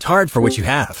Hard for what you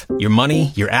have. Your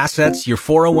money, your assets, your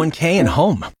 401k, and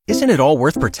home. Isn't it all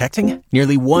worth protecting?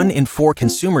 Nearly 1 in 4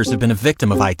 consumers have been a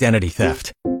victim of identity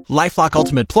theft. LifeLock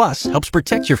Ultimate Plus helps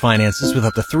protect your finances with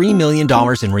up to $3 million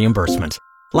in reimbursement.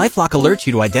 LifeLock alerts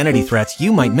you to identity threats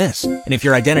you might miss. And if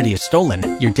your identity is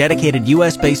stolen, your dedicated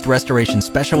U.S.-based restoration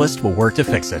specialist will work to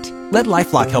fix it. Let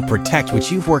LifeLock help protect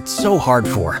what you've worked so hard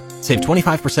for. Save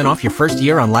 25% off your first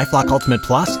year on LifeLock Ultimate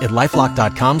Plus at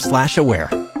LifeLock.com/aware.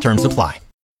 Terms apply.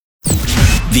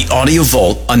 The Audio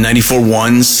Vault on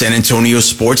 94.1 San Antonio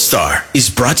Sports Star is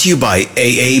brought to you by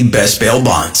AA Best Bail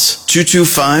Bonds,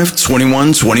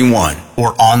 225-2121,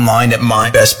 or online at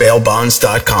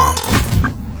mybestbailbonds.com.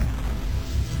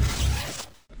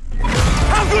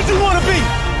 How good you want to be?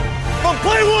 From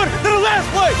play one to the last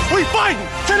play, we fighting.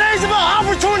 Today's about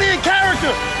opportunity and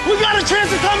character. We got a chance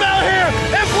to come out here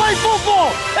and play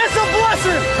football. It's a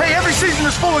blessing. Hey, every season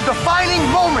is full of defining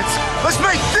moments. Let's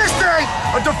make this day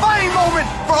a defining moment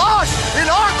for us in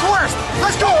our quest.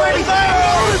 Let's go, baby.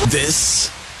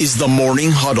 This is the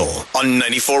Morning Huddle on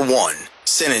 94.1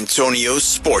 San Antonio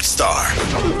Sports Star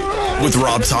with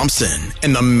Rob Thompson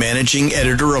and the managing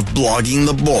editor of Blogging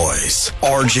the Boys,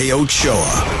 RJ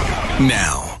Ochoa.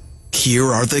 Now, here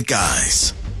are the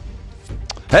guys.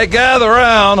 Hey, gather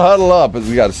around, huddle up, as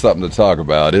we got something to talk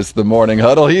about. It's the Morning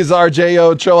Huddle. He's RJ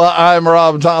Ochoa. I'm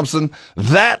Rob Thompson.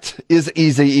 That is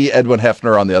Easy Edwin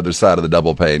Hefner on the other side of the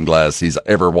double pane glass. He's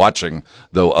ever watching,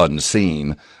 though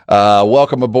unseen.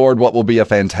 Welcome aboard what will be a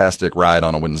fantastic ride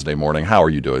on a Wednesday morning. How are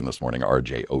you doing this morning,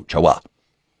 RJ Ochoa?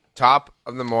 Top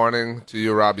of the morning to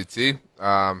you, Robbie T.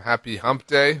 Happy hump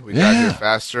day. We got here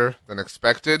faster than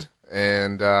expected,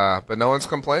 and but no one's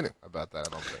complaining about that,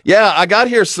 I don't think. Yeah, I got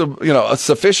here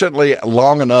sufficiently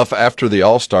long enough after the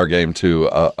All-Star game to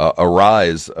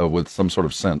arise with some sort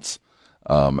of sense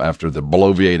after the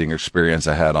bloviating experience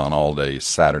I had on all day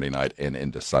Saturday night and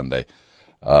into Sunday.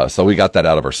 So we got that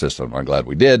out of our system. I'm glad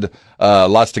we did.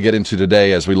 Lots to get into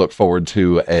today as we look forward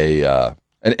to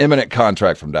an imminent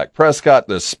contract from Dak Prescott.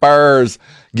 The Spurs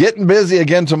getting busy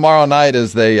again tomorrow night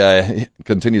as they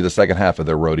continue the second half of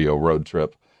their rodeo road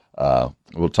trip.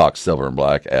 We'll talk silver and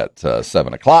black at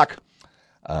 7 o'clock.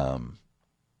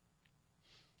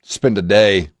 Spend a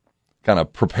day kind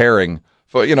of preparing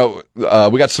for, we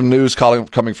got some news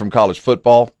coming from college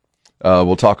football.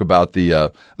 We'll talk about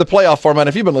the playoff format.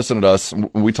 If you've been listening to us,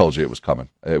 we told you it was coming.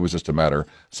 It was just a matter.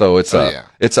 So it's a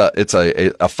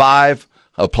 5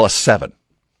 plus 7.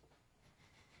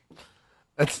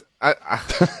 That's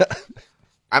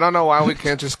I don't know why we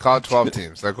can't just call it 12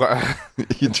 teams. Like,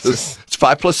 it's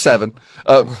 5 plus 7.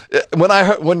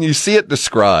 When you see it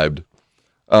described,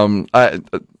 I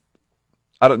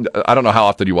don't know how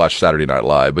often you watch Saturday Night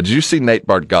Live, but did you see Nate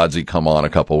Bargatze come on a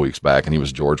couple of weeks back, and he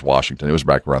was George Washington? It was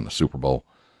back around the Super Bowl.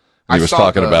 He was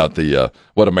talking about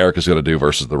what America's going to do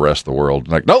versus the rest of the world.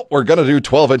 Like, nope, we're going to do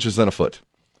 12 inches in a foot.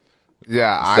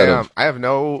 Yeah, I have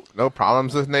no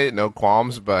problems with Nate, no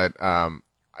qualms, but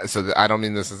so I don't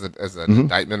mean this as an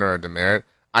indictment or a demerit.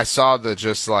 I saw the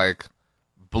just like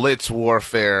blitz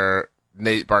warfare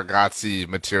Nate Bargatze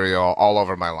material all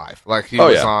over my life. Like he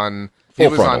was on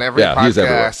every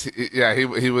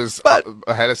podcast. He was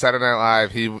ahead of Saturday Night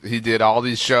Live. He did all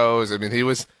these shows. I mean, he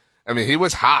was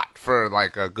hot for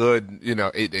like a good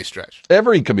 8-day stretch.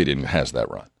 Every comedian has that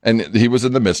run, and he was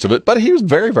in the midst of it. But he was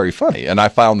very, very funny, and I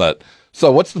found that.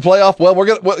 So what's the playoff? Well, we're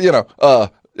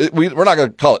not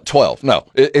going to call it 12. No,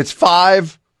 it's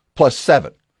 5 plus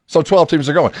 7. So 12 teams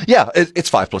are going. Yeah, it's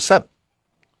 5 plus 7.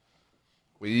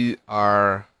 We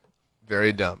are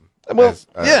very dumb. Well,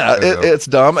 it's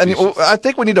dumb. And I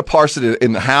think we need to parse it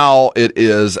in how it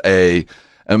is a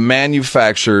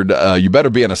manufactured, you better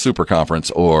be in a super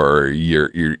conference or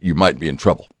you might be in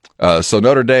trouble. So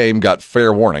Notre Dame got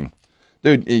fair warning.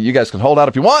 Dude, you guys can hold out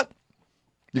if you want.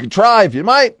 You can try if you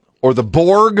might. Or the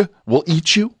Borg will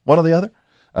eat you, one or the other.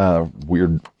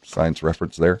 Weird science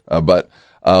reference there. But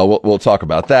we'll talk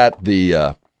about that.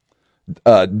 The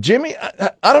Jimmy,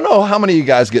 I don't know how many of you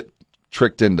guys get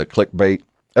tricked into clickbait.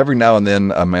 Every now and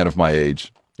then, a man of my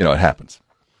age, it happens.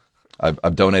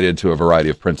 I've donated to a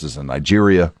variety of princes in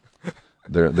Nigeria.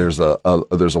 There's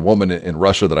a woman in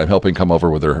Russia that I'm helping come over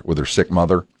with her sick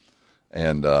mother.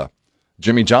 And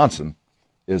Jimmy Johnson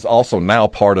is also now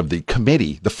part of the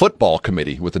committee, the football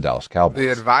committee with the Dallas Cowboys.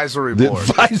 The advisory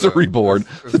board.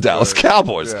 The Dallas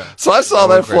Cowboys. Yeah. So I saw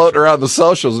that floating around the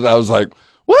socials, and I was like,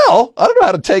 well, I don't know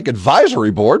how to take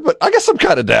advisory board, but I guess I'm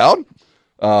kind of down.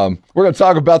 We're going to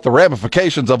talk about the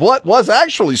ramifications of what was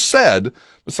actually said,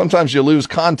 but sometimes you lose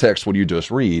context when you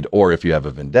just read, or if you have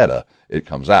a vendetta, it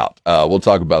comes out. We'll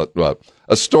talk about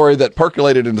a story that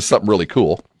percolated into something really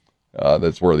cool.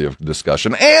 that's worthy of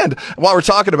discussion. And while we're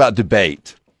talking about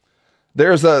debate,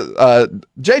 there's a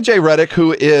J.J. Redick,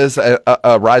 who is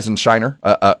a rising shiner,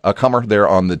 a comer there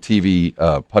on the TV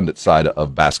pundit side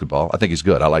of basketball. I think he's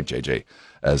good. I like J.J.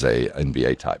 as a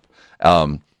NBA type.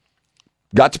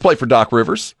 Got to play for Doc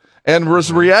Rivers and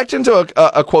was reacting to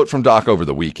a quote from Doc over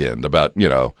the weekend about,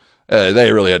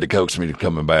 they really had to coax me to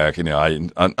coming back. And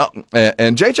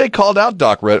JJ called out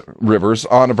Doc Rivers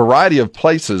on a variety of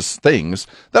things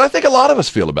that I think a lot of us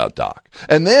feel about Doc.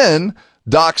 And then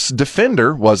Doc's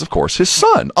defender was, of course, his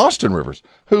son, Austin Rivers,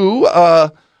 who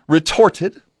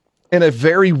retorted in a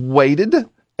very weighted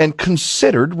and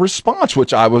considered response,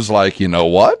 which I was like, you know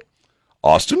what?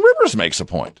 Austin Rivers makes a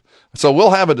point. So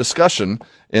we'll have a discussion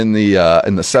in the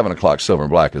 7:00 Silver and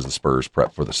Black as the Spurs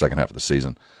prep for the second half of the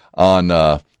season on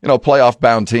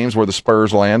playoff-bound teams where the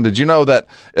Spurs land. Did you know that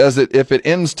if it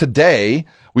ends today,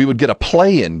 we would get a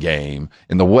play-in game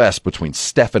in the West between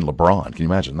Steph and LeBron? Can you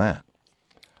imagine that?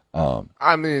 I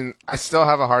still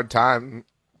have a hard time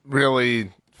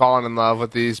really falling in love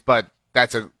with these, but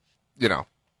that's a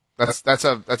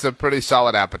pretty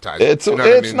solid appetizer.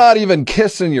 It's not even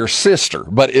kissing your sister,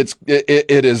 but it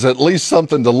is at least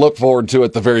something to look forward to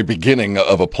at the very beginning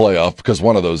of a playoff because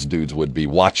one of those dudes would be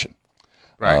watching.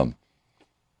 Right.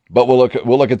 But we'll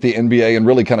look at the NBA and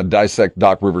really kind of dissect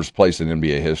Doc Rivers' place in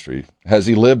NBA history. Has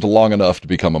he lived long enough to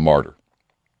become a martyr?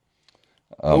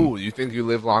 You think you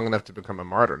live long enough to become a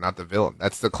martyr, not the villain?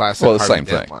 That's the classic Harvey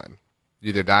Dent line. You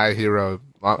either die a hero.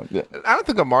 I don't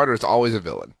think a martyr is always a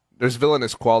villain. There's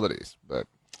villainous qualities, but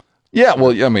yeah.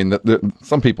 Well, I mean,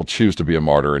 some people choose to be a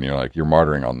martyr, and you're like, you're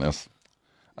martyring on this.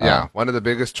 Yeah, one of the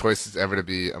biggest choices ever to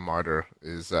be a martyr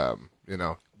is,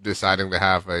 deciding to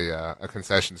have a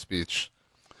concession speech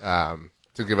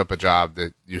to give up a job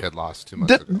that you had lost 2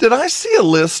 months ago. Did I see a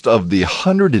list of the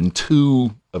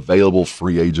 102 available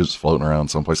free agents floating around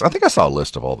someplace? I think I saw a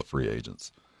list of all the free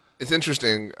agents. It's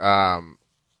interesting.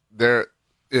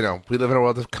 We live in a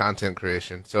world of content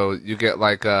creation, so you get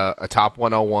like a top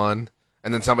 101,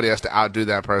 and then somebody has to outdo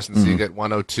that person, so you get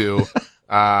 102. You know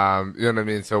what I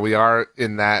mean? So we are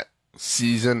in that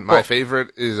season. My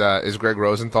favorite is Greg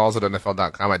Rosenthal's at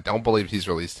NFL.com. I don't believe he's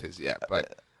released his yet,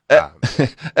 but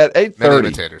at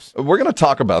 8:30, we're going to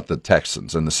talk about the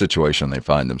Texans and the situation they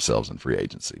find themselves in free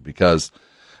agency because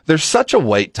there's such a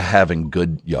weight to having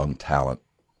good young talent.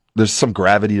 There's some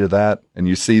gravity to that, and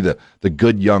you see the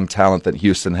good young talent that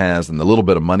Houston has and the little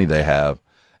bit of money they have,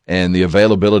 and the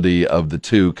availability of the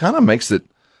two kind of makes it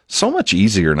so much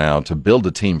easier now to build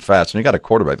a team fast. And you got a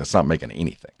quarterback that's not making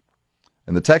anything.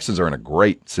 And the Texans are in a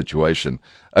great situation,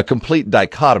 a complete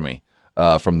dichotomy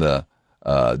from the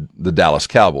Dallas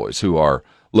Cowboys, who are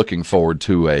looking forward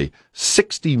to a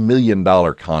 $60 million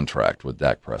contract with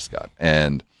Dak Prescott.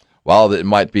 And while it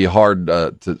might be hard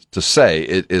to say,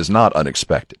 it is not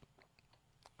unexpected.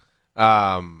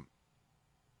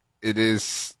 It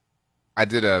is. I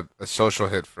did a social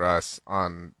hit for us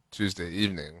on Tuesday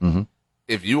evening. Mm-hmm.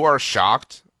 If you are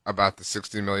shocked about the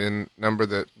 60 million number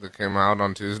that came out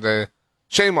on Tuesday,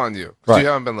 shame on you. Because you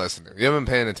haven't been listening. You haven't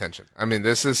been paying attention. I mean,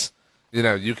 this is,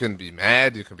 you can be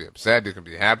mad, you can be upset, you can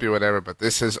be happy, whatever, but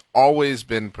this has always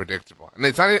been predictable. And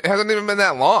it hasn't even been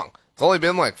that long. It's only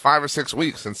been like 5 or 6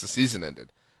 weeks since the season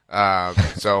ended.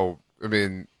 So, I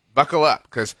mean, buckle up,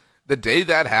 because the day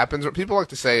that happens, people like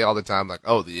to say all the time, like,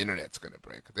 "Oh, the internet's going to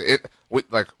break."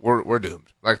 We're doomed.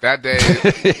 Like that day,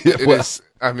 it is.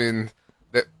 I mean,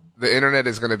 the internet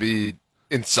is going to be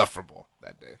insufferable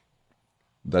that day.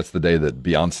 That's the day that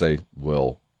Beyonce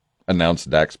will announce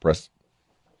Dak's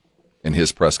in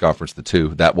his press conference. The two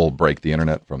that will break the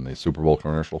internet from the Super Bowl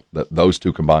commercial. That those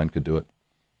two combined could do it.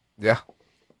 Yeah,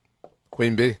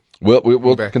 Queen Bee.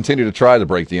 We'll continue to try to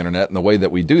break the internet, and the way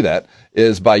that we do that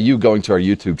is by you going to our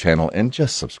YouTube channel and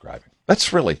just subscribing.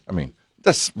 That's really all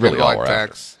we're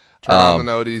after. Turn on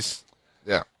the noties.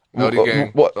 Yeah, noti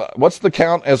gang. What's the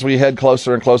count as we head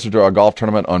closer and closer to our golf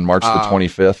tournament on March the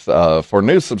 25th? For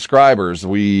new subscribers,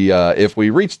 if we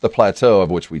reach the plateau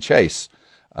of which we chase,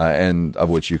 and of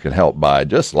which you can help by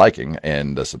just liking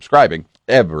and subscribing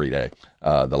every day,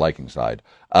 the liking side,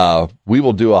 we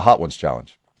will do a Hot Ones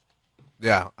challenge.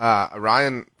 Yeah,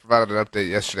 Ryan provided an update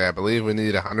yesterday. I believe we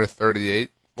need 138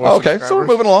 more Okay, so we're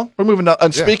moving along. We're moving down.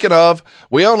 And speaking of,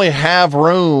 we only have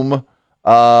room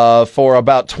for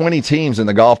about 20 teams in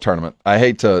the golf tournament. I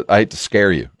hate to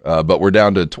scare you, but we're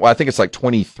down to I think it's like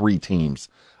 23 teams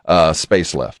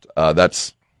space left. So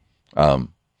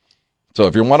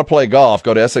if you want to play golf,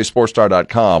 go to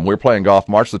sasportstar.com. We're playing golf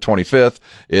March the 25th.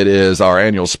 It is our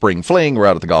annual spring fling. We're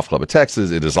out at the Golf Club of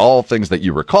Texas. It is all things that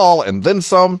you recall and then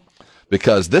some.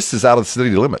 because this is out of the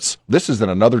city limits. This is in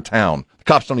another town. The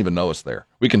cops don't even know us there.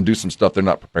 We can do some stuff they're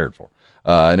not prepared for.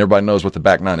 And everybody knows what the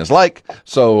back nine is like.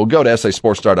 So go to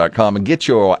sasportstar.com and get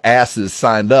your asses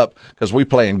signed up because we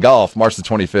play in golf March the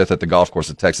 25th at the golf course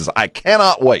of Texas. I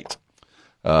cannot wait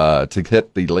to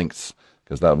hit the links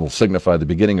because that will signify the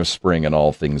beginning of spring and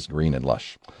all things green and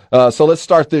lush. So let's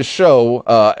start this show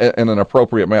in an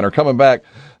appropriate manner. Coming back,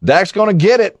 Dak's going to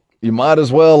get it. You might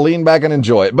as well lean back and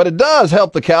enjoy it. But it does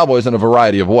help the Cowboys in a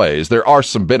variety of ways. There are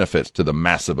some benefits to the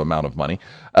massive amount of money.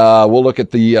 We'll look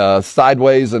at the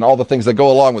sideways and all the things that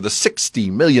go along with a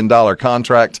 $60 million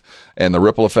contract and the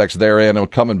ripple effects therein.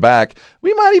 And coming back,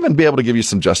 we might even be able to give you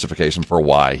some justification for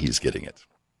why he's getting it.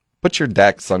 Put your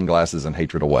Dak sunglasses and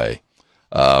hatred away.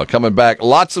 Coming back,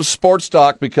 lots of sports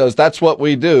talk because that's what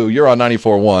we do. You're on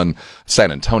 94.1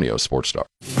 San Antonio Sports Star.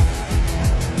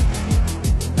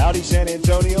 Howdy, San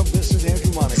Antonio. This is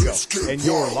Andrew Monaco, and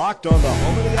you're locked on the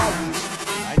home of the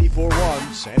Aggies,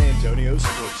 94.1 San Antonio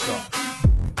Sports Star.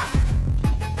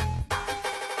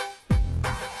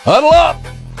 Huddle up!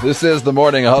 This is the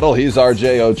Morning Huddle. He's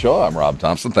RJ Ochoa. I'm Rob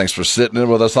Thompson. Thanks for sitting in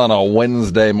with us on a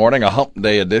Wednesday morning, a hump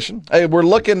day edition. Hey, we're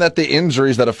looking at the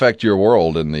injuries that affect your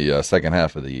world in the second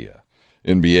half of the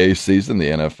NBA season, the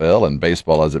NFL, and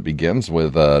baseball as it begins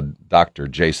with Dr.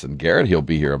 Jason Garrett. He'll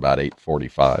be here about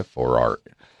 8:45 for our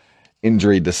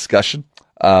injury discussion.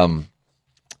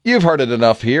 You've heard it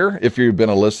enough here if you've been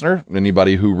a listener,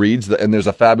 anybody who reads, and there's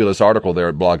a fabulous article there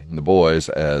at Blogging the Boys,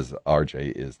 as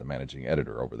RJ is the managing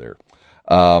editor over there,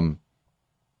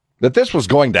 that this was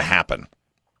going to happen.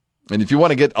 And if you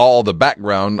want to get all the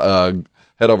background,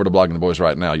 head over to Blogging the Boys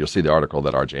right now. You'll see the article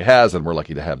that RJ has, and we're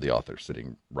lucky to have the author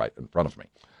sitting right in front of me.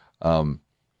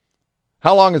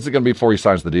 How long is it going to be before he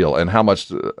signs the deal, and how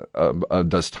much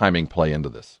does timing play into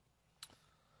this?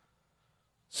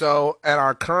 So, at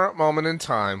our current moment in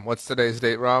time, what's today's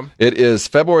date, Rob? It is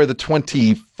February the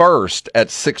 21st at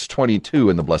 6:22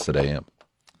 in the blessed AM.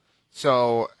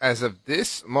 So, as of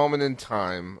this moment in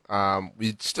time,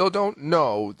 we still don't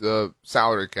know the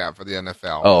salary cap for the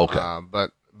NFL. Oh, okay.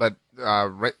 But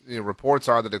reports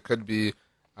are that it could be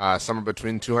somewhere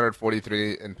between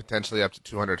 $243 and potentially up to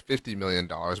 $250 million.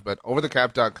 But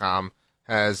OverTheCap.com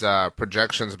has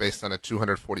projections based on a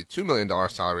 $242 million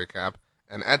salary cap.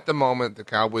 And at the moment, the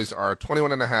Cowboys are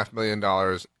 $21.5 million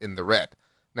in the red.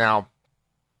 Now,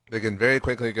 they can very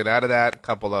quickly get out of that. A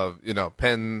couple of,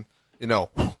 pen, here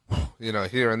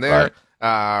and there,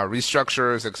 right.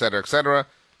 Restructures, et cetera,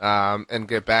 and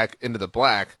get back into the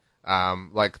black,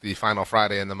 like the final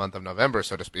Friday in the month of November,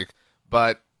 so to speak.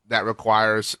 But that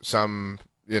requires some,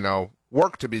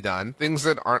 work to be done, things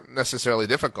that aren't necessarily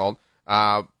difficult.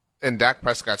 And Dak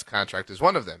Prescott's contract is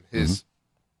one of them. His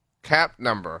cap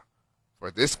number for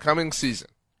this coming season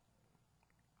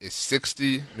is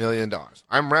 $60 million.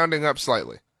 I'm rounding up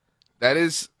slightly. That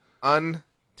is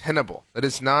untenable. That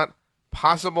is not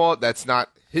possible. That's not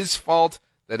his fault.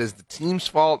 That is the team's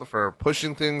fault for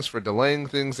pushing things, for delaying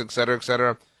things, et cetera, et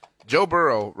cetera. Joe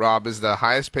Burrow, Rob, is the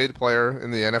highest paid player in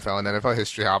the NFL, in NFL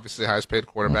history, obviously highest paid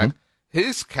quarterback.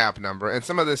 His cap number, and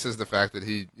some of this is the fact that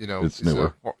he,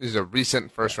 he's a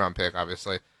recent first-round pick,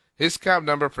 obviously. His cap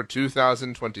number for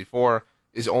 2024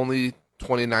 is only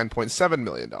 $29.7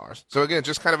 million. So again,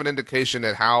 just kind of an indication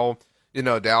at how,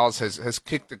 Dallas has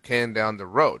kicked the can down the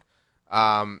road.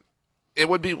 It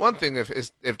would be one thing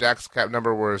if Dak's cap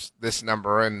number was this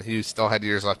number and he still had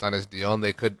years left on his deal and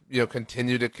they could,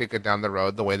 continue to kick it down the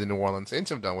road the way the New Orleans Saints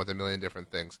have done with a million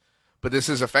different things. But this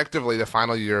is effectively the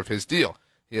final year of his deal.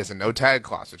 He has a no-tag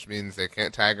clause, which means they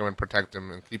can't tag him and protect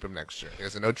him and keep him next year. He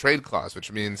has a no-trade clause,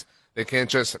 which means they can't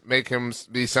just make him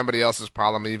be somebody else's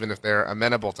problem, even if they're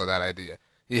amenable to that idea.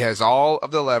 He has all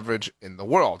of the leverage in the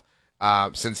world.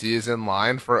 Since he is in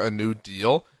line for a new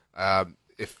deal,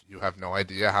 if you have no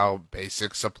idea how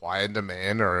basic supply and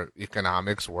demand or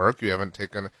economics work, you haven't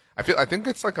taken. I think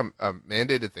it's like a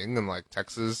mandated thing in like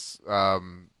Texas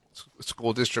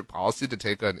school district policy to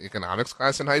take an economics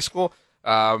class in high school.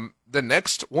 The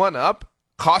next one up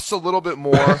costs a little bit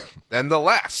more than the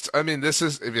last. I mean, this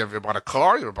is, if you ever bought a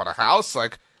car, you ever bought a house,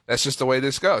 like that's just the way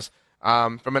this goes.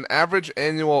 From an average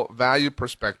annual value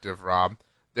perspective, Rob,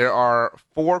 there are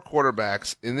 4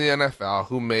 quarterbacks in the NFL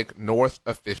who make north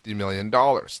of $50 million.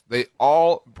 They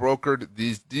all brokered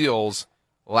these deals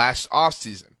last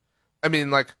offseason. I mean,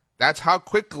 like, that's how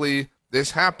quickly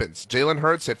this happens. Jalen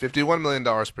Hurts had $51 million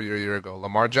per year a year ago.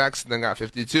 Lamar Jackson then got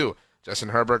 52. Justin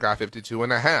Herbert got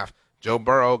 52.5. Joe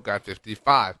Burrow got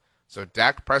 55. So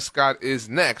Dak Prescott is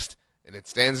next, and it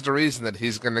stands to reason that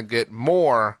he's going to get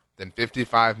more than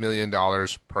 $55 million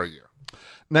per year.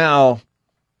 Now,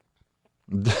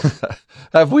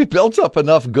 have we built up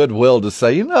enough goodwill to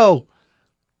say,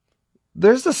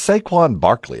 there's a Saquon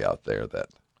Barkley out there that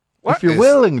What if you're is-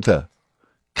 willing to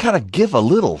kind of give a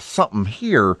little something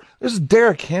here, there's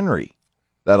Derrick Henry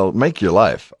that'll make your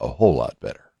life a whole lot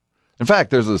better. In fact,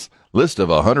 there's this list of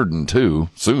 102,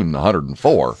 soon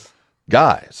 104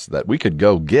 guys that we could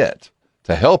go get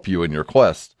to help you in your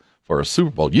quest for a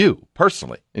Super Bowl. You,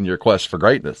 personally, in your quest for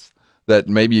greatness. That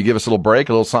maybe you give us a little break,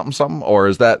 a little something, or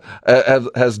is that,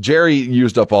 has Jerry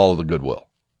used up all of the goodwill?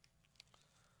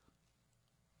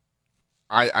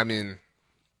 I mean,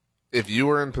 if you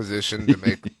were in position to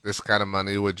make this kind of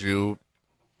money, would you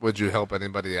help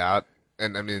anybody out?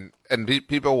 And I mean,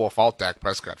 people will fault Dak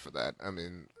Prescott for that. I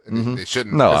mean, they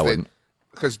shouldn't. No, I wouldn't.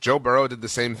 Because Joe Burrow did the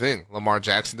same thing. Lamar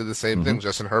Jackson did the same thing.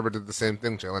 Justin Herbert did the same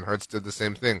thing. Jalen Hurts did the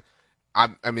same thing.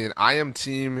 I mean, I am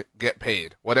team get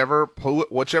paid. Whichever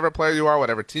player you are,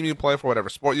 whatever team you play for, whatever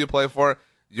sport you play for,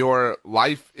 your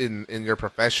life in your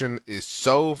profession is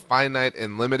so finite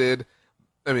and limited.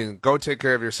 I mean, go take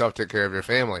care of yourself, take care of your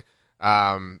family.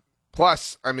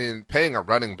 Plus, I mean, paying a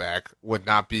running back would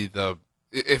not be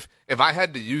if I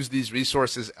had to use these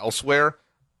resources elsewhere,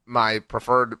 my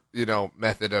preferred,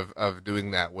 method of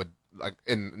doing that would, like,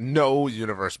 in no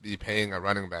universe be paying a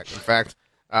running back. In fact,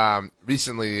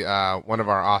 recently, one of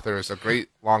our authors, a great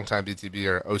longtime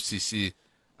BTBer, OCC,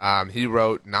 he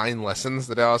wrote 9 lessons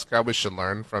the Dallas Cowboys should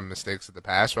learn from mistakes of the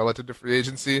past relative to free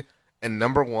agency. And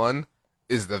number 1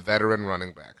 is the veteran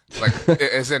running back. Like,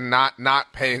 as in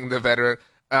not paying the veteran.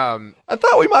 I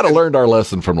thought we might have learned our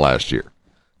lesson from last year.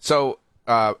 So,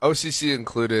 OCC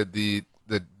included the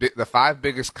 5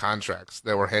 biggest contracts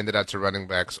that were handed out to running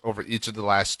backs over each of the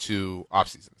last 2 off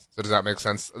seasons. So does that make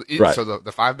sense? Right. So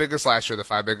the 5 biggest last year, the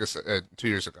 5 biggest 2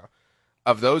 years ago.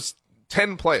 Of those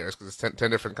 10 players, because it's 10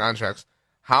 different contracts,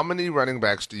 how many running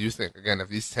backs do you think, again, of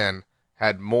these 10,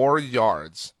 had more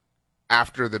yards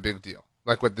after the big deal?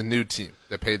 Like with the new team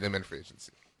that paid them in free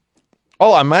agency?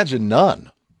 Oh, I imagine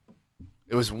none.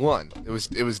 It was 1.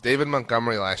 It was David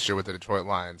Montgomery last year with the Detroit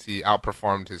Lions. He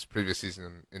outperformed his previous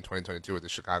season in 2022 with the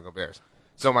Chicago Bears.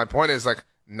 So my point is, like,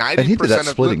 90% And he did that of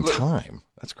splitting time.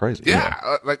 That's crazy.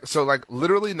 Yeah, like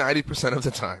literally 90% of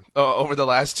the time over the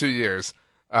last 2 years,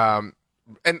 and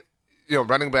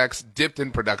running backs dipped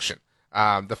in production.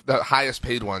 The highest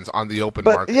paid ones on the open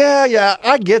market. Yeah,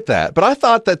 I get that. But I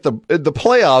thought that the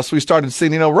playoffs we started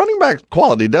seeing, running back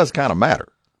quality does kind of matter.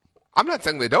 I'm not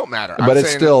saying they don't matter, but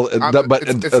it's still, it's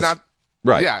not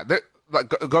right. Yeah, like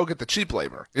go get the cheap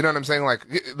labor. You know what I'm saying? Like,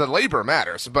 the labor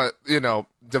matters, but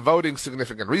devoting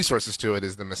significant resources to it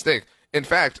is the mistake. In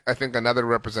fact, I think another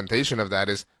representation of that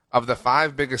is, of the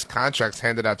 5 biggest contracts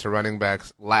handed out to running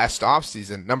backs last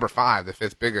offseason, number 5, the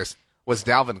 5th biggest, was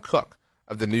Dalvin Cook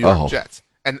of the New York Jets.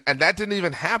 And that didn't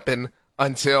even happen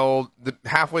until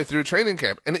halfway through training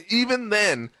camp. And even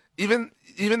then, even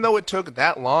though it took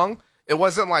that long, it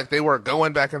wasn't like they were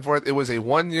going back and forth. It was a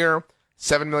 1-year,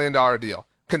 $7 million deal.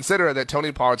 Consider that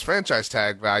Tony Pollard's franchise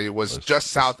tag value was just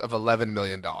south of $11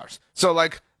 million. So,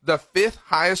 like, the 5th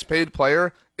highest paid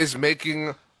player is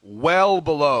making well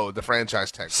below the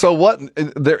franchise tag. So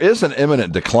there is an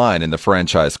imminent decline in the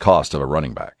franchise cost of a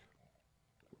running back.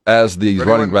 As these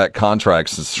running back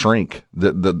contracts shrink,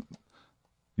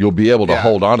 you'll be able to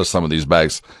hold on to some of these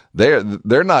backs.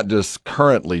 They're not just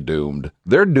currently doomed;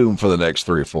 they're doomed for the next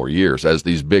 3 or 4 years as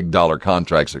these big dollar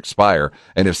contracts expire.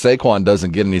 And if Saquon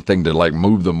doesn't get anything to, like,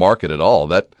 move the market at all,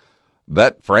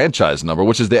 that franchise number,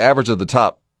 which is the average of the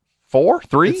top 4,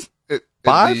 3,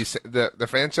 5, the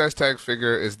franchise tag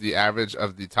figure is the average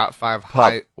of the top 5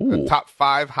 top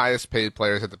 5 highest paid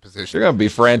players at the position. You're going to be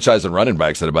franchising running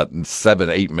backs at about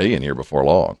 7-8 million here before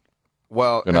long.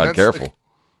 Well, you're not careful. Like,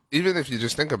 even if you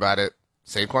just think about it,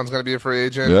 Saquon's going to be a free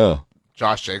agent. Yeah.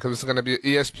 Josh Jacobs is going to be.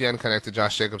 ESPN connected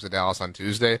Josh Jacobs to Dallas on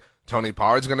Tuesday. Tony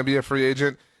Pollard's going to be a free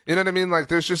agent. You know what I mean? Like,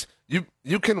 there's just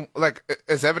you can, like,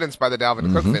 as evidenced by the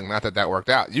Dalvin Cook thing. Not that worked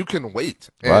out. You can wait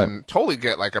and totally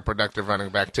get, like, a productive running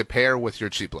back to pair with your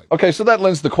cheap labor. Okay, so that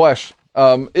lends the question: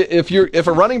 if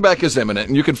a running back is imminent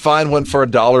and you can find one for a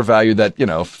dollar value that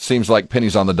seems like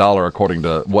pennies on the dollar according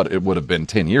to what it would have been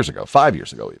 10 years ago, 5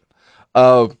 years ago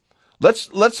even.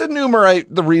 Let's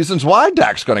enumerate the reasons why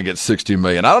Dak's going to get $60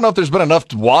 million. I don't know if there's been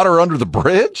enough water under the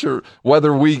bridge or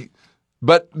whether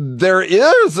but there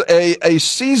is a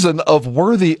season of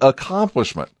worthy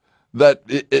accomplishment that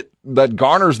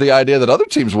garners the idea that other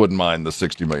teams wouldn't mind the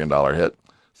 $60 million hit.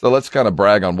 So let's kind of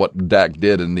brag on what Dak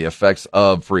did and the effects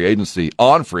of free agency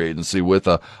with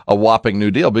a whopping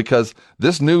new deal, because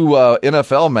this new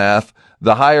NFL math,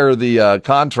 the higher the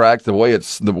contract, the way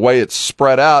it's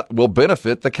spread out, will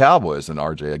benefit the Cowboys. And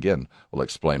RJ again will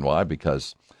explain why,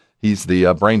 because he's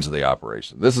the brains of the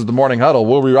operation. This is the Morning Huddle.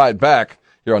 We'll be right back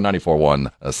here on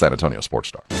 94.1 San Antonio Sports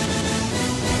Star.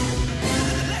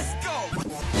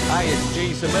 Hi, it's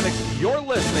Jason Minnick. You're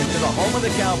listening to the home of the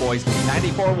Cowboys,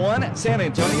 94.1 San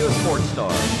Antonio Sports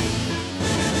Star.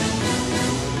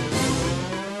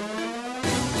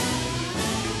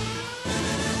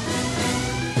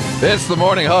 It's the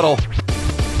Morning Huddle.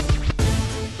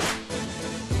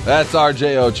 That's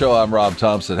RJ Ochoa. I'm Rob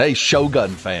Thompson. Hey, Shogun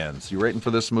fans, you waiting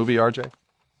for this movie, RJ?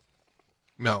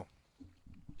 No.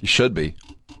 You should be.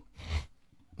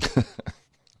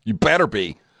 You better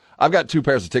be. I've got 2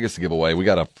 pairs of tickets to give away. We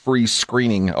got a free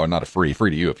screening, or not a free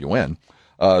to you if you win,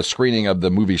 screening of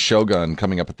the movie Shogun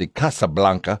coming up at the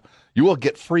Casablanca. You will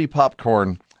get free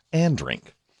popcorn and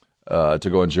drink to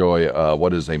go enjoy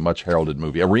what is a much heralded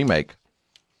movie, a remake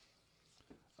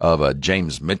of a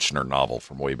James Michener novel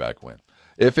from way back when.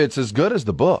 If it's as good as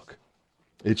the book,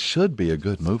 it should be a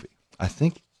good movie. I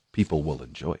think people will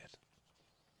enjoy it.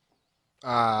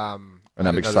 And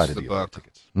I'm excited to get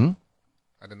tickets.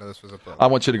 I didn't know this was a book. I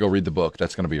want you to go read the book.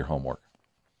 That's going to be your homework.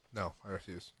 No, I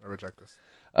refuse. I reject this.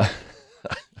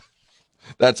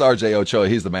 That's RJ Ochoa.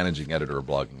 He's the managing editor of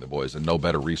Blogging the Boys, and no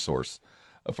better resource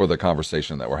for the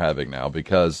conversation that we're having now,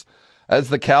 because as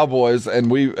the Cowboys, and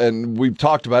we've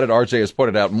talked about it, RJ has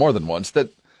pointed out more than once,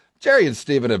 that Jerry and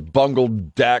Steven have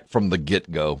bungled Dak from the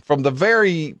get-go. From the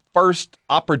very first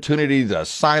opportunity to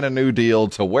sign a new deal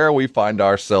to where we find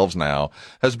ourselves now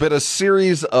has been a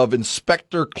series of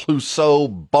Inspector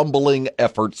Clouseau bumbling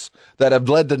efforts that have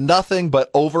led to nothing but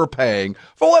overpaying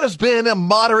for what has been a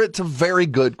moderate to very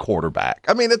good quarterback.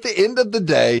 I mean, at the end of the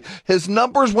day, his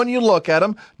numbers, when you look at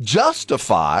them,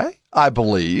 justify, I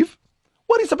believe,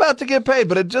 what he's about to get paid.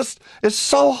 But it just is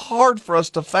so hard for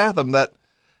us to fathom that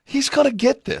he's going to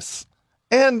get this.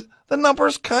 And the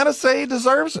numbers kind of say he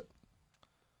deserves it.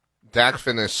 Dak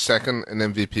finished second in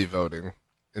MVP voting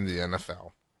in the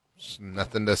NFL. Just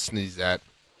nothing to sneeze at.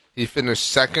 He finished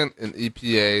second in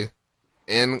EPA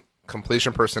and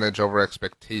completion percentage over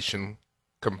expectation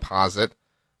composite.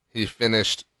 He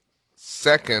finished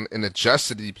second in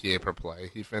adjusted EPA per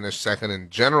play. He finished second in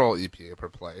general EPA per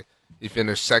play. He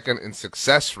finished second in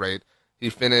success rate. He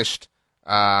finished,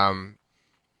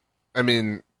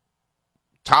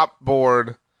 top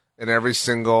board in every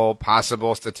single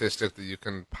possible statistic that you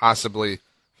can possibly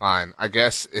find. I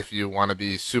guess if you want to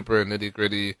be super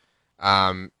nitty-gritty,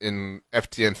 in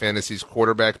FTN Fantasy's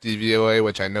quarterback DVOA,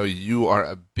 which I know you are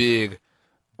a big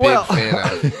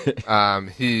fan of,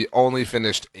 he only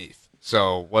finished 8th.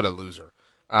 So what a loser.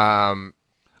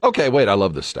 Okay, wait, I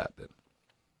love this stat then.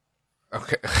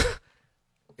 Okay.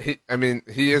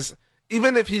 He is,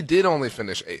 even if he did only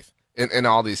finish 8th in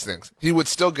all these things, he would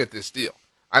still get this deal.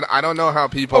 I don't know how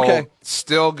people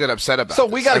still get upset about it. So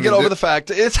we got to get over the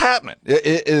fact it's happening.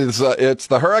 It's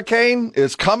the hurricane.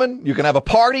 It's coming. You can have a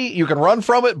party. You can run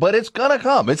from it, but it's going to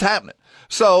come. It's happening.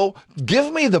 So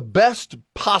give me the best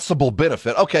possible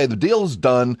benefit. Okay, the deal is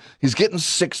done. He's getting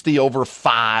 60 over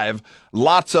 5.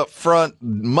 Lots up front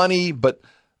money, but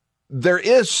there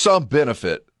is some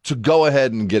benefit to go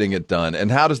ahead and getting it done. And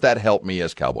how does that help me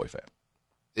as Cowboy fan?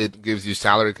 It gives you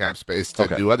salary cap space to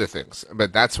do other things.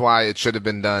 But that's why it should have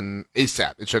been done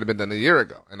ASAP. It should have been done a year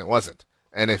ago, and it wasn't.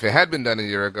 And if it had been done a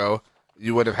year ago,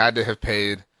 you would have had to have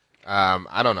paid,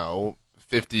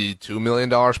 $52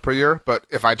 million per year. But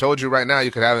if I told you right now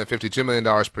you could have it at $52 million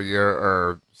per year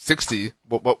or 60,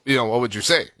 what would you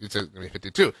say? You'd say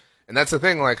 52. And that's the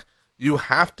thing, like, you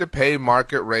have to pay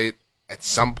market rate at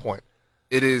some point.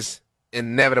 It is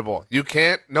inevitable. You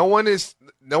can't, no one is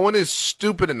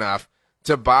stupid enough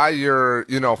to buy your,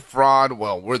 fraud.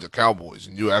 Well, we're the Cowboys,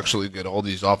 and you actually get all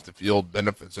these off-the-field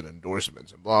benefits and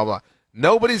endorsements and blah, blah.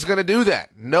 Nobody's going to do that.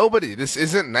 Nobody. This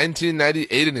isn't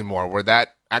 1998 anymore where that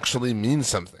actually means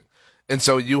something. And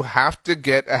so you have to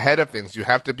get ahead of things. You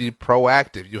have to be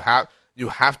proactive. You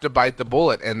have to bite the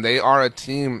bullet, and they are a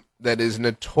team that is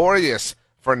notorious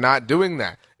for not doing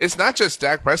that. It's not just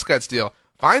Dak Prescott's deal.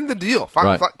 Find the deal.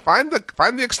 Find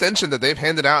the extension that they've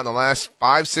handed out in the last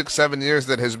 5, 6, 7 years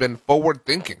that has been forward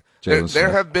thinking. There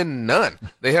have been none.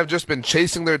 They have just been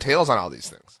chasing their tails on all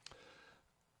these things.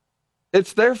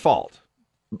 It's their fault.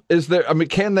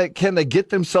 Can they get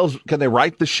themselves? Can they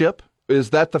right the ship? Is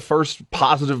that the first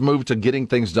positive move to getting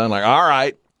things done? Like, all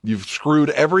right, you've screwed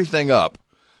everything up,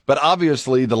 but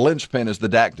obviously the linchpin is the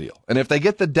Dak deal. And if they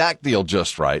get the Dak deal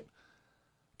just right,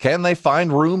 can they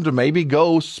find room to maybe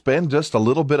go spend just a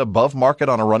little bit above market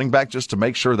on a running back just to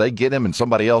make sure they get him and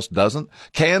somebody else doesn't?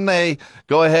 Can they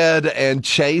go ahead and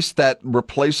chase that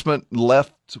replacement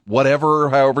left,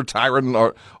 however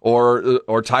Tyron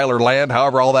or Tyler Land,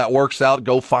 however all that works out,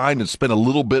 go find and spend a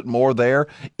little bit more there?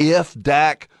 If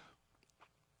Dak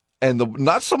and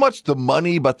not so much the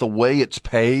money, but the way it's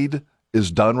paid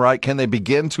is done right, can they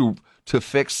begin to to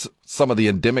fix some of the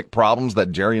endemic problems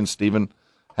that Jerry and Steven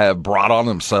have brought on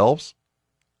themselves?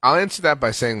 I'll answer that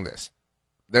by saying this.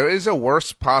 There is a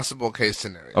worst possible case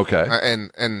scenario. Okay.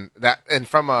 And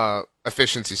from a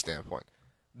efficiency standpoint,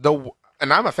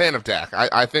 and I'm a fan of Dak.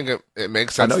 I think it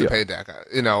makes sense to pay Dak.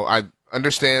 I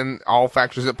understand all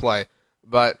factors at play,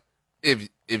 but if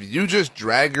you just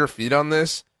drag your feet on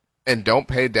this and don't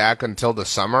pay Dak until the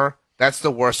summer, that's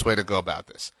the worst way to go about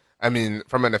this. I mean,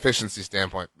 from an efficiency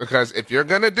standpoint, because if you're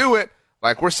going to do it,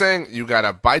 like we're saying, you got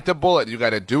to bite the bullet. You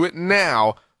got to do it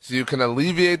now so you can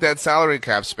alleviate that salary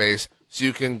cap space so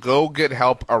you can go get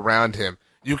help around him.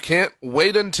 You can't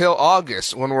wait until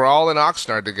August when we're all in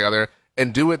Oxnard together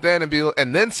and do it then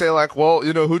and then say like, well,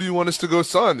 who do you want us to go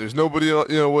sign? There's nobody,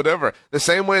 whatever. The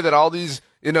same way that all these,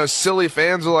 silly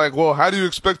fans are like, well, how do you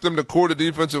expect them to court a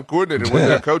defensive coordinator when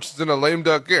their coach is in a lame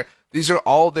duck gear? These are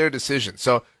all their decisions.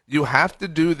 So you have to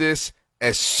do this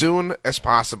as soon as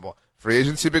possible. Free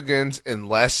agency begins in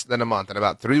less than a month, in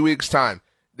about 3 weeks' time.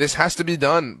 This has to be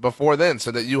done before then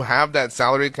so that you have that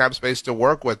salary cap space to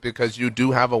work with, because you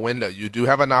do have a window. You do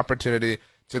have an opportunity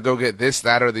to go get this,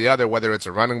 that, or the other, whether it's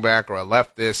a running back or a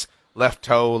left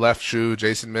toe, left shoe,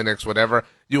 Jason Minix, whatever.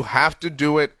 You have to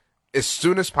do it as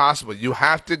soon as possible. You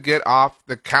have to get off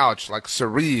the couch like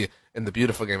Suri in the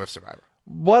beautiful game of Survivor.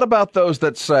 What about those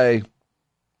that say,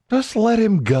 just let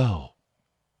him go?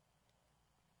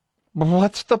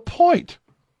 What's the point?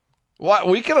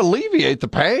 We can alleviate the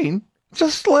pain.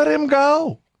 Just let him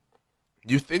go.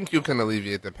 You think you can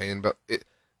alleviate the pain, but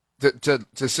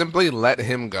to simply let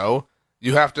him go,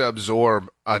 you have to absorb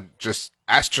a just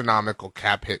astronomical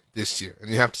cap hit this year, and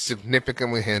you have to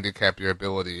significantly handicap your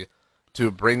ability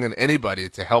to bring in anybody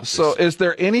to help. So is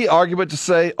there any argument to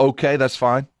say, okay, that's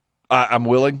fine, I'm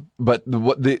willing, but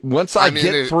once I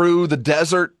get through the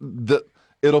desert,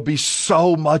 it'll be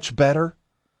so much better?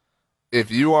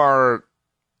 If you are,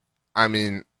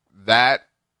 that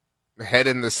head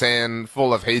in the sand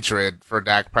full of hatred for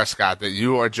Dak Prescott, that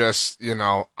you are just,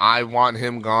 I want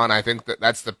him gone. I think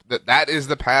that is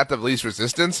the path of least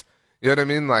resistance. You know what I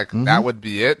mean? Like, that would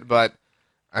be it. But,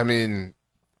 I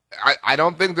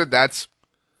don't think that that's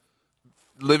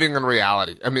living in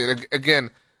reality. Again,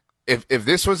 if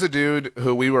this was a dude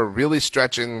who we were really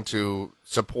stretching to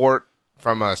support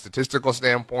from a statistical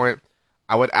standpoint,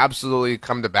 I would absolutely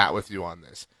come to bat with you on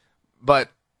this. But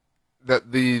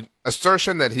the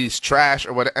assertion that he's trash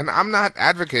or what, and I'm not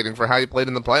advocating for how he played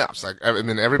in the playoffs. Like,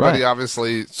 everybody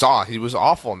obviously saw he was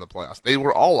awful in the playoffs. They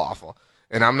were all awful,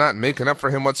 and I'm not making up for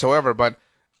him whatsoever. But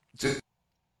to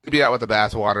be out with the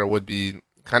bathwater would be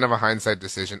kind of a hindsight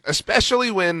decision,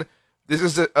 especially when this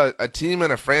is a team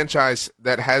and a franchise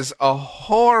that has a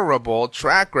horrible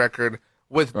track record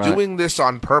with doing this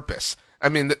on purpose.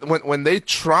 When they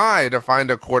try to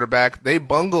find a quarterback, they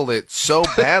bungle it so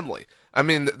badly.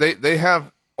 They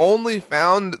have only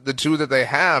found the two that they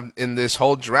have in this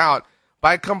whole drought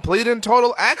by complete and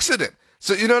total accident.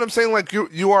 So you know what I'm saying? Like,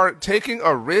 you are taking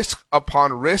a risk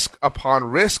upon risk upon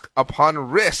risk upon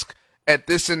risk at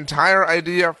this entire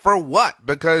idea for what?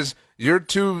 Because you're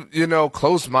too,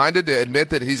 closed-minded to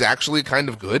admit that he's actually kind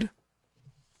of good?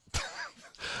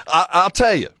 I'll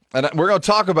tell you. And we're going to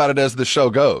talk about it as the show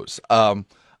goes. I'm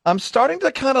starting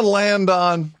to kind of land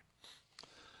on,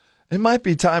 it might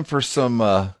be time for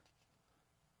some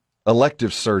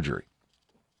elective surgery.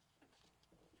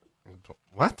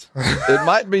 What? It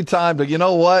might be time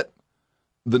to,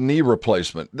 the knee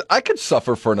replacement. I could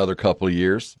suffer for another couple of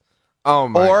years. Oh,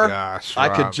 my gosh.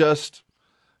 Rob. I could just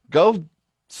go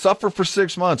suffer for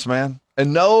 6 months, man.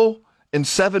 And know in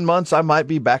 7 months I might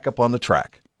be back up on the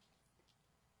track.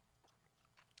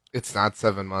 It's not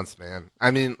 7 months, man.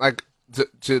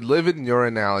 To live in your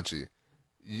analogy,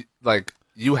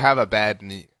 you have a bad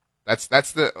knee. That's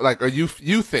the, or you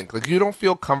think, you don't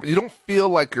feel you don't feel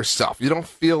like yourself. You don't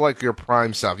feel like your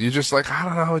prime self. You just I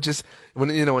don't know, just when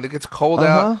it gets cold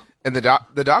out and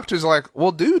the doctor's like,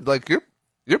 well, dude,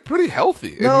 you're pretty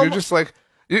healthy. And you're just like,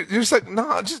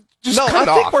 no, just no, cut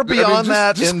I think off. we're beyond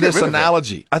that in this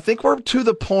analogy. I think we're to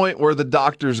the point where the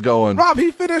doctor's going, Rob,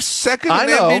 he finished second in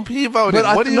MVP voting.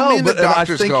 What do you mean the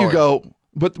doctor's I think going? You go,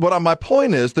 but my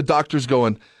point is the doctor's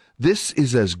going, this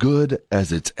is as good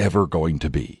as it's ever going to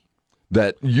be.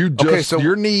 That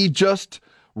your knee just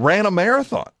ran a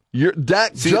marathon.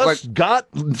 Dak got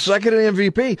second in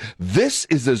MVP. This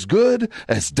is as good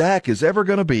as Dak is ever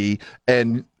going to be,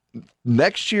 and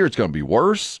next year it's going to be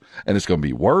worse, and it's going to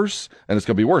be worse, and it's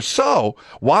going to be worse. So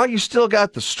while you still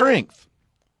got the strength,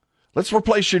 let's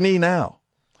replace your knee now.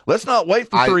 Let's not wait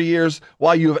for 3 years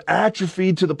while you have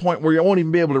atrophied to the point where you won't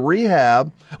even be able to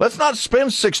rehab. Let's not spend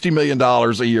 $60 million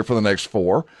a year for the next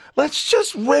 4. Let's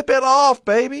just rip it off,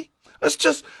 baby. Let's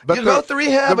just go through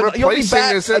rehab and you'll be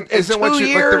back in 2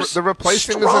 years. The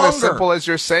replacing stronger. Isn't as simple as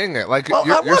you're saying it. Like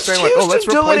you're saying, Houston let's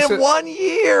replace do it in 1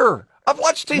 year. I've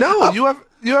watched teams. No, you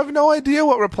have no idea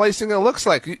what replacing it looks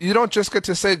like. You don't just get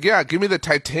to say, yeah, give me the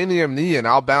titanium knee and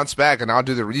I'll bounce back and I'll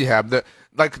do the rehab.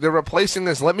 The replacing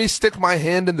is, let me stick my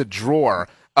hand in the drawer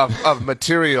of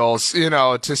materials,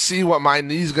 to see what my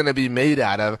knee's going to be made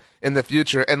out of in the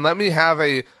future. And let me have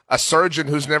a surgeon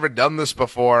who's never done this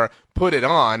before put it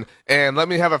on. And let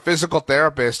me have a physical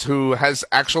therapist who has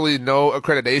actually no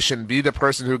accreditation be the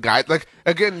person who guides. Like,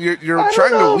 again, you're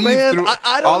trying to weave through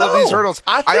all of these hurdles.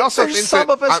 I also think some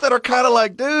of us that are kind of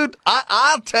like, dude,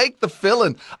 I'll take the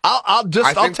filling. I'll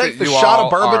take the shot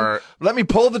of bourbon. Let me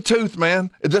pull the tooth, man.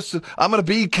 I'm going to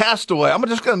be castaway. I'm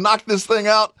just going to knock this thing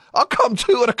out. I'll come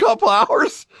to in a couple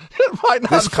hours. It might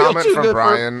not this feel comment too from good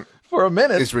Brian for a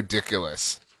minute. Is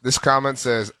ridiculous. This comment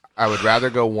says, I would rather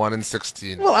go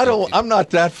 1-16. Well, I'm not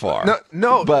that far.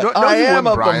 No, but I am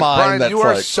of the mind Brian, that you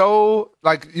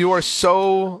are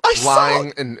so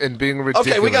lying and being ridiculous.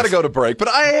 Okay, we got to go to break, but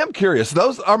I am curious.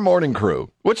 Those our morning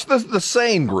crew, which the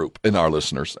sane group in our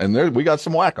listeners, and we got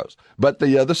some wackos, but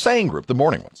the sane group, the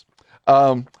morning ones.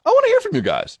 I want to hear from you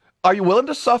guys. Are you willing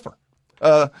to suffer?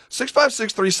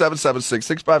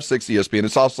 656-3776, 656-ESPN.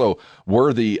 It's also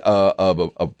worthy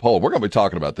of a poll. We're going to be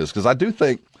talking about this because I do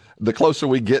think the closer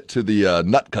we get to the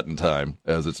nut-cutting time,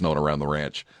 as it's known around the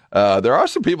ranch, there are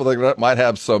some people that might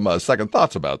have some second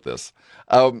thoughts about this.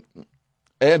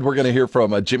 And we're going to hear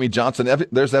from Jimmy Johnson.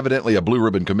 There's evidently a blue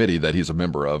ribbon committee that he's a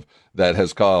member of that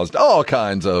has caused all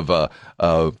kinds of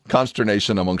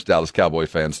consternation amongst Dallas Cowboy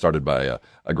fans, started by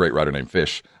a great writer named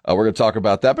Fish. We're going to talk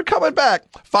about that. But coming back,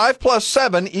 5 +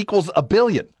 7 = $1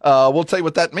 billion. We'll tell you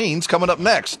what that means coming up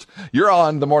next. You're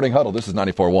on the Morning Huddle. This is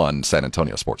 94.1 San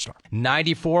Antonio Sports Star.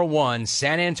 94.1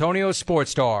 San Antonio Sports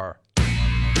Star.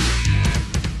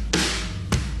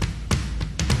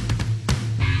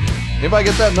 Anybody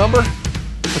get that number?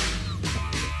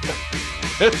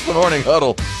 It's the Morning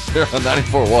Huddle here on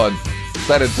 94.1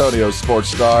 San Antonio Sports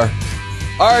Star.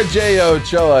 RJ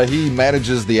Ochoa, he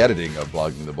manages the editing of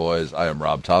Blogging the Boys. I am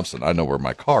Rob Thompson. I know where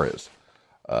my car is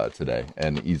today,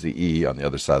 and Easy E on the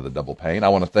other side of the double pane. I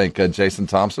want to thank Jason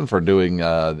Thompson for doing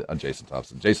Jason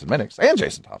Minix, and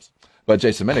Jason Thompson, but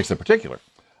Jason Minix in particular,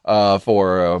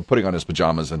 for putting on his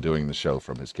pajamas and doing the show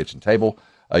from his kitchen table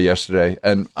yesterday.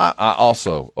 And I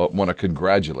also want to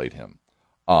congratulate him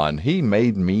on, he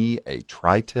made me a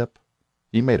tri-tip.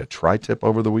 He made a tri-tip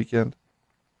over the weekend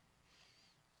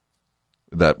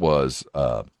that was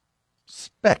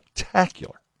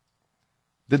spectacular.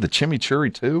 Did the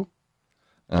chimichurri too?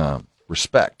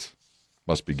 Respect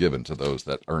must be given to those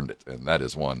that earned it, and that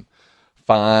is one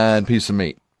fine piece of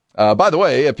meat. By the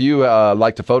way, if you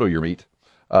like to photo your meat,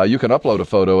 you can upload a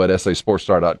photo at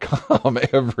sasportstar.com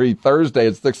every Thursday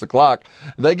at 6 o'clock.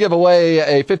 They give away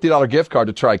a $50 gift card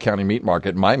to Tri-County Meat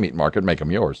Market, my meat market, make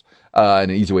them yours. And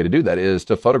an easy way to do that is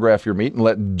to photograph your meat and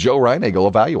let Joe Reinagel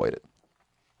evaluate it.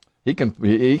 He can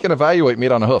evaluate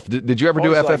meat on a hoof. Did you ever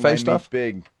do FFA stuff?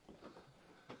 Big.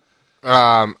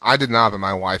 I did not, but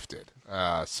my wife did.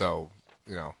 So,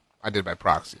 I did by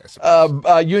proxy, I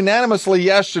suppose. Unanimously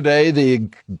yesterday, the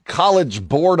College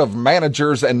Board of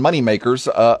Managers and Moneymakers,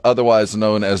 otherwise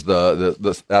known as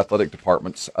the athletic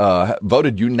departments,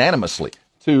 voted unanimously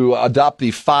to adopt the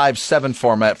 5-7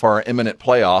 format for our imminent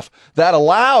playoff that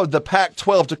allowed the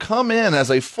Pac-12 to come in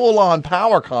as a full-on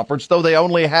power conference, though they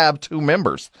only have 2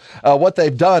 members. What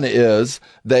they've done is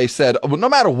they said, well, no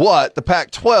matter what, the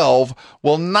Pac-12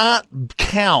 will not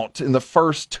count in the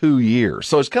first 2 years.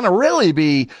 So it's going to really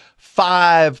be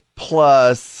 5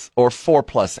 plus or 4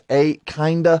 plus 8,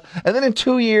 kinda. And then in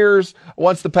 2 years,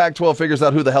 once the Pac-12 figures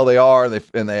out who the hell they are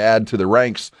and they add to the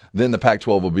ranks, then the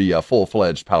Pac-12 will be a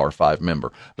full-fledged Power 5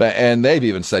 member. And they've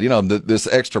even said, this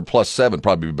extra plus 7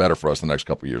 probably be better for us in the next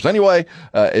couple of years. Anyway,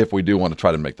 if we do want to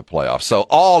try to make the playoffs. So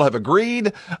all have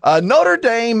agreed. Notre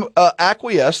Dame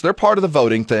acquiesced. They're part of the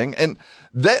voting thing. And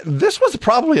this was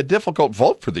probably a difficult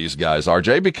vote for these guys,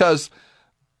 RJ, because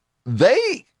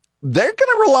they're going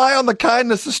to rely on the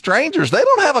kindness of strangers. They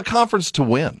don't have a conference to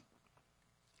win.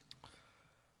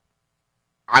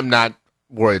 I'm not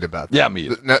worried about that. Yeah, me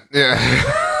either. No,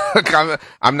 yeah.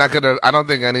 I'm not going to – I don't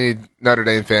think any Notre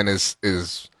Dame fan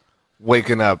is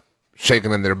waking up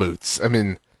shaking in their boots. I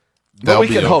mean, they'll be okay.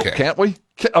 We can hope, can't we?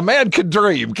 A man could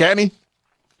dream, can he?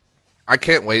 I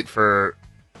can't wait for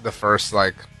the first,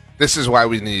 this is why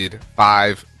we need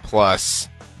 5 plus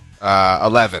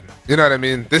 11. You know what I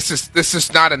mean? This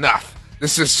is not enough.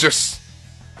 This is just,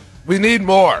 we need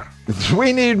more.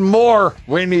 We need more.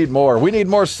 We need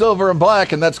more silver and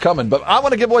black, and that's coming. But I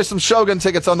want to give away some Shogun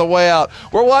tickets on the way out.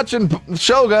 We're watching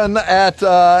Shogun at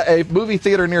a movie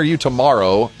theater near you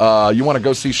tomorrow. You want to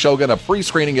go see Shogun, a free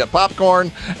screening, get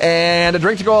popcorn, and a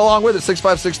drink to go along with it,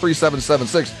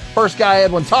 656-3776. First guy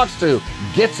Edwin talks to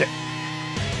gets it.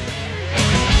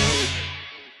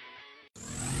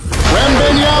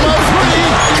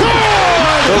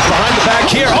 Goes behind the back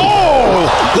here.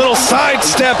 Oh! Little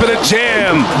sidestep and a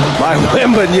jam by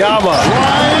Wembanyama.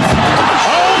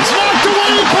 Oh, it's knocked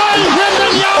away by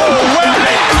Wembanyama.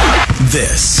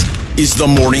 This is the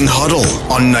Morning Huddle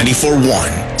on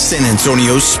 94.1 San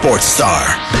Antonio Sports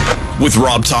Star with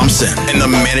Rob Thompson and the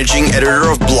managing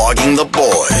editor of Blogging the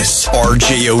Boys,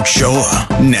 RJ Ochoa.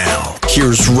 Now,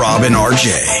 here's Rob and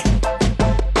RJ.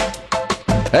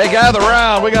 Hey, gather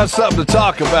around. We got something to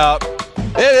talk about.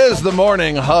 It is the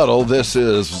Morning Huddle. This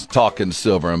is Talking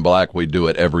Silver and Black. We do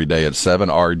it every day at 7.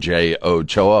 RJ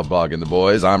Ochoa, Blogging the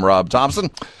Boys. I'm Rob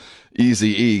Thompson. Easy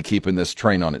E keeping this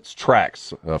train on its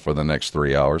tracks for the next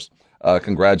 3 hours.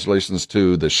 Congratulations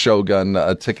to the Shogun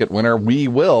ticket winner. We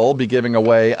will be giving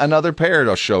away another pair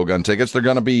of Shogun tickets. They're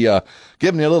going to be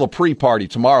giving you a little pre-party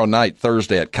tomorrow night,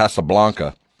 Thursday, at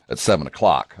Casablanca at 7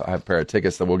 o'clock. I have a pair of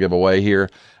tickets that we'll give away here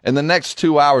in the next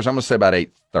 2 hours. I'm going to say about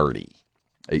 8:30.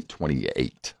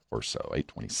 8:28 or so,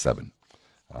 8:27.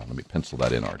 Let me pencil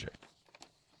that in, RJ.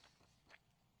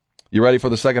 You ready for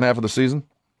the second half of the season?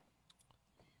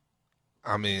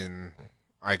 I mean,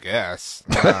 I guess.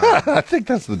 I think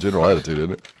that's the general attitude,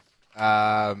 isn't it?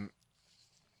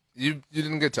 You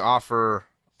didn't get to offer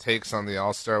takes on the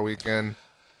All-Star weekend.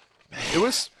 It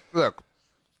was, look,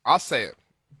 I'll say it.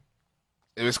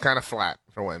 It was kind of flat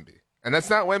for Wemby. And that's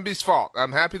not Wemby's fault.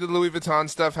 I'm happy the Louis Vuitton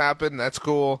stuff happened. That's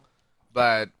cool.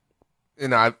 But, you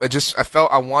know, I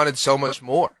felt I wanted so much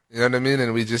more. You know what I mean?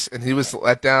 And he was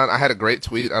let down. I had a great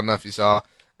tweet. I don't know if you saw.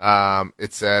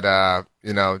 It said,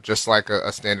 you know, just like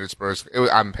a standard Spurs.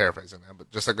 I'm paraphrasing now, but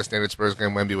just like a standard Spurs game,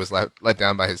 Wemby was let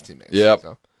down by his teammates. Yep.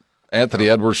 So, Anthony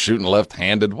Edwards shooting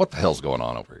left-handed. What the hell's going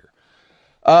on over here?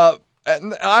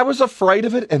 And I was afraid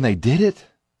of it, and they did it.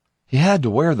 He had to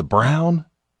wear the brown.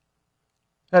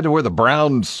 Had to wear the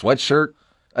brown sweatshirt.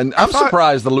 And I'm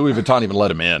surprised the Louis Vuitton even let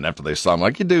him in after they saw him.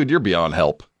 Like, dude, you're beyond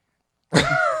help.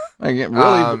 Like,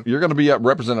 really, you're going to be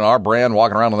representing our brand,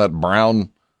 walking around in that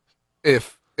brown.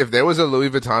 If there was a Louis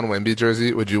Vuitton Wemby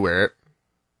jersey, would you wear it?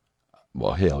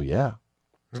 Well, hell yeah.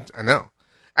 I know.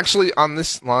 Actually, on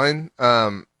this line,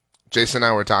 Jason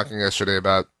and I were talking yesterday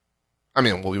about. I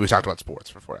mean, well, we talked about sports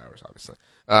for 4 hours, obviously.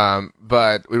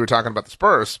 But we were talking about the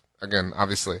Spurs again,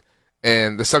 obviously.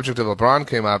 And the subject of LeBron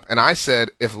came up, and I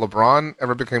said, if LeBron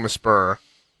ever became a Spur,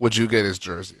 would you get his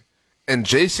jersey? And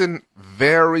Jason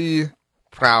very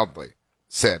proudly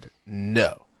said,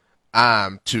 no,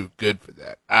 I'm too good for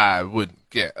that. I wouldn't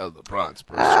get a LeBron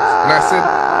Spurs jersey.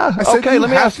 And I said okay,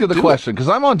 let me ask you the question, because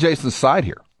I'm on Jason's side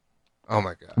here. Oh,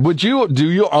 my God. Do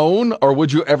you own or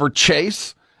would you ever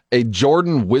chase a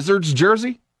Jordan Wizards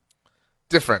jersey?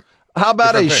 Different. How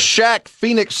about Different a thing. Shaq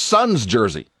Phoenix Suns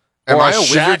jersey? Am or I a Shaq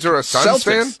Wizards or a Suns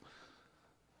fan? Celtics?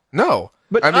 No.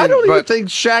 But I don't even think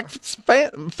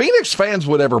Phoenix fans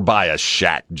would ever buy a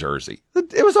Shaq jersey.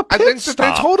 It was a pit I think stop.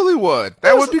 that they totally would.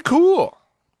 That would be cool.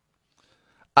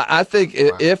 I think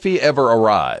if he ever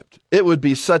arrived, it would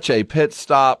be such a pit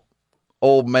stop,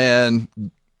 old man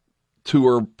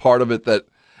tour part of it that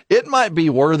it might be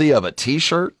worthy of a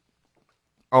T-shirt.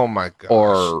 Oh, my gosh.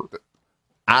 Or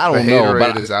I don't the know.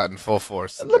 Haterade But is out in full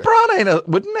force today. LeBron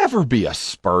would never be a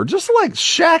Spur, just like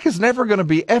Shaq is never going to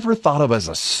be ever thought of as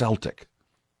a Celtic.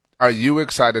 Are you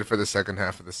excited for the second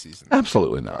half of the season?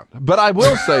 Absolutely not. But I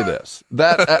will say this,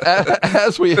 that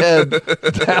as we head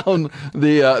down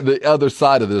the other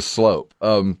side of this slope,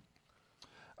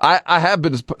 I have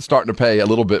been starting to pay a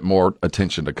little bit more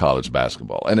attention to college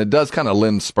basketball, and it does kind of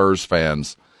lend Spurs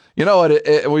fans. You know what?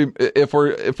 If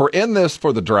we're in this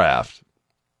for the draft,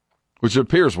 which it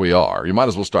appears we are, you might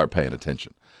as well start paying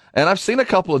attention. And I've seen a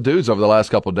couple of dudes over the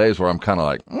last couple of days where I'm kind of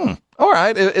like, all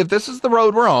right, if this is the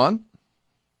road we're on,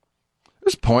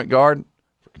 this point guard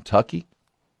for Kentucky.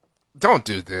 Don't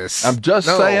do this. I'm just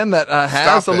saying that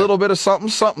has a little bit of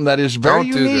something that is very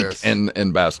unique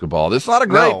in basketball. It's not a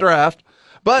great draft,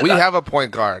 but we have a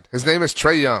point guard. His name is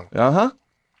Trae Young.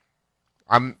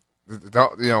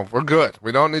 We're good.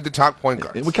 We don't need to talk point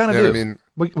guards. We kind of do. I mean,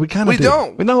 we kind of do.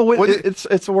 Don't. We know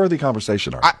it's a worthy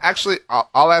conversation.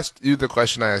 I'll ask you the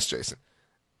question I asked Jason.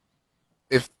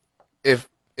 If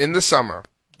in the summer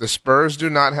the Spurs do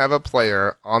not have a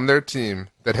player on their team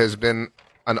that has been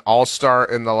an all-star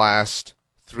in the last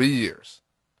 3 years,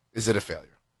 is it a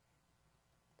failure?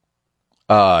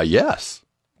 Yes.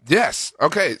 Yes.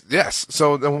 Okay. Yes.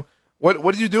 So then what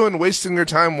are you doing wasting your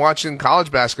time watching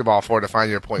college basketball for to find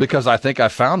your point? Because I think I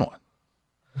found one.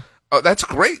 Oh, that's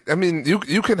great. I mean,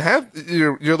 you can have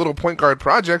your little point guard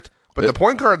project, but the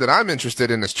point guard that I'm interested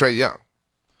in is Trae Young.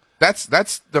 That's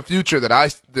the future that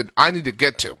I need to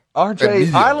get to.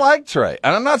 RJ, I like Trae,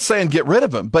 and I'm not saying get rid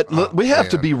of him, but look, we have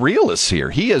to be realists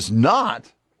here. He is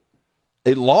not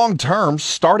a long-term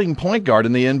starting point guard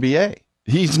in the NBA.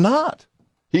 He's not.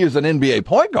 He is an NBA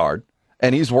point guard,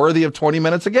 and he's worthy of 20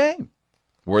 minutes a game,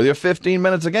 worthy of 15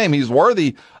 minutes a game. He's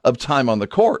worthy of time on the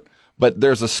court, but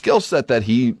there's a skill set that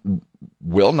he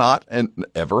will not and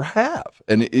ever have.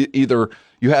 And either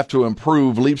you have to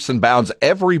improve leaps and bounds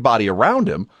everybody around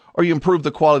him, or you improve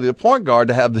the quality of the point guard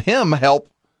to have him help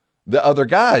the other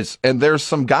guys. And there's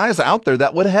some guys out there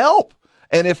that would help.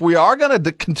 And if we are going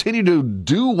to continue to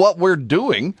do what we're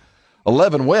doing,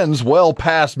 11 wins well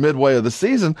past midway of the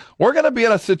season, we're going to be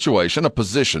in a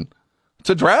position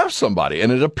to draft somebody.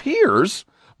 And it appears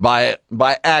by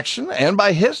action and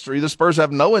by history, the Spurs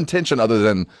have no intention other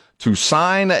than to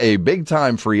sign a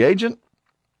big-time free agent,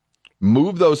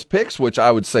 move those picks, which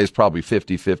I would say is probably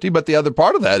 50-50. But the other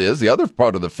part of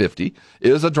the 50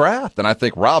 is a draft. And I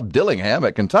think Rob Dillingham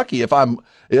at Kentucky, if I'm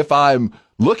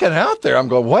looking out there, I'm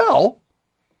going, well,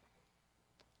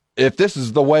 if this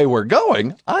is the way we're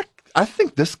going, I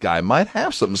think this guy might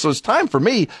have something. So it's time for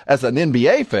me as an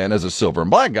NBA fan, as a silver and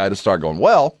black guy, to start going,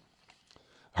 well,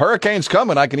 hurricane's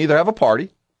coming. I can either have a party,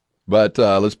 but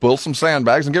let's pull some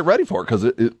sandbags and get ready for it, because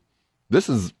this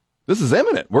is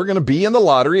imminent. We're going to be in the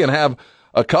lottery and have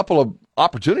a couple of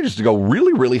opportunities to go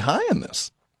really, really high in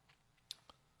this.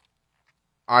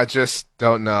 I just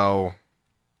don't know.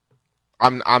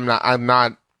 I'm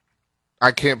not.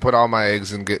 I can't put all my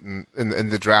eggs in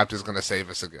the draft is going to save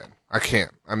us again. I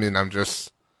can't. I mean,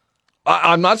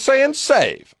 I'm not saying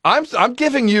save. I'm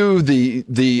giving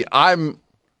you I'm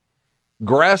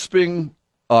grasping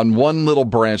on one little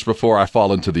branch before I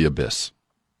fall into the abyss.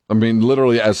 I mean,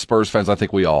 literally, as Spurs fans, I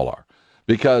think we all are.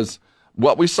 Because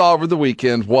what we saw over the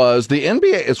weekend was the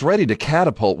NBA is ready to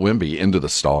catapult Wemby into the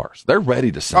stars. They're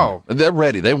ready to send him. They're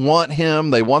ready. They want him.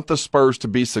 They want the Spurs to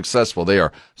be successful. They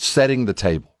are setting the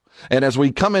table. And as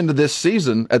we come into this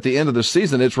season, at the end of the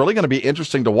season, it's really going to be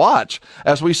interesting to watch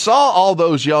as we saw all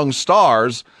those young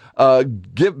stars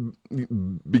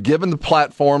be given the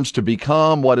platforms to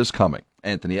become what is coming.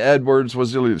 Anthony Edwards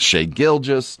was Shai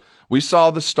Gilgeous. We saw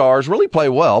the stars really play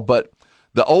well, but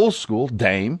the old school,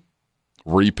 Dame,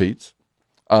 repeats.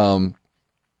 The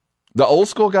old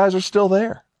school guys are still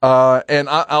there. And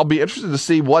I'll be interested to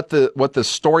see what the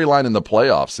storyline in the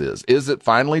playoffs is. Is it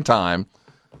finally time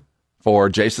for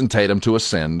Jason Tatum to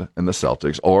ascend in the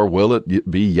Celtics, or will it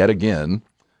be yet again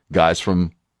guys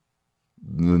from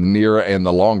the near and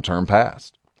the long-term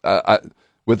past?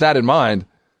 With that in mind,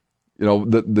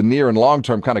 the near and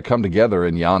long-term kind of come together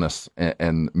in Giannis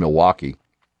and Milwaukee.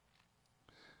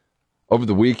 Over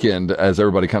the weekend, as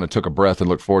everybody kind of took a breath and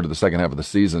looked forward to the second half of the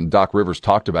season, Doc Rivers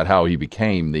talked about how he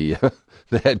became the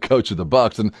head coach of the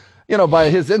Bucks. And, by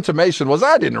his intimation was,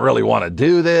 I didn't really want to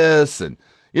do this, and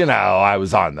I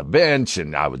was on the bench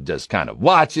and I was just kind of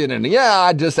watching, and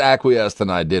I just acquiesced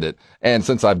and I did it. And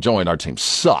since I've joined, our team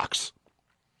sucks.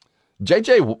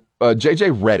 JJ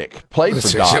Redick played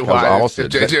for Doc. I almost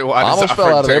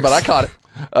fell out of there, but I caught it.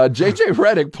 JJ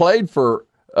Redick played for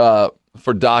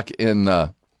Doc in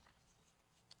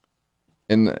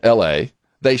L.A.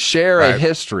 They share a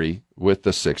history with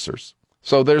the Sixers,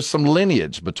 so there's some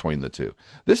lineage between the two.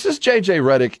 This is JJ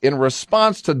Redick in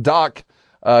response to Doc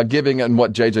giving, and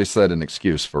what JJ said, an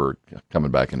excuse for coming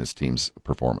back in his team's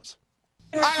performance.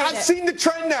 I've seen the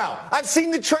trend now. I've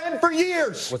seen the trend for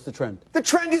years. What's the trend? The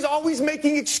trend is always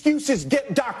making excuses.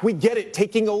 Doc, we get it.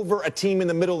 Taking over a team in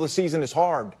the middle of the season is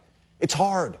hard. It's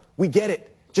hard. We get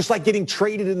it. Just like getting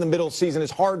traded in the middle of the season is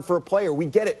hard for a player. We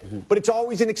get it. Mm-hmm. But it's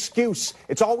always an excuse.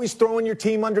 It's always throwing your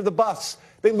team under the bus.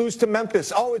 They lose to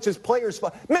Memphis. Oh, it's his players'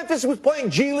 Memphis was playing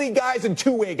G League guys and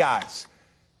two-way guys.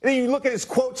 And then you look at his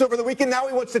quotes over the weekend. Now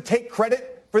he wants to take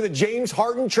credit for the James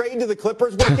Harden trade to the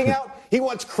Clippers working out. He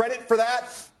wants credit for that.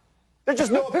 There's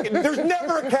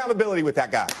never accountability with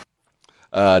that guy.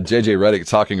 JJ Redick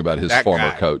talking about his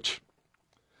former coach.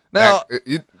 Now,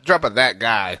 you dropping that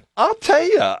guy. I'll tell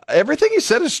you, everything he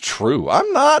said is true.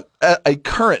 I'm not a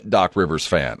current Doc Rivers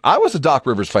fan. I was a Doc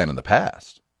Rivers fan in the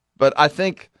past, but I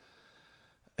think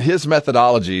his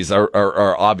methodologies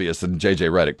are obvious, and JJ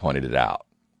Redick pointed it out,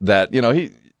 that,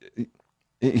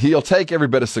 he'll take every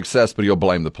bit of success, but he'll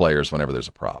blame the players whenever there's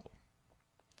a problem.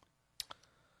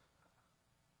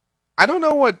 I don't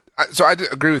know what. So I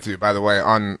agree with you, by the way,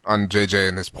 on JJ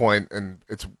and his point, and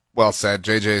it's well said.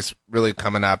 JJ's really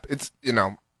coming up. It's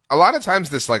a lot of times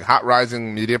this like hot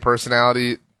rising media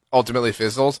personality ultimately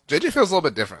fizzles. JJ feels a little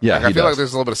bit different. Yeah, like, I feel like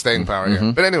there's a little bit of staying power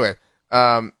here. But anyway,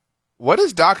 what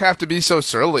does Doc have to be so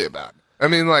surly about? I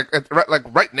mean, like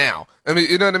right now. I mean,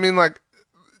 you know what I mean? Like,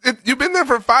 you've been there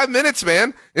for 5 minutes,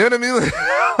 man. You know what I mean?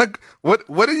 Like,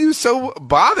 what are you so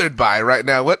bothered by right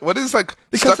now? What is like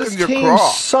because stuck in his your team craw?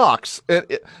 Sucks.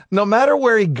 No matter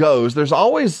where he goes, there's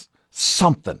always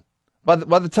something. By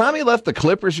the time he left the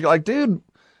Clippers, you're like, dude,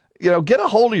 get a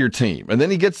hold of your team. And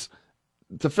then he gets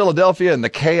to Philadelphia and the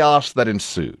chaos that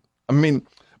ensued. I mean,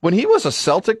 when he was a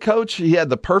Celtic coach, he had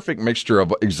the perfect mixture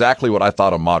of exactly what I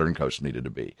thought a modern coach needed to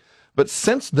be. But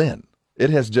since then, it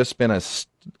has just been a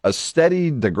steady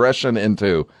digression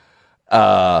into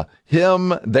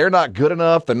him. They're not good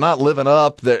enough. They're not living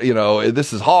up.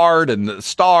 This is hard, and the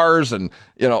stars, and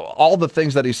all the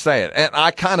things that he's saying. And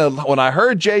I when I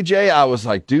heard JJ, I was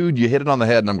like, dude, you hit it on the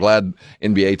head. And I'm glad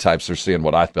NBA types are seeing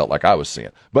what I felt like I was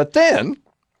seeing. But then,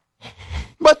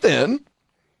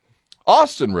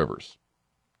 Austin Rivers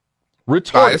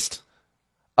retorted.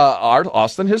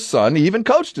 Austin, his son, he even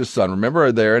coached his son.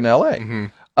 Remember, there in L.A.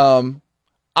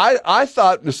 I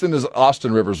thought as soon as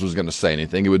Austin Rivers was going to say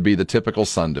anything, it would be the typical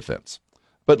son defense.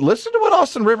 But listen to what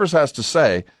Austin Rivers has to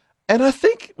say, and I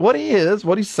think what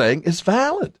he's saying is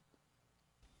valid.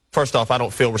 First off, I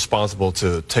don't feel responsible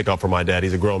to take up for my dad.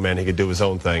 He's a grown man. He could do his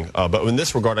own thing. But in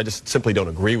this regard, I just simply don't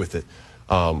agree with it.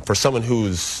 For someone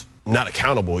who's not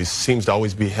accountable, he seems to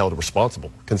always be held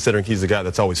responsible, considering he's the guy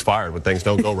that's always fired when things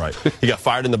don't go right. He got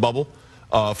fired in the bubble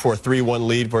for a 3-1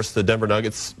 lead versus the Denver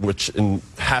Nuggets, which in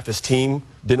half his team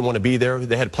didn't want to be there.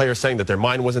 They had players saying that their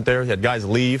mind wasn't there. He had guys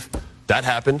leave. That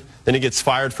happened. Then he gets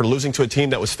fired for losing to a team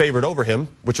that was favored over him,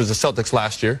 which was the Celtics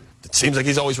last year. It seems like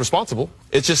he's always responsible.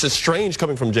 It's just as strange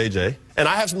coming from JJ. And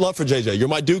I have some love for JJ. You're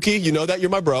my dookie. You know that.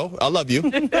 You're my bro. I love you.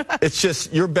 It's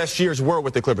just your best years were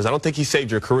with the Clippers. I don't think he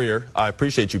saved your career. I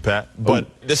appreciate you, Pat. But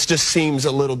this just seems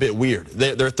a little bit weird.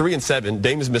 They're 3-7.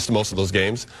 Dame has missed most of those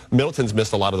games. Middleton's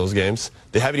missed a lot of those games.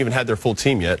 They haven't even had their full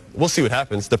team yet. We'll see what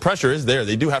happens. The pressure is there.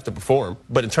 They do have to perform.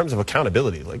 But in terms of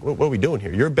accountability, like, what are we doing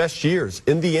here? Your best years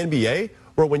in the NBA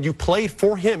were when you played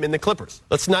for him in the Clippers.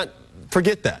 Let's not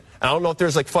forget that. I don't know if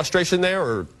there's like frustration there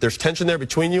or there's tension there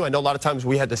between you. I know a lot of times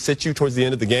we had to sit you towards the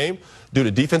end of the game due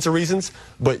to defensive reasons,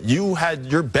 but you had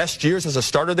your best years as a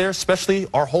starter there, especially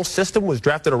our whole system was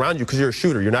drafted around you because you're a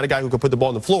shooter. You're not a guy who can put the ball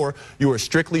on the floor. You were a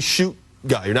strictly shoot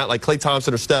guy. You're not like Klay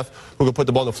Thompson or Steph who could put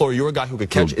the ball on the floor. You're a guy who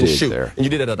could catch and shoot. There. And you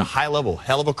did it at a high level.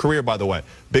 Hell of a career, by the way.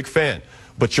 Big fan.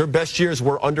 But your best years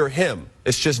were under him.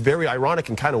 It's just very ironic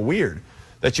and kind of weird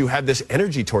that you have this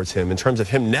energy towards him in terms of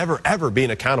him never, ever being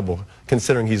accountable,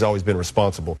 considering he's always been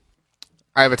responsible.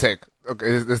 I have a take.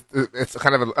 Okay, it's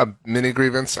kind of a mini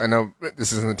grievance. I know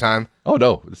this isn't the time. Oh,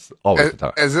 no. It's always the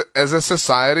time. As a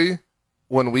society,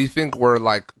 when we think we're,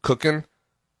 like, cooking,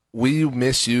 we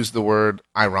misuse the word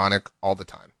ironic all the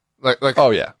time. Like.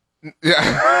 Oh, yeah.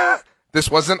 Yeah.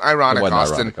 This wasn't ironic,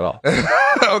 Austin. Ironic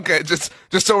at all. Okay, just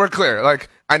so we're clear. Like,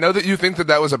 I know that you think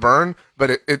that was a burn,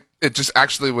 but it just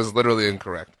actually was literally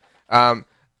incorrect.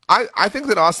 I think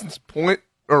that Austin's point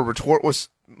or retort was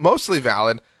mostly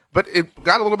valid, but it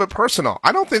got a little bit personal.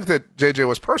 I don't think that JJ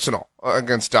was personal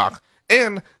against Doc.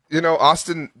 And,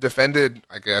 Austin defended,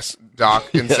 I guess,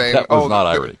 Doc in saying, that was not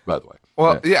ironic, by the way.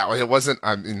 Well, yeah, it wasn't.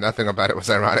 I mean, nothing about it was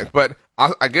ironic. But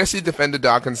I guess he defended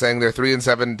Doc in saying they're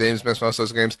 3-7. Dame's missed most of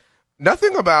those games.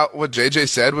 Nothing about what JJ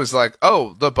said was like,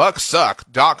 oh, the Bucks suck.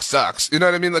 Doc sucks. You know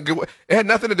what I mean? Like, it had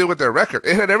nothing to do with their record.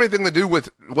 It had everything to do with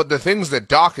what the things that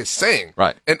Doc is saying.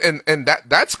 Right. And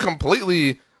that's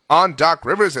completely on Doc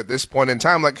Rivers at this point in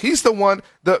time. Like, he's the one,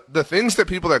 the things that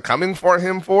people are coming for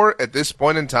him for at this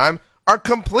point in time are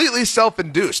completely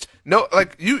self-induced. No,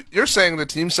 like, you're saying the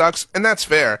team sucks, and that's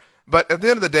fair. But at the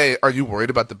end of the day, are you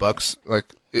worried about the Bucks? Like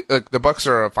the Bucks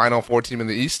are a Final Four team in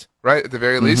the East, right? At the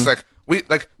very least,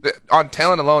 on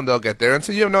talent alone, they'll get there. And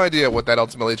so you have no idea what that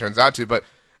ultimately turns out to. But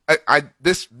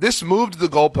this moved the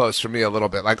goalposts for me a little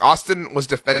bit. Like, Austin was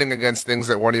defending against things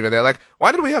that weren't even there. Like,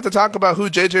 why did we have to talk about who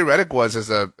JJ Redick was as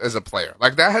a player?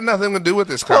 Like, that had nothing to do with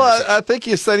this conversation. Well, I think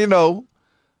you said,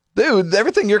 dude,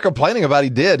 everything you're complaining about, he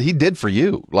did for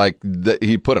you. Like,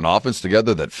 he put an offense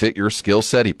together that fit your skill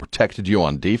set. He protected you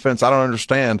on defense. I don't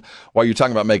understand why you're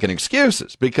talking about making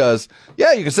excuses because,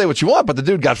 yeah, you can say what you want, but the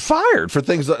dude got fired for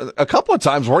things a couple of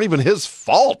times weren't even his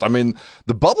fault. I mean,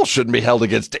 the bubble shouldn't be held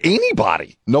against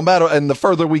anybody, no matter. And the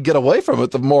further we get away from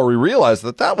it, the more we realize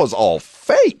that was all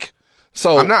fake.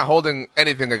 So I'm not holding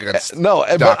anything against no,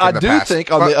 Doc but I do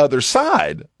think on the other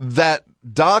side that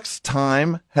Doc's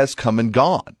time has come and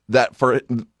gone. That for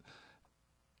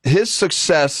his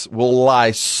success will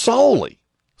lie solely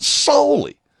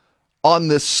on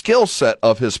this skill set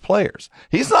of his players.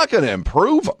 He's not going to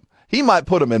improve them. He might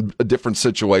put them in different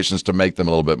situations to make them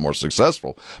a little bit more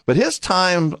successful. But his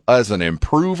time as an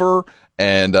improver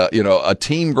and, a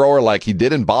team grower like he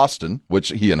did in Boston, which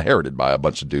he inherited by a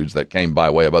bunch of dudes that came by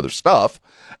way of other stuff,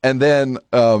 and then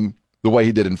the way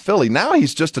he did in Philly, now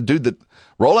he's just a dude that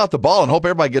roll out the ball and hope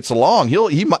everybody gets along.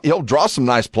 He'll draw some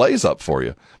nice plays up for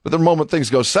you. But the moment things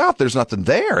go south, there's nothing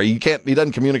there. He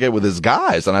doesn't communicate with his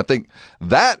guys. And I think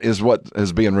that is what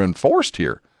is being reinforced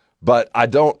here. But I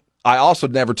also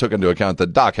never took into account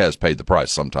that Doc has paid the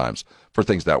price sometimes for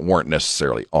things that weren't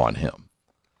necessarily on him.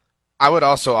 I would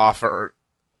also offer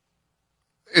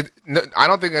I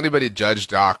don't think anybody judged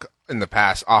Doc in the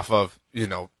past off of,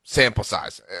 sample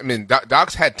size. I mean,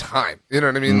 Doc's had time. You know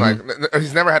what I mean? Mm-hmm. Like,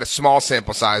 he's never had a small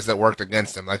sample size that worked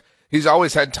against him. Like, he's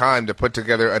always had time to put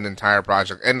together an entire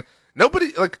project. And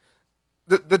nobody,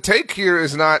 the take here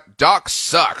is not Doc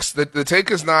sucks. The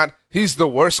take is not he's the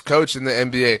worst coach in the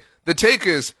NBA. The take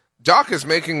is Doc is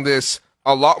making this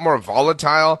a lot more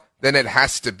volatile than it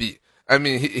has to be. I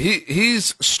mean,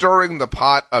 he's stirring the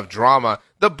pot of drama.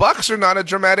 The Bucks are not a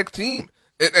dramatic team.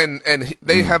 And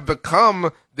they have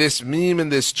become this meme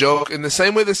and this joke in the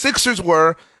same way the Sixers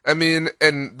were. I mean,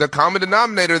 and the common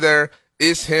denominator there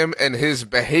is him and his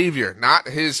behavior, not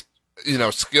his,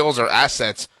 skills or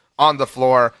assets on the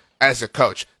floor as a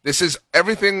coach. This is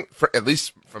everything, at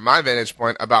least from my vantage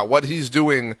point, about what he's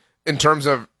doing in terms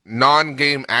of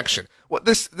non-game action. What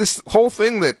this whole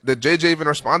thing that JJ even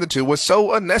responded to was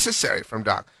so unnecessary from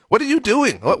Doc. What are you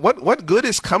doing? What good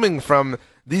is coming from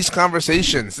these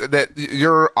conversations that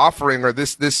you're offering, or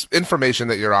this information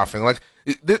that you're offering? Like,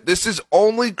 this is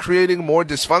only creating more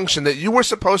dysfunction that you were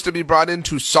supposed to be brought in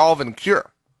to solve and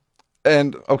cure.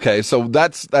 And okay, so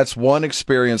that's one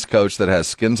experienced coach that has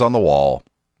skins on the wall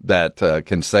that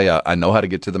can say, I know how to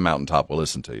get to the mountaintop. We'll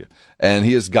listen to you. And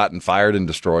he has gotten fired and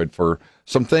destroyed for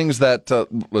some things that,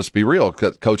 let's be real,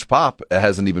 Coach Pop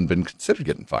hasn't even been considered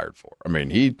getting fired for. I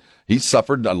mean, he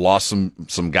suffered, lost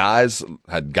some guys,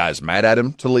 had guys mad at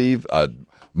him to leave.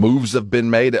 Moves have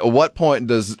been made. At what point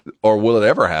will it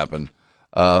ever happen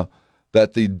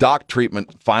that the Doc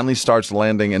treatment finally starts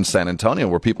landing in San Antonio,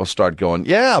 where people start going,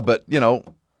 yeah, but,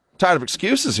 tired of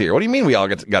excuses here. What do you mean we all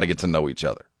got to get to know each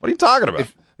other? What are you talking about?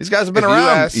 These guys have been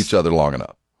around each other long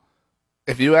enough.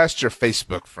 If you asked your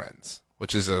Facebook friends,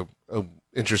 which is a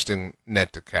interesting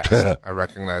net to cast, I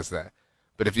recognize that.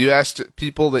 But if you asked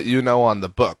people that you know on the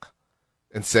book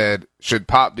and said, should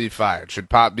Pop be fired? Should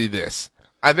Pop be this?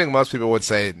 I think most people would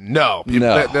say no. But you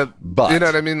know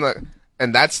what I mean?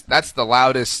 And that's the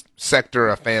loudest sector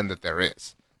of fan that there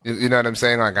is. You know what I'm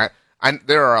saying? Like,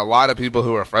 there are a lot of people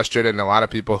who are frustrated and a lot of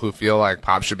people who feel like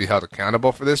Pop should be held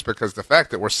accountable for this, because the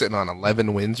fact that we're sitting on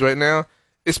 11 wins right now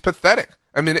is pathetic.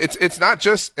 I mean, it's not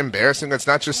just embarrassing. It's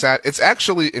not just sad. It's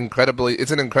actually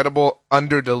it's an incredible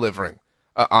under-delivering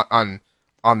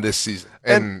on this season.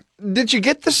 And did you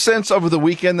get the sense over the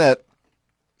weekend that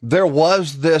there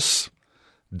was this,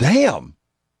 damn,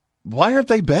 why aren't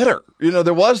they better?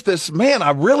 There was this, man,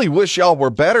 I really wish y'all were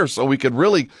better so we could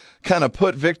really kind of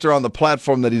put Victor on the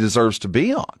platform that he deserves to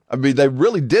be on. I mean, they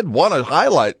really did want to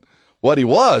highlight what he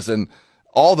was and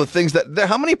all the things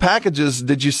how many packages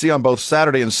did you see on both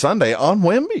Saturday and Sunday on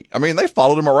Wemby? I mean, they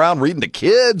followed him around reading to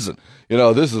kids and,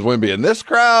 this is Wemby in this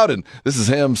crowd and this is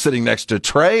him sitting next to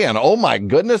Trey. And oh my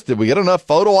goodness, did we get enough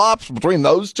photo ops between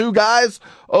those two guys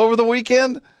over the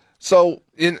weekend? So,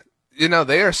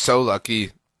 they are so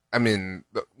lucky. I mean,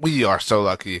 we are so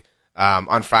lucky.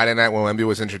 On Friday night when Wemby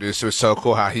was introduced, it was so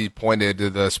cool how he pointed to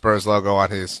the Spurs logo on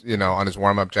his, on his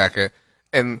warm-up jacket.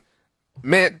 And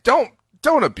man, don't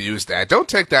abuse that. Don't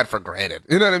take that for granted.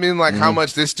 You know what I mean? Like how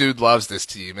much this dude loves this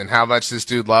team and how much this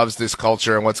dude loves this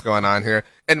culture and what's going on here.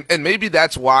 And maybe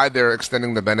that's why they're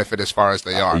extending the benefit as far as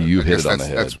they are. You hit it on the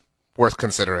head. That's worth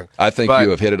considering. I think you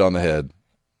have hit it on the head.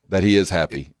 That he is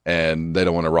happy and they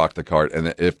don't want to rock the cart.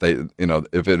 And if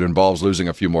if it involves losing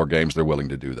a few more games, they're willing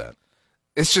to do that.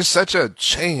 It's just such a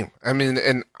shame. I mean,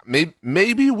 and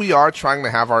maybe we are trying to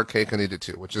have our cake and eat it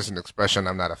too, which is an expression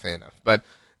I'm not a fan of. But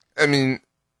I mean,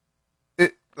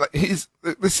 it's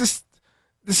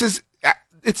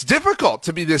difficult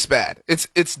to be this bad.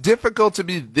 It's difficult to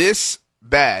be this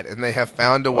bad, and they have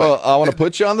found a way. Well, I want to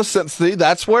put you on the sense. See,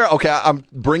 that's where, I'm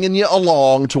bringing you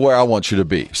along to where I want you to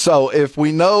be. So if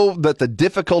we know that the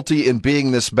difficulty in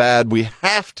being this bad, we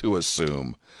have to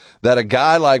assume that a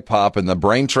guy like Pop and the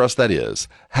brain trust that is,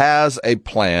 has a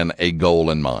plan, a goal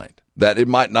in mind. That it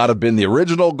might not have been the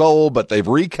original goal, but they've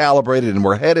recalibrated and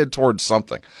we're headed towards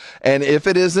something. And if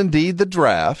it is indeed the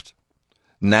draft,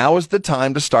 now is the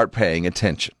time to start paying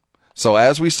attention. So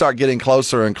as we start getting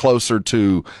closer and closer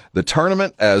to the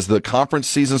tournament, as the conference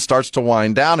season starts to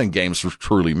wind down and games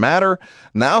truly matter,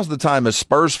 now's the time as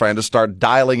Spurs fan to start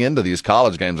dialing into these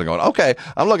college games and going, okay,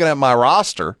 I'm looking at my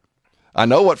roster. I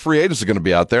know what free agents are going to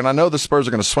be out there, and I know the Spurs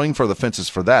are going to swing for the fences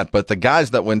for that, but the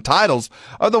guys that win titles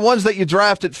are the ones that you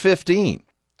draft at 15.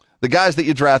 The guys that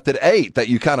you draft at 8 that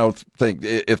you kind of think,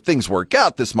 if things work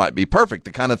out, this might be perfect,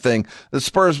 the kind of thing the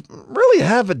Spurs really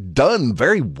haven't done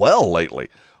very well lately.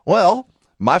 Well,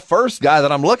 my first guy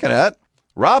that I'm looking at,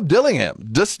 Rob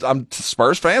Dillingham.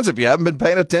 Spurs fans, if you haven't been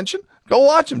paying attention, go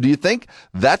watch him. Do you think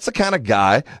that's the kind of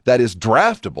guy that is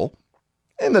draftable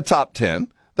in the top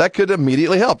 10 that could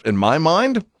immediately help? In my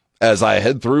mind, as I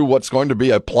head through what's going to be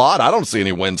a plot, I don't see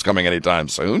any wins coming anytime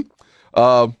soon.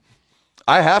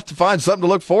 I have to find something to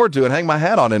look forward to and hang my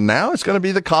hat on, and now it's going to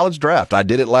be the college draft. I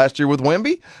did it last year with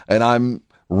Wemby, and I'm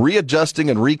readjusting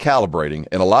and recalibrating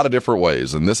in a lot of different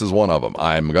ways, and this is one of them.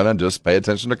 I'm going to just pay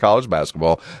attention to college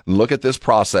basketball and look at this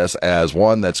process as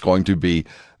one that's going to be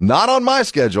not on my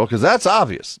schedule, because that's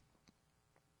obvious.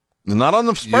 Not on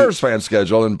the Spurs fan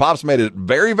schedule, and Pop's made it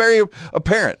very, very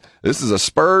apparent. This is a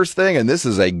Spurs thing, and this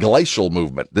is a glacial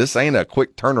movement. This ain't a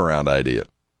quick turnaround idea.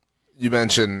 You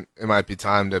mentioned it might be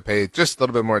time to pay just a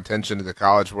little bit more attention to the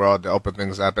college world to open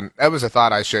things up, and that was a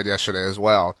thought I shared yesterday as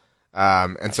well.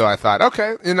 And so I thought,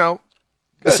 okay,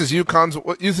 this is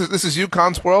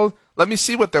UConn's world. Let me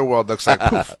see what their world looks like.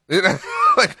 Poof.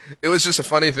 Like, it was just a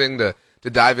funny thing to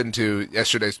dive into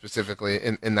yesterday specifically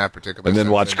in that particular. And then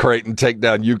watch Creighton take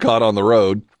down UConn on the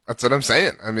road. That's what I'm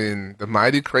saying. I mean, the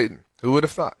mighty Creighton. Who would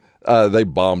have thought? They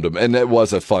bombed them, and it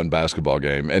was a fun basketball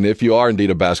game. And if you are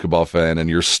indeed a basketball fan and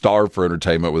you're starved for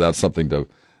entertainment without something to,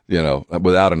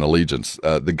 without an allegiance,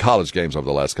 the college games over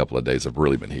the last couple of days have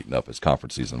really been heating up as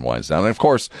conference season winds down. And, of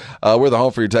course, we're the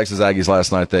home for your Texas Aggies.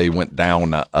 Last night they went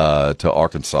down to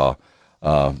Arkansas,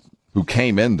 who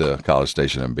came into College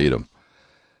Station and beat them.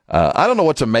 I don't know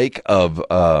what to make of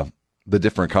the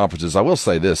different conferences. I will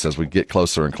say this as we get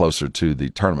closer and closer to the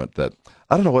tournament, that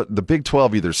I don't know what the Big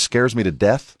 12 either scares me to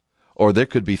death, or there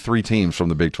could be 3 teams from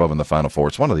the Big 12 in the Final Four.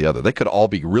 It's one or the other. They could all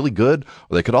be really good,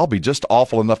 or they could all be just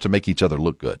awful enough to make each other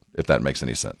look good, if that makes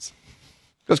any sense.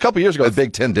 Because a couple of years ago, the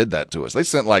Big 10 did that to us. They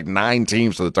sent like 9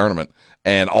 teams to the tournament,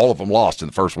 and all of them lost in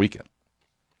the first weekend.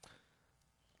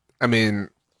 I mean,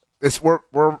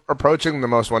 we're approaching the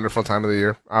most wonderful time of the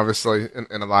year, obviously,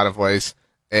 in a lot of ways.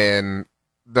 And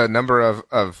the number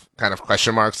of kind of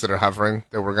question marks that are hovering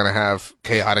that we're going to have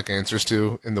chaotic answers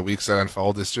to in the weeks that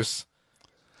unfold is just...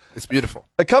 It's beautiful.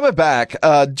 Coming back,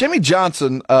 Jimmy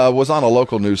Johnson was on a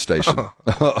local news station.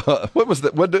 What was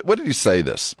that? What did he say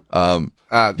this? This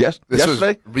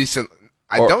yesterday? Was recent.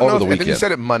 I don't know. I think he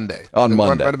said it Monday. On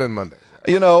Monday. Might have been Monday.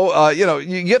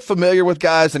 You get familiar with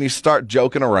guys and you start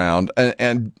joking around.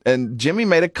 And Jimmy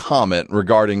made a comment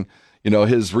regarding,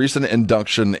 his recent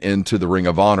induction into the Ring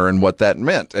of Honor and what that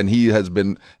meant. And he has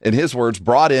been, in his words,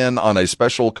 brought in on a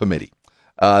special committee.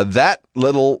 That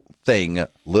little thing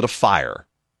lit a fire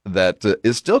that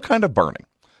is still kind of burning.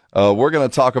 We're going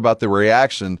to talk about the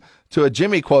reaction to a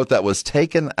Jimmy quote that was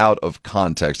taken out of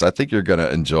context. I think you're going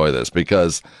to enjoy this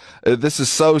because this is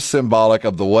so symbolic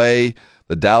of the way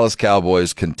the Dallas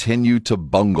Cowboys continue to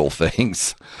bungle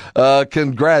things.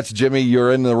 Congrats, Jimmy. You're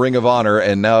in the Ring of Honor,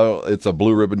 and now it's a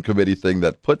Blue Ribbon Committee thing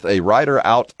that put a writer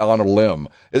out on a limb.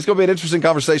 It's going to be an interesting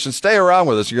conversation. Stay around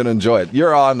with us. You're going to enjoy it.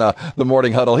 You're on the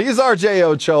Morning Huddle. He's RJ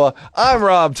Ochoa. I'm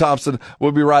Rob Thompson.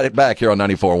 We'll be right back here on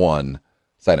 94.1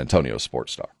 San Antonio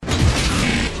Sports Star.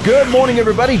 Good morning,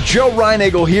 everybody. Joe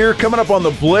Reinagle here. Coming up on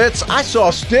the Blitz, I saw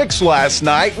Styx last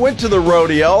night. Went to the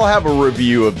rodeo. I'll have a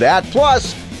review of that.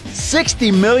 Plus,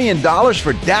 $60 million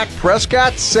for Dak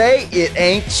Prescott? Say it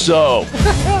ain't so.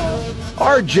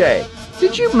 RJ,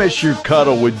 did you miss your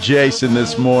cuddle with Jason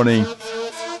this morning?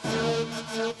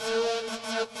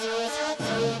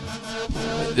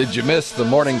 Did you miss the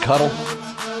morning cuddle?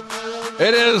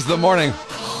 It is the Morning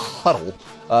Huddle.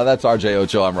 That's RJ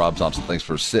Ochoa. I'm Rob Thompson. Thanks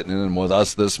for sitting in with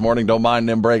us this morning. Don't mind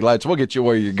them brake lights. We'll get you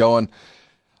where you're going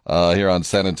here on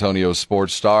San Antonio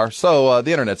Sports Star. So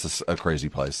the internet's a crazy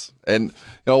place. And,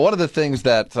 one of the things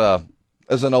that,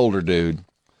 as an older dude,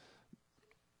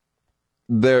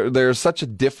 there's such a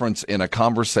difference in a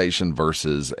conversation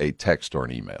versus a text or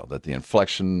an email, that the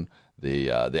inflection,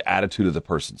 the attitude of the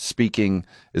person speaking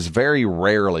is very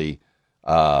rarely,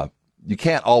 you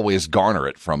can't always garner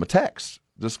it from a text.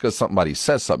 Just because somebody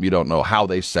says something, you don't know how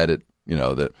they said it,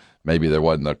 that maybe there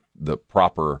wasn't the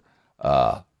proper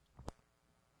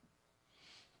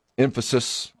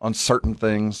emphasis on certain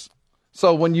things.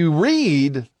 So when you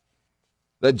read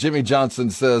that Jimmy Johnson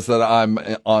says that I'm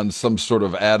on some sort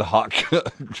of ad hoc,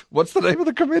 what's the name of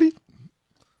the committee?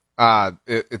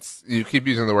 It's you keep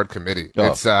using the word committee.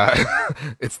 Oh.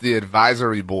 It's the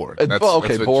advisory board. That's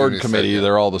board, committee,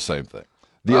 they're all the same thing.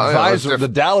 The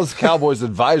Dallas Cowboys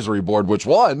advisory board, which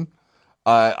one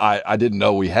I didn't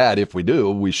know we had. If we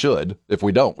do, we should. If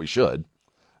we don't, we should.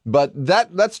 But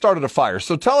that started a fire.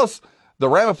 So tell us the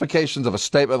ramifications of a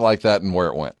statement like that and where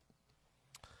it went.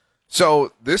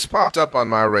 So this popped up on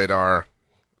my radar.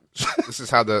 This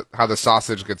is how the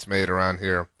sausage gets made around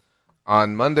here.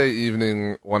 On Monday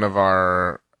evening, one of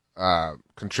our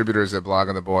contributors at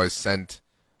Blogging the Boys sent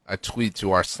a tweet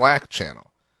to our Slack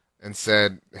channel and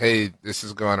said, "Hey, this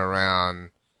is going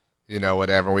around,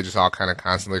 whatever." We just all kind of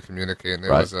constantly communicate. And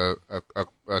there was a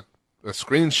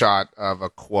screenshot of a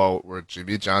quote where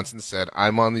Jimmy Johnson said,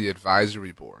 "I'm on the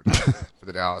advisory board for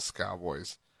the Dallas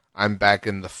Cowboys. I'm back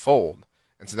in the fold."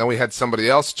 And so then we had somebody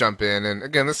else jump in, and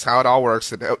again, this is how it all works.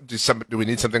 Do we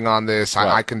need something on this? Right.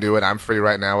 I can do it. I'm free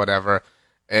right now, whatever.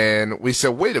 And we said,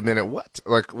 wait a minute, what?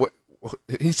 Like, what?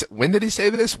 He said, when did he say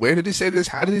this? Where did he say this?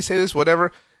 How did he say this?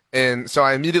 Whatever. And so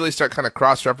I immediately start kind of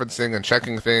cross-referencing and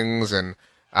checking things, and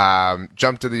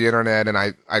jumped to the internet, and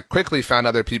I quickly found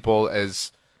other people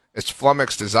as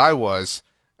flummoxed as I was.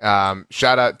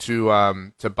 Shout out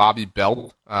to Bobby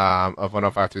Belt of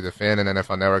 105.3 The Fan and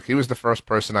NFL Network. He was the first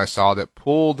person I saw that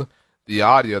pulled the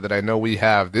audio that I know we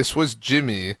have. This was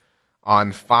Jimmy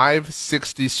on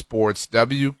 560 Sports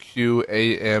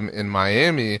WQAM in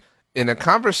Miami in a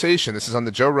conversation. This is on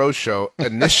the Joe Rose Show,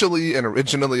 initially and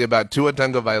originally about Tua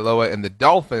Tagovailoa and the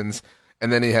Dolphins,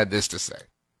 and then he had this to say.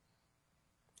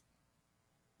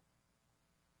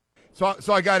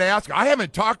 So I got to ask, I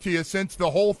haven't talked to you since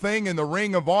the whole thing in the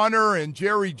Ring of Honor and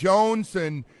Jerry Jones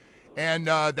and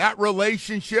that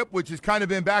relationship, which has kind of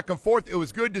been back and forth. It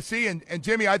was good to see. And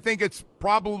Jimmy, I think it's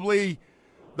probably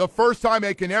the first time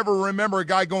I can ever remember a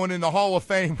guy going in the Hall of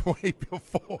Fame way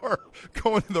before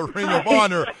going to the Ring of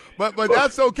Honor. But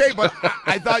that's okay. But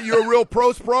I thought you were a real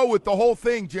pro with the whole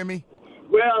thing, Jimmy.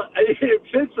 Well,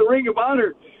 since the Ring of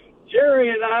Honor, Jerry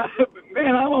and I,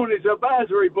 man, I'm on his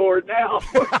advisory board now.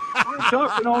 We're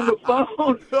talking on the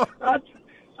phone.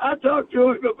 I talked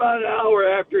to him about an hour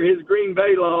after his Green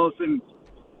Bay loss, and,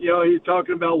 he's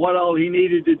talking about what all he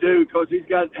needed to do because he's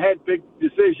had big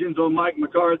decisions on Mike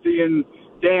McCarthy and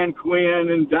Dan Quinn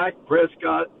and Dak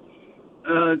Prescott.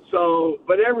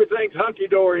 But everything's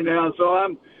hunky-dory now,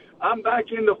 so I'm back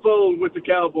in the fold with the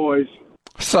Cowboys.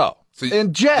 So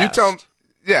in jest.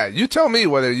 You tell me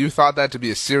whether you thought that to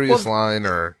be a serious line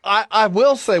or... I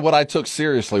will say what I took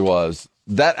seriously was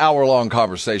that hour-long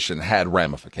conversation had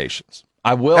ramifications.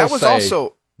 I will that was say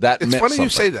also, that it's meant funny something. you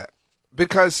say that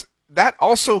because that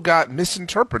also got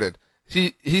misinterpreted.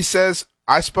 He says,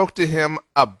 I spoke to him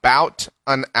about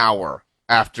an hour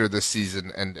after the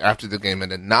season and after the game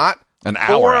ended, not an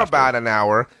hour after. About an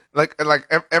hour. Like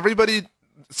everybody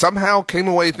somehow came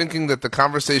away thinking that the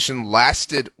conversation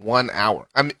lasted 1 hour.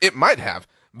 I mean, it might have,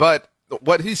 but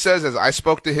what he says is, I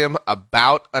spoke to him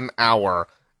about an hour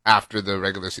after the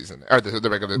regular season, or the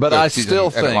regular. But I still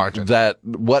think that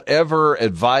whatever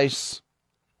advice,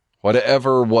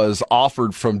 whatever was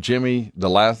offered from Jimmy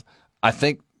I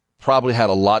think probably had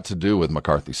a lot to do with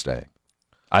McCarthy staying.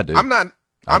 I do. I'm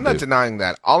not denying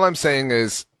that. All I'm saying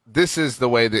is, this is the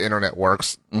way the internet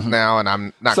works now, and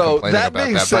I'm not complaining about that. So that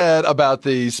being said, about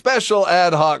the special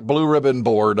ad hoc blue ribbon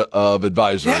board of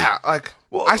advisory. Yeah,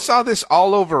 I saw this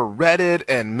all over Reddit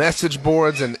and message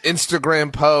boards and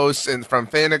Instagram posts and from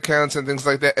fan accounts and things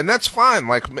like that, and that's fine.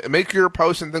 Like, make your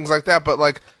posts and things like that,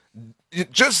 but you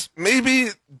just maybe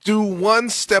do one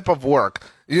step of work,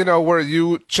 where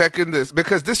you check in this,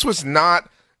 because this was not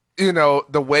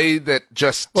the way that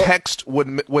just text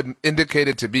would indicate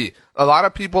it to be. A lot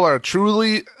of people are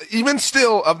truly, even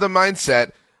still, of the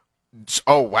mindset,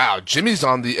 oh, wow, Jimmy's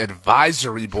on the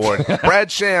advisory board.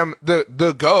 Brad Sham,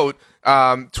 the GOAT,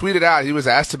 tweeted out, he was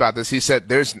asked about this. He said,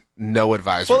 there's no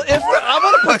advisory board. I'm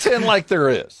going to pretend like there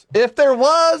is. If there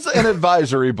was an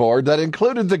advisory board that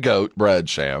included the GOAT, Brad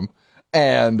Sham,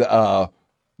 and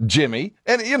Jimmy,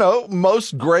 and,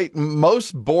 most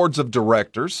boards of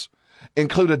directors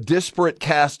include a disparate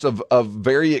cast of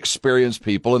very experienced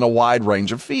people in a wide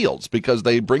range of fields, because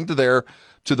they bring to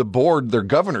the board, their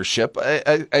governorship,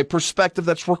 a perspective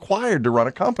that's required to run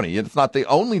a company. It's not the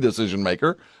only decision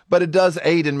maker, but it does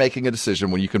aid in making a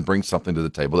decision when you can bring something to the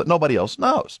table that nobody else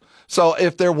knows. So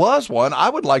if there was one, I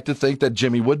would like to think that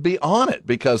Jimmy would be on it,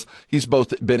 because he's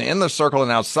both been in the circle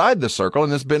and outside the circle,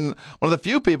 and has been one of the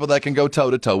few people that can go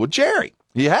toe-to-toe with Jerry.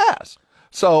 He has.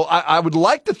 So I would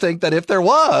like to think that if there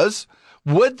was,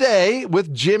 would they,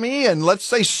 with Jimmy and let's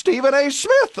say Stephen A.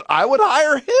 Smith, I would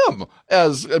hire him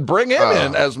bring him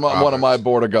in as one of my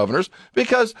board of governors,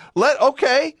 because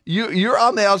you're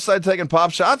on the outside taking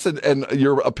pop shots, and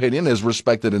your opinion is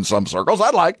respected in some circles.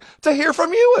 I'd like to hear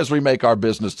from you as we make our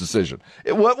business decision.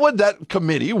 What would that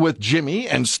committee with Jimmy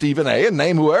and Stephen A. and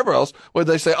name whoever else, would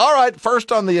they say, all right,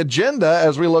 first on the agenda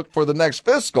as we look for the next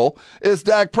fiscal is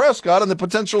Dak Prescott and the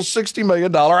potential $60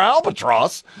 million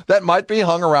albatross that might be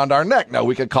hung around our neck. Now,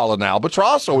 we could call it an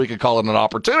albatross or we could call it an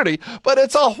opportunity, but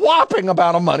it's a whopping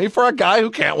amount of money for a guy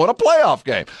who can't win a playoff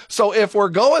game. So if we're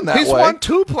going that way. He's won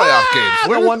 2 playoff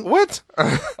games. What?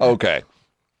 Okay.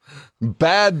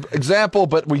 Bad example,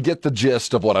 but we get the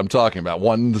gist of what I'm talking about.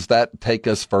 One, does that take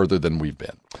us further than we've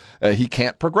been? He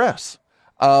can't progress.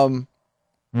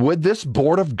 Would this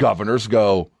board of governors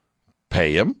go,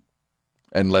 pay him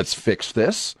and let's fix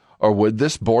this? Or would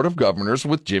this board of governors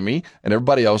with Jimmy and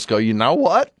everybody else go, you know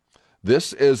what?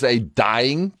 This is a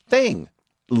dying thing.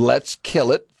 Let's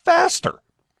kill it faster.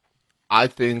 I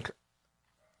think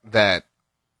that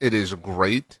it is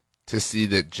great to see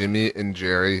that Jimmy and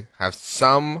Jerry have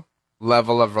some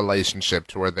level of relationship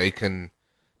to where they can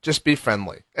just be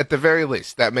friendly. At the very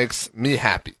least, that makes me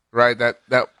happy, right?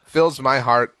 That fills my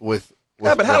heart with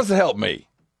yeah, but how does it help me?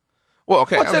 Well,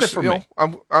 okay. What's in it for me?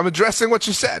 I'm addressing what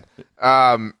you said.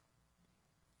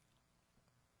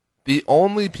 The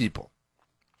only people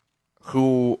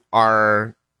who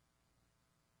are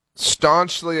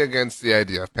staunchly against the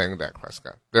idea of paying Dak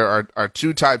Prescott, there are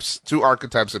two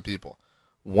archetypes of people.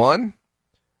 One,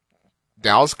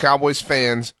 Dallas Cowboys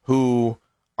fans who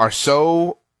are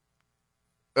so,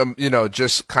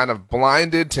 just kind of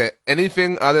blinded to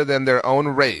anything other than their own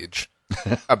rage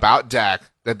about Dak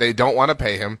that they don't want to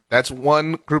pay him. That's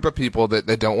one group of people that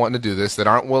don't want to do this, that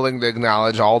aren't willing to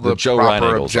acknowledge all the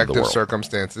proper objective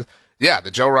circumstances. Yeah,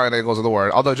 the Joe Ryan Eagles of the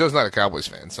world. Although Joe's not a Cowboys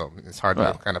fan, so it's hard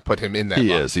to kind of put him in that box.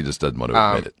 He is. He just doesn't want to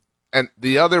admit it. And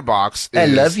the other box is... I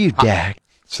love you, Dak.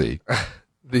 See?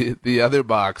 The other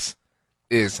box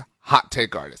is hot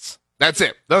take artists. That's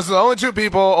it. Those are the only two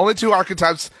people, only two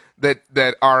archetypes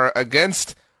that are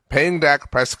against paying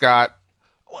Dak Prescott.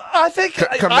 I think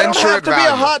I don't have to be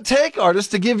a hot take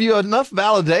artist to give you enough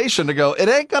validation to go, it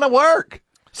ain't going to work.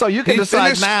 So you can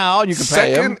decide now, you can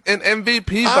pay him. Second in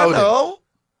MVP voting. I know.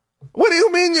 What do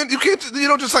you mean? You can't,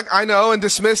 just I know and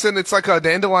dismiss, and it's like a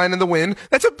dandelion in the wind.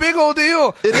 That's a big old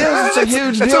deal. It is. It's a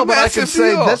huge deal, but I can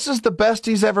say this is the best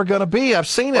he's ever going to be. I've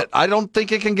seen it. I don't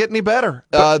think it can get any better.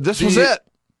 This was it.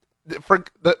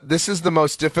 This is the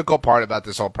most difficult part about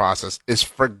this whole process is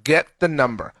forget the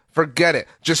number. Forget it.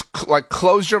 Just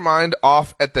close your mind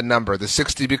off at the number, the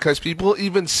 60, because people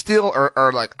even still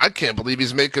are like, I can't believe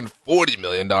he's making $40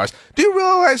 million. Do you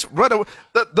realize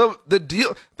the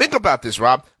deal? Think about this,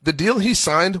 Rob. The deal he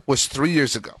signed was 3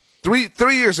 years ago. Three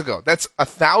years ago. That's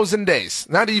 1,000 days.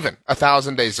 Not even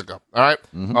 1,000 days ago. All right.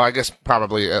 Mm-hmm. I guess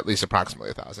probably at least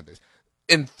approximately 1,000 days.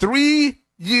 In 3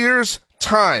 years'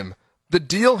 time, the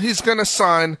deal he's going to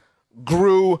sign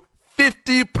grew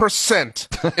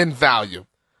 50% in value.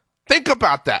 Think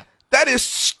about that. That is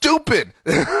stupid.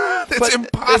 It's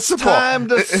impossible. It's time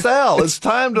to sell. It's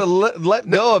time to let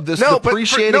go of this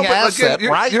depreciating asset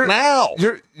now.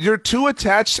 You're too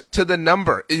attached to the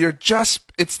number.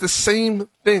 It's the same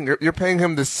thing. You're paying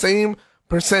him the same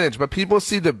percentage, but people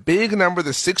see the big number,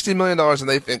 the $60 million, and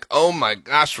they think, oh my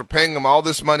gosh, we're paying him all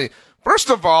this money. First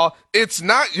of all, it's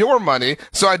not your money,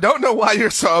 so I don't know why you're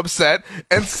so upset.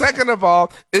 And second of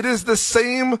all, it is the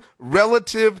same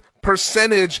relative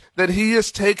percentage that he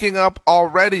is taking up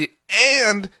already.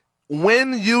 And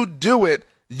when you do it,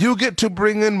 you get to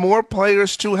bring in more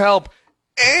players to help.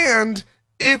 And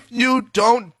if you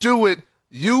don't do it,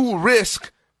 you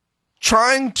risk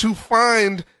trying to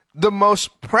find the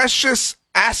most precious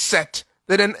asset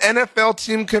that an NFL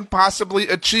team can possibly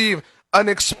achieve, an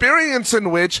experience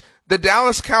in which the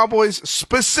Dallas Cowboys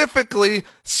specifically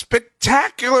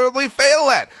spectacularly fail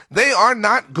at. They are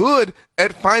not good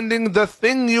at finding the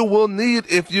thing you will need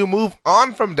if you move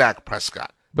on from Dak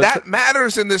Prescott. That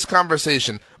matters in this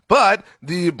conversation. But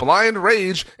the blind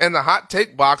rage and the hot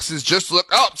take boxes just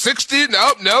look, 60?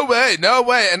 No way,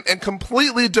 and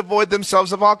completely devoid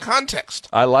themselves of all context.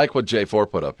 I like what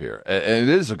J4 put up here, and it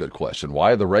is a good question.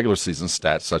 Why are the regular season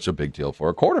stats such a big deal for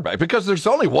a quarterback? Because there's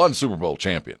only one Super Bowl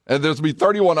champion, and there's going to be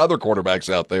 31 other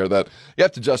quarterbacks out there that you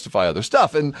have to justify other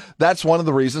stuff, and that's one of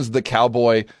the reasons the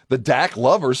Dak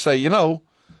lovers say,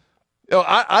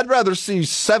 I'd rather see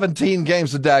 17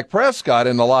 games of Dak Prescott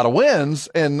and a lot of wins,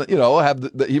 and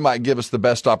he might give us the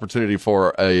best opportunity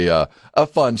for a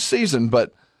fun season.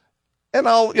 And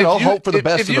I'll hope for the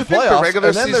best in the playoffs. If you think the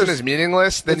regular season is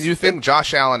meaningless, then you think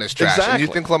Josh Allen is trash, and you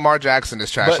think Lamar Jackson is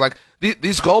trash.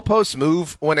 these goalposts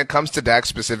move when it comes to Dak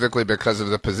specifically because of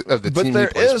the team. But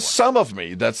there is some of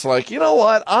me that's like, you know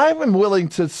what? I'm willing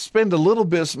to spend a little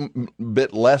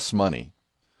bit less money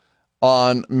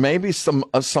on maybe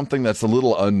something that's a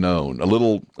little unknown, a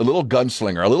little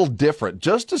gunslinger, a little different,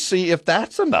 just to see if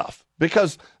that's enough.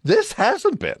 Because this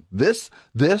hasn't been. This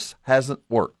hasn't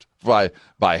worked. By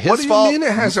his fault. What do you mean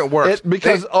it hasn't worked?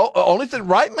 Because only thing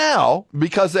right now,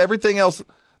 because everything else,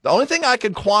 the only thing I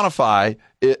can quantify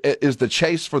is the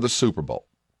chase for the Super Bowl.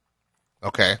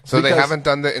 Okay, so they haven't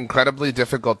done the incredibly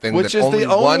difficult thing which that is only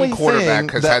the only one quarterback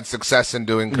has had success in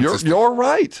doing consistently. You're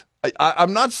right.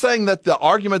 I'm not saying that the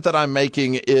argument that I'm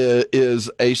making is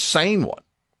a sane one.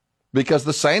 Because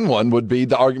the sane one would be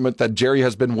the argument that Jerry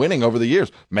has been winning over the years.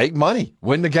 Make money,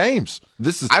 win the games.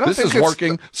 This is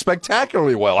working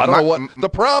spectacularly well. I don't know what the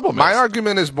problem is. My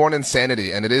argument is born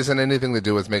insanity, and it isn't anything to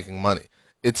do with making money.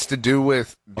 It's to do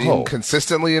with being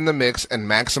consistently in the mix and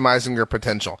maximizing your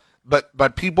potential.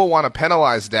 But people want to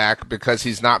penalize Dak because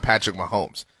he's not Patrick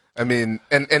Mahomes. I mean,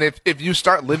 and if you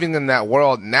start living in that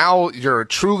world, now you're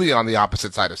truly on the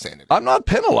opposite side of sanity. I'm not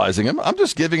penalizing him. I'm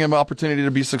just giving him an opportunity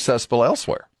to be successful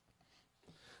elsewhere.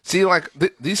 See, like,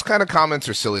 these kind of comments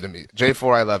are silly to me.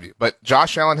 J4, I love you. But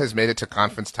Josh Allen has made it to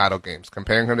conference title games.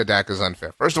 Comparing him to Dak is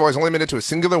unfair. First of all, he's only made it to a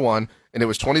singular one, and it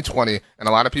was 2020. And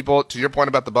a lot of people, to your point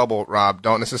about the bubble, Rob,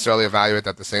 don't necessarily evaluate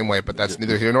that the same way, but that's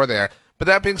neither here nor there. But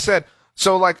that being said,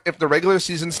 so, like, if the regular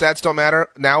season stats don't matter,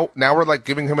 now we're, like,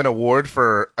 giving him an award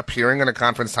for appearing in a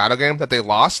conference title game that they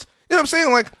lost? You know what I'm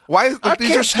saying? Like, why? Like,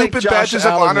 these are stupid badges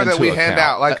of honor that we hand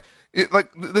out. Like,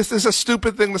 this is a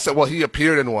stupid thing to say. Well, he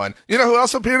appeared in one. You know who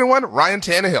else appeared in one? Ryan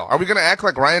Tannehill. Are we going to act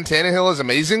like Ryan Tannehill is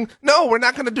amazing? No, we're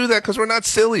not going to do that because we're not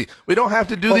silly. We don't have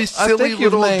to do these silly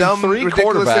little dumb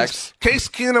ridiculous things. Case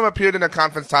Keenum appeared in a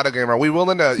conference title game. Are we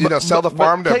willing to sell the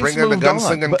farm to bring in the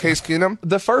gunslinging Case Keenum?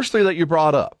 The first three that you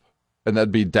brought up, and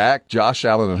that'd be Dak, Josh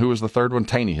Allen, and who was the third one?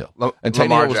 Tannehill. And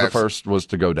Tannehill was the first was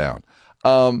to go down.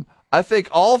 I think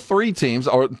all three teams,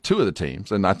 or two of the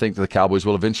teams, and I think the Cowboys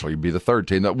will eventually be the third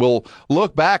team, that will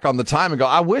look back on the time and go,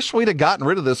 I wish we'd have gotten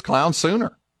rid of this clown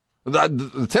sooner.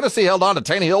 The Tennessee held on to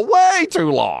Tannehill way too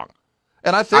long.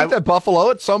 And I think that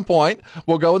Buffalo at some point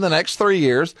will go in the next 3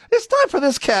 years. It's time for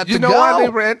this cat to go.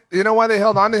 You know why they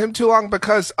held on to him too long?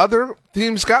 Because other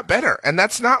teams got better. And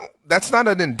that's not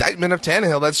an indictment of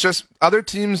Tannehill. That's just other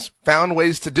teams found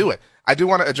ways to do it. I do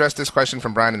want to address this question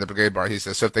from Brian in the Brigade Bar. He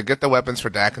says, so if they get the weapons for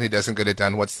Dak and he doesn't get it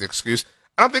done, what's the excuse?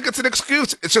 I don't think it's an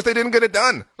excuse. It's just they didn't get it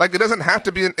done. Like, it doesn't have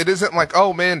to be, it isn't like,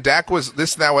 oh man, Dak was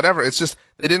this, that, whatever. It's just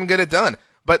they didn't get it done.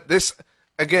 But this,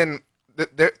 again,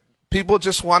 people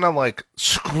just want to like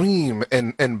scream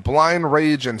and blind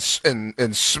rage and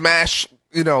smash,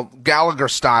 Gallagher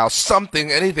style,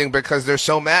 something, anything, because they're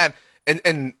so mad.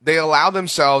 And they allow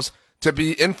themselves to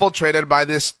be infiltrated by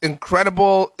this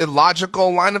incredible,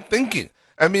 illogical line of thinking.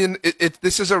 I mean,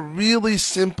 this is a really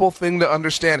simple thing to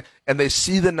understand, and they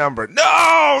see the number.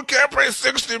 No, can't pay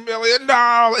 $60 million.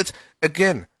 No,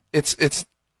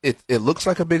 it looks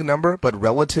like a big number, but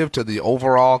relative to the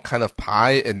overall kind of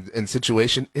pie and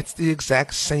situation, it's the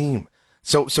exact same.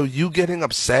 So you getting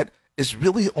upset is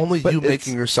really only you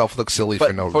making yourself look silly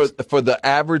for no reason. For the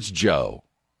average Joe,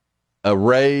 a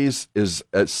raise is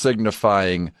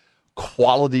signifying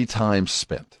quality time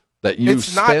spent that you've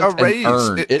spent and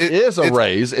earned. It is a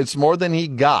raise. It's more than he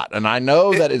got, and I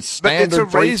know that it's standard. But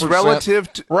it's a raise 3%.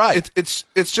 relative to, right.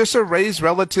 It's just a raise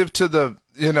relative to the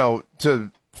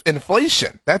to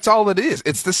inflation. That's all it is.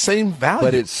 It's the same value,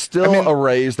 but it's still a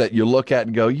raise that you look at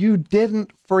and go, you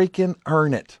didn't freaking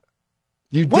earn it.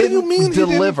 What do you mean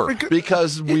deliver?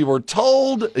 Because we were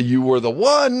told you were the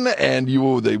one, and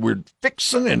they were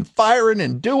fixing and firing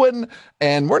and doing,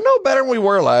 and we're no better than we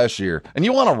were last year. And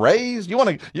you want to raise?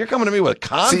 You're coming to me with a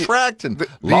contract and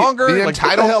longer? Get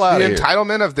the hell out of here. The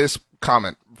entitlement of this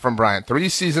comment from Brian: 3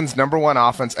 seasons, #1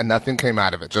 offense, and nothing came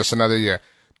out of it. Just another year.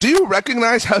 Do you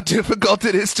recognize how difficult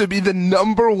it is to be the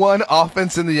 #1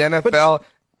 offense in the NFL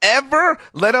ever?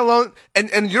 Let alone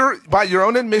and you're by your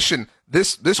own admission.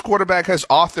 This quarterback has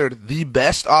authored the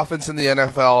best offense in the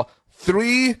NFL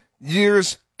 3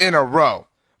 years in a row.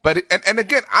 But and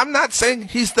again, I'm not saying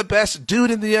he's the best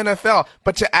dude in the NFL,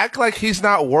 but to act like he's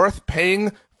not worth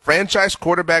paying franchise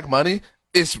quarterback money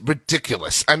is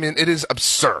ridiculous. I mean, it is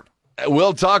absurd.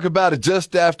 We'll talk about it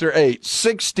just after 8.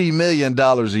 $60 million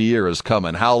a year is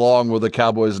coming. How long will the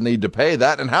Cowboys need to pay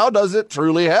that, and how does it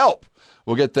truly help?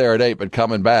 We'll get there at 8, but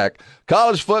coming back,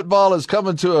 college football is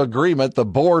coming to agreement. The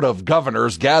Board of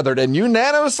Governors gathered and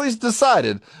unanimously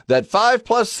decided that 5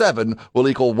 + 7 will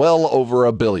equal well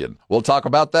over $1 billion. We'll talk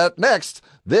about that next.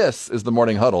 This is the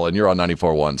Morning Huddle, and you're on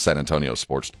 94.1 San Antonio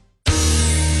Sports.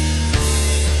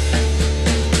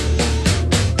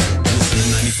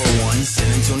 94.1 San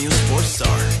Antonio Sports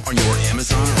Star on your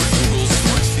Amazon or Google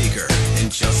smart speaker.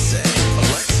 And just say,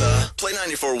 Alexa, play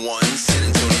 94.1 San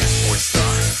Antonio Sports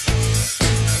Star.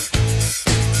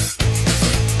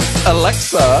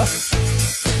 Alexa.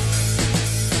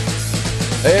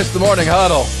 Hey, it's the Morning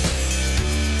Huddle.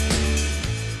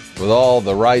 With all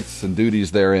the rights and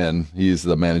duties therein, he's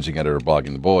the managing editor of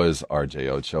Blogging the Boys, RJ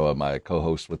Ochoa, my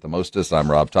co-host with the mostest. I'm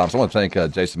Rob Thompson. I want to thank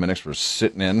Jason Minix for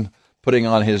sitting in, putting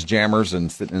on his jammers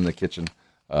and sitting in the kitchen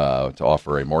to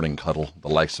offer a morning huddle, the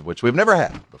likes of which we've never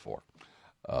had before.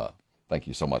 Thank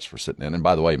you so much for sitting in. And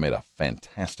by the way, you made a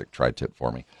fantastic tri-tip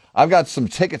for me. I've got some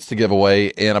tickets to give away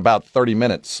in about 30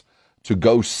 minutes to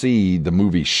go see the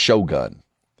movie Shogun,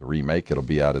 the remake. It'll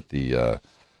be out at the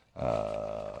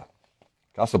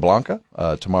Casablanca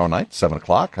tomorrow night, 7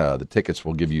 o'clock. The tickets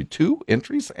will give you 2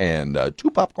 entries and 2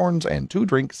 popcorns and 2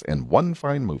 drinks and 1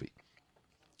 fine movie.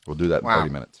 We'll do that in 30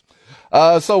 minutes.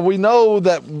 So we know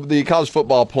that the college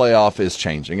football playoff is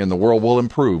changing and the world will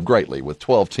improve greatly with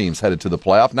 12 teams headed to the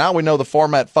playoff. Now we know the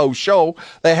format faux show.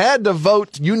 They had to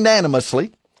vote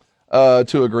unanimously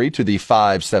to agree to the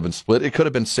 5-7 split. It could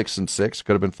have been 6-6,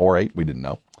 could have been 4-8. We didn't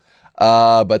know.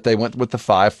 But they went with the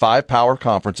five power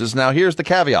conferences. Now, here's the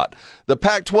caveat. The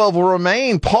Pac-12 will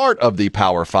remain part of the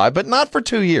Power 5, but not for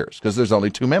 2 years because there's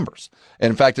only 2 members. And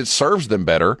in fact, it serves them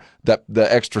better that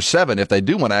the extra 7, if they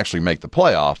do want to actually make the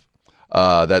playoff,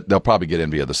 that they'll probably get in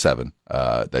via the 7.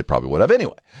 They probably would have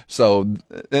anyway. So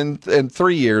in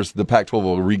 3 years, the Pac-12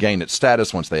 will regain its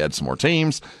status once they add some more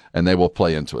teams, and they will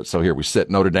play into it. So here we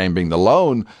sit, Notre Dame being the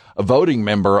lone voting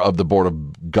member of the Board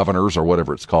of Governors or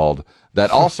whatever it's called that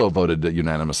also voted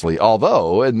unanimously,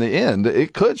 although in the end,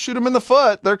 it could shoot them in the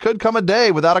foot. There could come a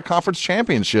day without a conference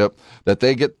championship that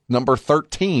they get number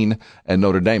 13, and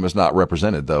Notre Dame is not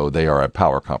represented, though they are a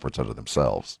power conference unto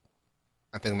themselves.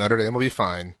 I think Notre Dame will be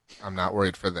fine. I'm not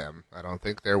worried for them. I don't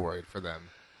think they're worried for them.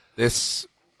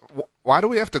 Why do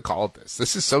we have to call it this?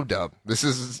 This is so dumb.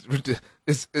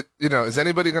 Is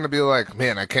anybody going to be like,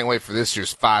 man, I can't wait for this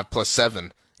year's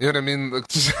 5+7? You know what I mean?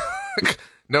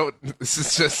 No, this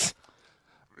is just...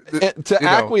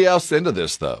 acquiesce into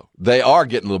this, though, they are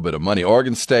getting a little bit of money.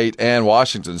 Oregon State and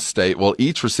Washington State will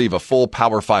each receive a full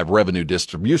Power 5 revenue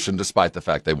distribution, despite the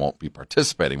fact they won't be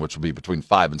participating, which will be between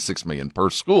 $5 and $6 million per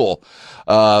school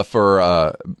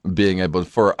for being able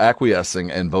for acquiescing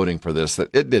and voting for this.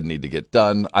 That it didn't need to get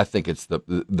done. I think it's the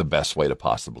best way to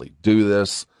possibly do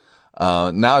this.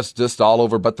 Now it's just all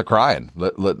over but the crying.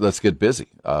 Let's get busy.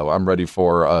 I'm ready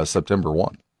for September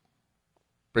 1.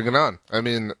 Bring it on. I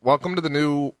mean, welcome to the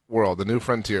new world, the new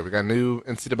frontier. We got a new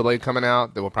NCAA coming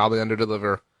out that will probably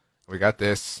underdeliver. We got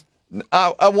this.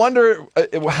 I wonder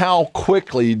how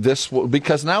quickly this will,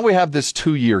 because now we have this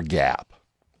 2-year gap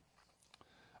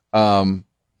of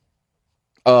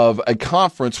a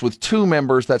conference with 2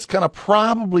 members that's going to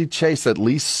probably chase at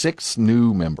least 6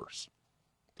 new members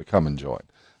to come and join.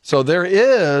 So there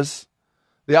is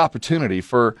the opportunity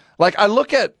for, like, I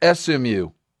look at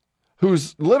SMU,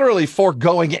 who's literally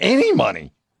foregoing any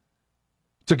money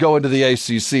to go into the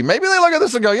ACC. Maybe they look at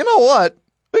this and go, you know what?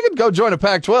 We could go join a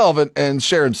Pac-12 and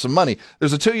share in some money.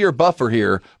 There's a 2-year buffer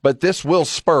here, but this will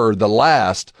spur the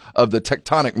last of the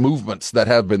tectonic movements that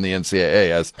have been the NCAA,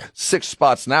 as 6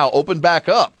 spots now open back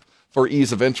up for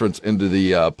ease of entrance into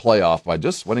the playoff by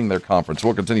just winning their conference.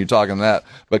 We'll continue talking that,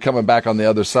 but coming back on the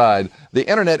other side, the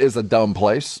internet is a dumb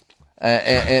place.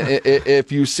 And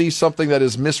if you see something that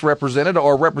is misrepresented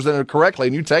or represented correctly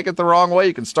and you take it the wrong way,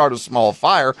 you can start a small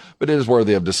fire, but it is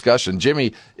worthy of discussion.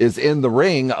 Jimmy is in the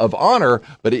ring of honor,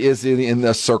 but he is in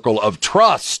the circle of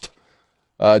trust.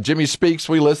 Jimmy speaks,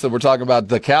 we listen. We're talking about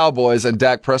the Cowboys and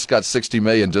Dak Prescott, $60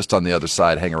 million just on the other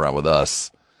side. Hang around with us.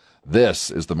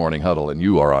 This is the Morning Huddle, and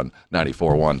you are on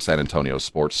 94.1 San Antonio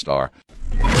Sports Star.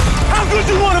 How good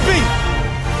you want to be?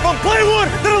 From play 1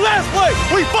 to the last play,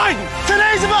 we fighting.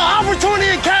 Today's about opportunity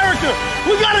and character.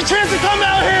 We got a chance to come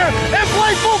out here and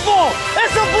play football.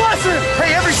 It's a blessing.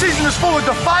 Hey, every season is full of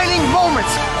defining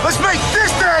moments. Let's make this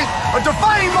day a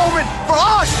defining moment for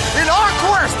us in our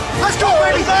quest. Let's go,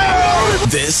 baby.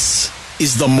 This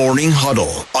is the Morning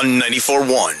Huddle on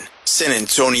 94.1 San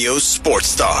Antonio Sports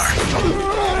Star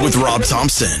with Rob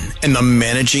Thompson and the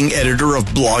managing editor of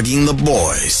Blogging the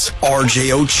Boys, RJ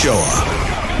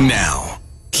Ochoa. Now,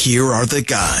 here are the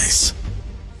guys.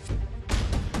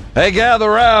 Hey, gather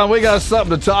around. We got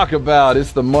something to talk about.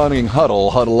 It's the Morning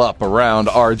Huddle. Huddle up around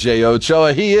RJ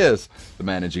Ochoa. He is the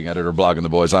managing editor of Blogging the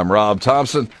Boys. I'm Rob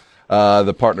Thompson,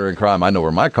 the partner in crime. I know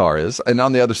where my car is. And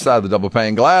on the other side of the double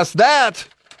pane glass, that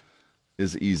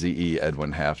is Easy E.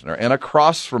 Edwin Hafner. And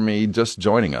across from me, just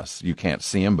joining us, you can't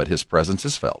see him, but his presence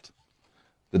is felt.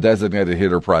 The designated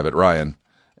hitter, Private Ryan,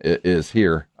 is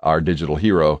here. our digital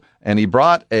hero, and he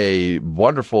brought a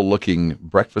wonderful-looking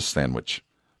breakfast sandwich,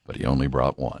 but he only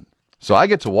brought one. So I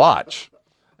get to watch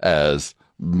as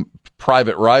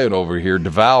Private Ryan over here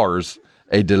devours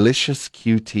a delicious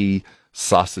QT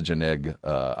sausage and egg.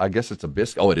 I guess it's a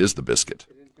biscuit. Oh, it is the biscuit.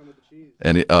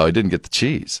 And it didn't get the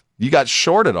cheese. You got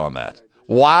shorted on that.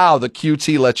 Wow, the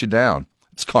QT let you down.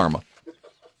 It's karma.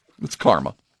 It's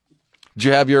karma. Did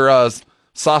you have your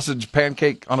sausage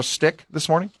pancake on a stick this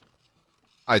morning?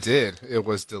 I did. It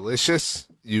was delicious.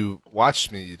 You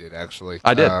watched me eat it, actually.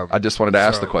 I did. I just wanted to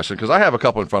ask the question because I have a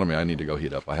couple in front of me I need to go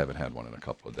heat up. I haven't had one in a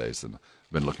couple of days and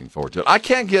been looking forward to it. I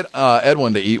can't get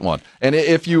Edwin to eat one. And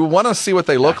if you want to see what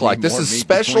they look like, this is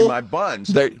special. My buns.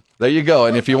 There you go.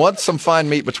 And if you want some fine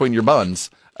meat between your buns,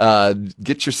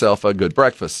 get yourself a good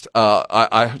breakfast.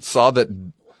 I saw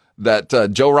that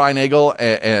Joe Ryan-Eagle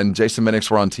and Jason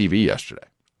Minix were on TV yesterday.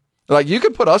 Like, you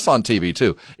can put us on TV,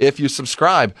 too. If you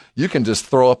subscribe, you can just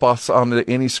throw up us on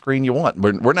any screen you want.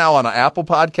 We're now on an Apple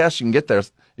podcast. You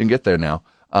can get there now.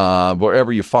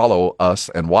 Wherever you follow us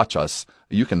and watch us,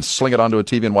 you can sling it onto a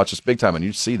TV and watch us big time, and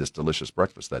you see this delicious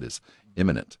breakfast that is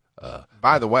imminent.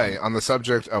 By the way, on the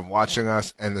subject of watching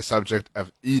us and the subject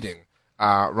of eating,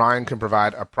 Ryan can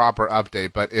provide a proper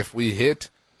update, but if we hit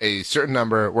a certain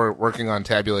number, we're working on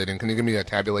tabulating. Can you give me a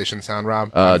tabulation sound,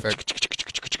 Rob? I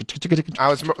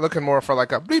was looking more for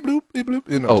like a bleep bloop, bleep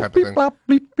bloop, type of thing. Blop,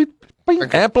 bleep, bleep, bing.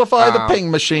 Amplify the ping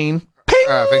machine. Ping.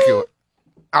 Thank you.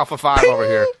 Alpha 5 ping. Over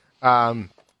here.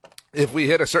 If we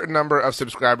hit a certain number of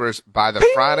subscribers by the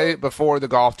Friday before the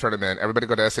golf tournament, everybody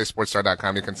go to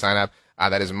sasportstar.com. You can sign up.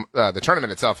 That is the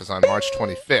tournament itself is on March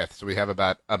 25th, so we have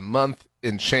about a month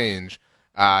in change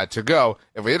to go.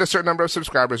 If we hit a certain number of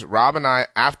subscribers, Rob and I,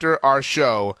 after our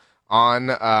show on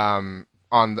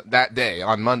that day,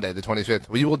 on Monday, the 25th,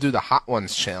 we will do the Hot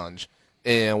Ones Challenge,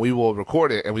 and we will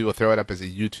record it, and we will throw it up as a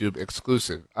YouTube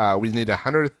exclusive. We need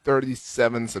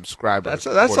 137 subscribers.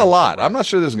 That's a lot. I'm not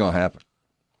sure this is going to happen.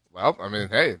 Well, I mean,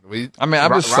 hey, I'm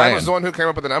just saying. Ryan was the one who came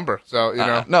up with the number, so, you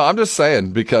know. No, I'm just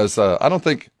saying because I don't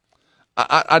think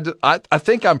I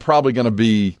think I'm probably going to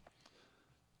be.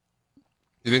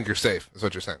 You think you're safe, is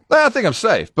what you're saying? I think I'm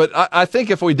safe, but I think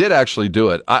if we did actually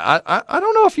do it, I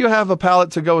don't know if you have a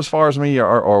palate to go as far as me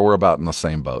or we're about in the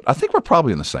same boat. I think we're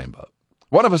probably in the same boat.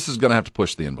 One of us is going to have to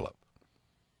push the envelope.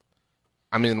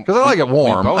 I mean, because I like it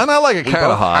warm and I like it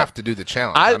kind of hot. We have to do the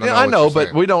challenge. I know,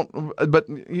 but we don't. But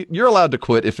you're allowed to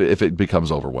quit if it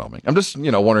becomes overwhelming. I'm just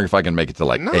wondering if I can make it to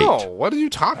like 8. No, what are you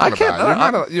talking about?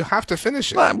 Can't, you have to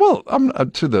finish it. Well, I'm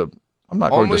not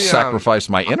going to sacrifice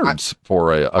my innards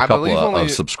for a couple of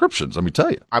subscriptions. Let me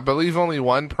tell you. I believe only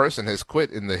one person has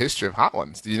quit in the history of Hot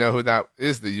Ones. Do you know who that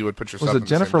is that you would put yourself? Was it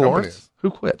Jennifer Lawrence? Who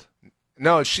quit?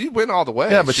 No, she went all the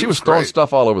way. Yeah, but she was throwing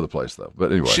stuff all over the place, though.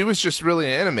 But anyway, she was just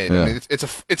really animated. Yeah. I mean,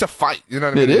 it's a fight. You know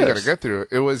what I mean? You got to get through.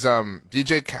 It was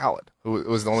DJ Khaled who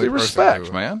was the only person.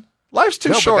 Respect, man. Life's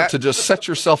too short to just set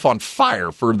yourself on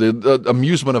fire for the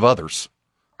amusement of others.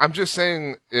 I'm just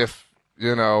saying, if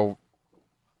you know.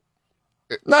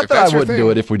 Not that I wouldn't do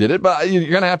it if we did it, but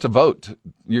you're going to have to vote.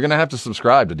 You're going to have to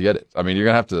subscribe to get it. I mean, you're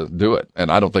going to have to do it,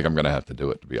 and I don't think I'm going to have to do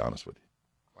it, to be honest with you.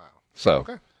 Wow. So,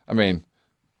 okay. I mean,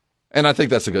 and I think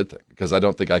that's a good thing because I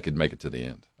don't think I could make it to the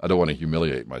end. I don't want to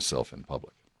humiliate myself in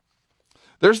public.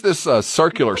 There's this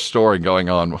circular story going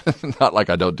on, not like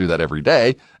I don't do that every day,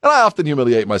 and I often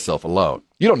humiliate myself alone.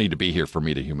 You don't need to be here for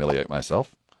me to humiliate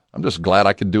myself. I'm just glad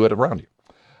I could do it around you.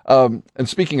 And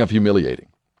speaking of humiliating,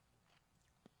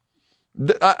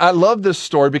 I love this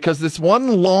story because it's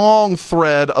one long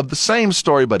thread of the same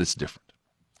story, but it's different.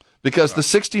 Because the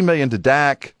 $60 million to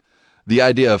Dak, the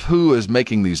idea of who is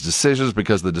making these decisions,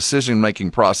 because the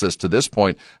decision-making process to this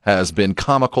point has been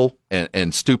comical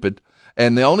and stupid.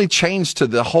 And the only change to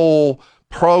the whole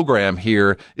program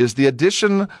here is the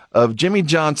addition of Jimmy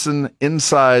Johnson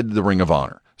inside the Ring of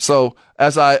Honor. So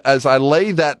as I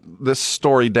lay this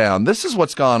story down, this is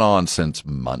what's gone on since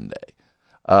Monday.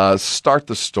 Start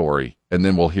the story, and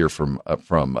then we'll hear from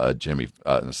Jimmy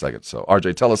in a second. So,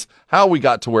 RJ, tell us how we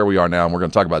got to where we are now, and we're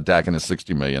going to talk about Dak and his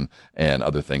 $60 million and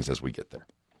other things as we get there.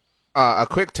 A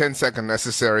quick 10-second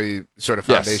necessary sort of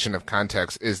foundation of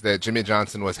context is that Jimmy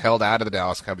Johnson was held out of the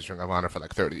Dallas Cowboys Ring of Honor for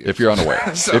like 30 years. If you're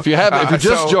unaware. So, if you're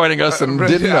just joining us and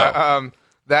didn't know.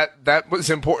 That was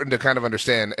important to kind of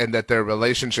understand, and that their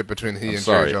relationship between he and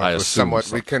Jerry Jones was somewhat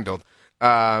rekindled.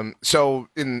 So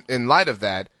in light of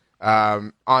that,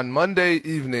 on Monday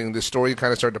evening, the story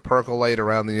kind of started to percolate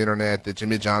around the internet that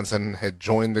Jimmy Johnson had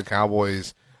joined the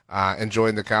Cowboys and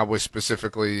joined the Cowboys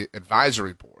specifically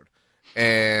advisory board.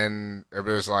 And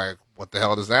everybody was like, what the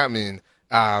hell does that mean?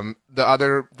 The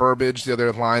other verbiage, the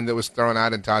other line that was thrown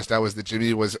out and tossed out was that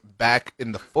Jimmy was back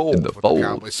in the fold with the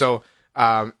Cowboys. So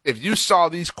if you saw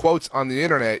these quotes on the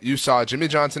internet, you saw Jimmy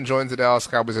Johnson joins the Dallas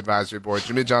Cowboys advisory board,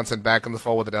 Jimmy Johnson back in the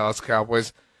fold with the Dallas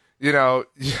Cowboys. You know,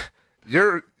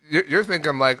 you're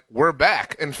thinking like, we're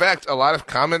back. In fact, a lot of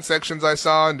comment sections I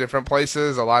saw in different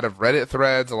places, a lot of Reddit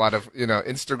threads, a lot of,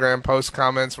 Instagram post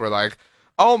comments were like,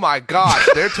 oh my gosh,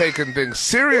 they're taking things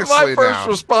seriously now. My first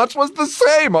response was the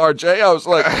same, RJ. I was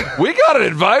like, we got an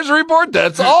advisory board?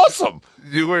 That's awesome.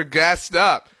 You were gassed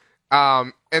up.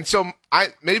 And so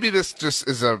maybe this just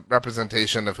is a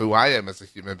representation of who I am as a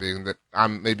human being, that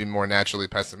I'm maybe more naturally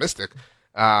pessimistic.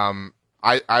 My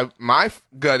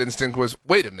gut instinct was,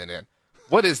 wait a minute,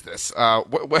 what is this?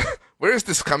 Where is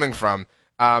this coming from?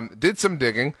 Did some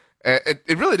digging.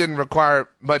 It really didn't require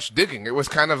much digging. It was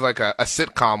kind of like a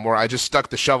sitcom where I just stuck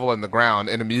the shovel in the ground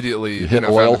and immediately found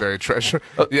the buried treasure.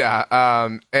 Yeah.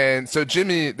 And so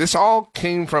Jimmy, this all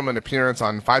came from an appearance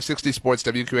on 560 Sports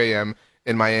WQAM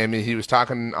in Miami. He was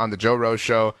talking on the Joe Rose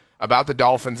show about the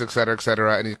Dolphins, et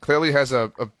cetera, and he clearly has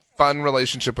a fun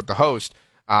relationship with the host.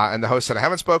 And the host said, I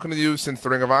haven't spoken to you since the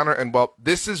Ring of Honor. And, well,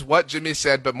 this is what Jimmy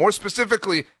said, but more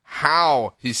specifically,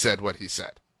 how he said what he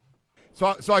said.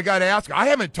 So I got to ask, I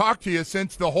haven't talked to you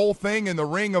since the whole thing in the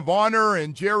Ring of Honor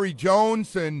and Jerry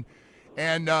Jones and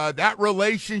that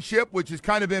relationship, which has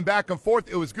kind of been back and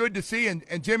forth. It was good to see.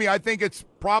 And Jimmy, I think it's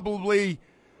probably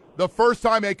the first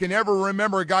time I can ever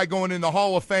remember a guy going in the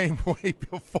Hall of Fame way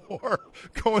before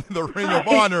going to the Ring of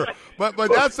Honor. But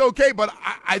that's okay. But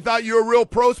I thought you were a real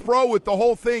pro with the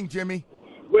whole thing, Jimmy.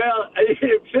 Well,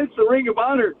 since the Ring of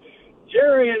Honor,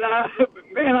 Jerry and I,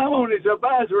 man, I'm on his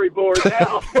advisory board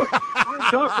now. We're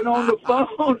talking on the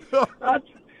phone.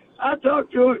 I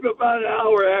talked to him about an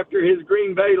hour after his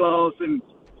Green Bay loss, and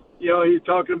he's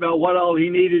talking about what all he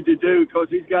needed to do because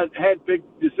he's had big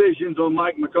decisions on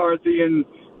Mike McCarthy and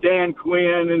Dan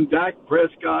Quinn and Dak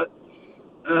Prescott.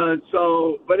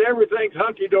 But everything's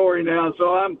hunky dory now.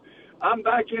 So I'm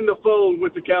back in the fold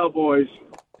with the Cowboys.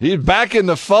 He's back in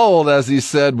the fold, as he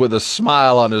said, with a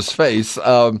smile on his face.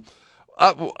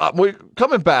 We're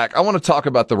coming back. I want to talk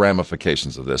about the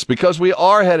ramifications of this because we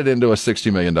are headed into a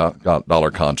 $60 million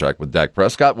contract with Dak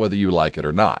Prescott, whether you like it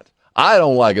or not. I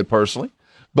don't like it personally,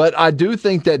 but I do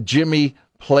think that Jimmy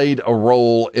played a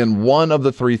role in one of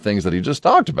the three things that he just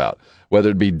talked about, whether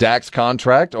it be Dak's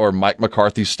contract or Mike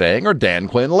McCarthy staying or Dan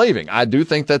Quinn leaving. I do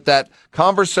think that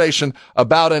conversation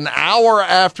about an hour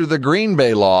after the Green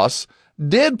Bay loss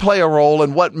did play a role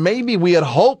in what maybe we had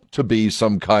hoped to be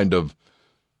some kind of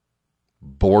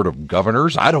board of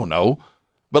governors. I don't know.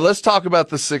 But let's talk about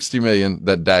the $60 million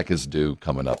that Dak is due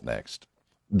coming up next.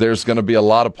 There's going to be a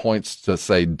lot of points to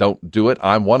say don't do it.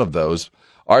 I'm one of those.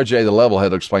 RJ, the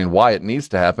Levelhead, explained why it needs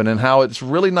to happen and how it's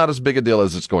really not as big a deal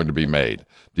as it's going to be made.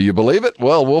 Do you believe it?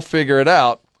 Well, we'll figure it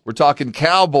out. We're talking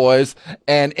Cowboys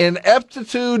and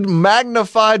ineptitude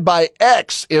magnified by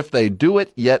X if they do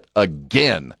it yet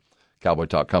again. Cowboy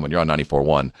Talk coming. You're on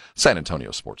 94.1 San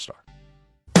Antonio Sports Star.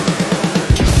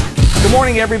 Good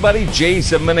morning, everybody.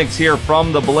 Jason Minix here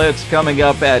from the Blitz coming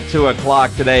up at 2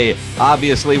 o'clock today.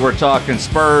 Obviously, we're talking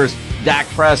Spurs. Dak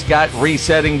Prescott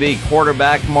resetting the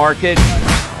quarterback market,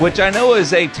 which I know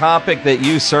is a topic that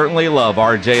you certainly love,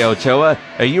 RJ Ochoa.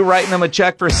 Are you writing him a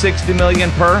check for $60 million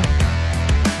per?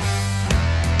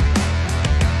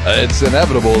 It's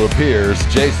inevitable, it appears.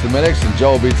 Jason Minix and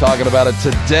Joe will be talking about it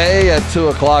today at 2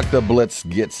 o'clock. The Blitz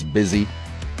gets busy.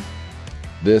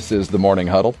 This is the Morning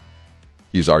Huddle.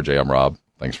 He's RJ. I'm Rob.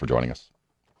 Thanks for joining us.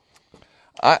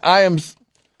 I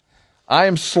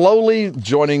am slowly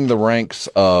joining the ranks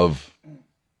of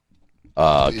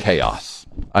chaos.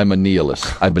 I'm a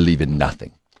nihilist. I believe in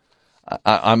nothing.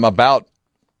 I'm about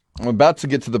to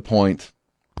get to the point.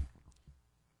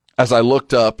 As I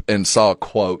looked up and saw a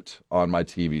quote on my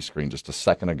TV screen just a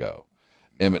second ago,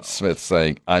 Emmitt Smith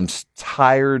saying, "I'm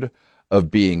tired of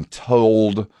being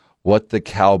told what the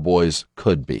Cowboys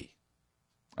could be.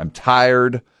 I'm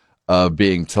tired of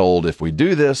being told if we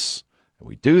do this, if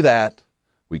we do that,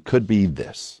 we could be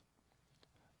this."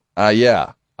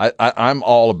 I'm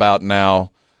all about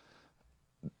now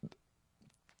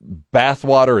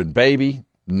bathwater and baby,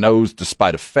 nose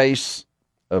despite a face,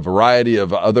 a variety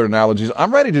of other analogies.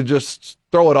 I'm ready to just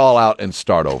throw it all out and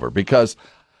start over because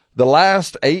the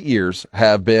last 8 years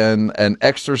have been an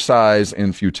exercise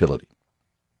in futility.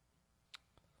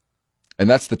 And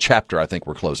that's the chapter I think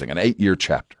we're closing, an 8-year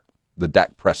chapter, the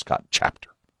Dak Prescott chapter.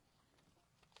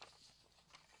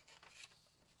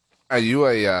 Are you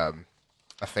a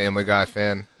Family Guy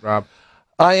fan, Rob?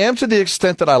 I am, to the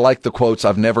extent that I like the quotes.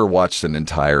 I've never watched an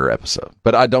entire episode,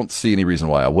 but I don't see any reason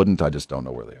why I wouldn't. I just don't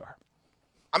know where they are.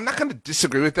 I'm not going to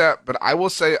disagree with that, but I will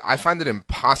say I find it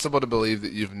impossible to believe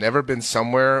that you've never been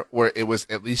somewhere where it was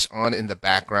at least on in the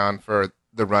background for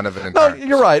the run of an entire No,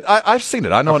 you're right. I've seen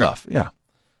it. I know enough. Yeah.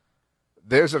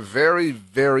 There's a very,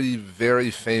 very,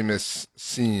 very famous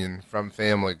scene from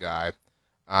Family Guy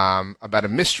about a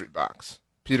mystery box.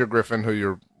 Peter Griffin, who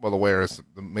you're well aware is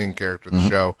the main character of the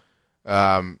show,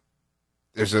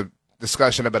 there's a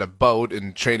discussion about a boat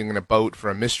and trading in a boat for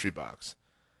a mystery box.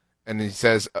 And he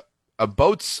says, a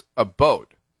boat's a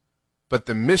boat, but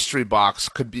the mystery box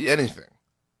could be anything.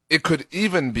 It could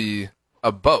even be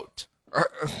a boat.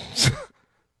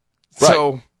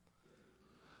 So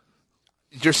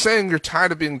you're saying you're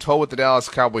tired of being told what the Dallas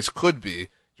Cowboys could be.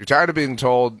 You're tired of being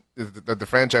told that the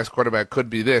franchise quarterback could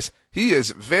be this. He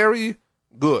is very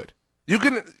good. You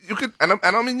can, and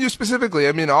I don't mean you specifically.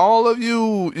 I mean all of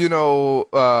you,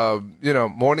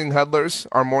 morning huddlers,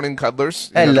 our morning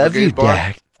cuddlers. I love you,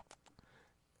 Dak.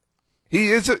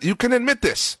 He is. You can admit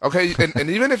this, okay? And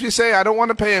even if you say I don't want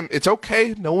to pay him, it's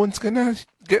okay. No one's gonna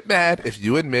get mad if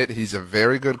you admit he's a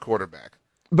very good quarterback.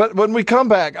 But when we come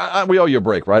back, we owe you a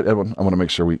break, right, Edwin? I want to make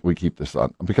sure we keep this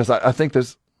on because I think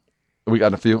we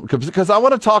got a few because I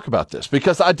want to talk about this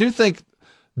because I do think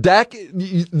Dak.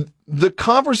 The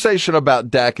conversation about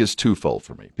Dak is twofold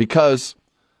for me because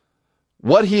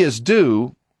what he is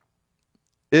due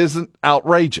isn't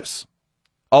outrageous,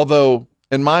 although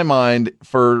in my mind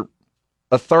for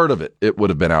a third of it would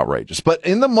have been outrageous. But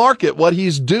in the market, what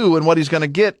he's due and what he's going to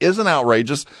get isn't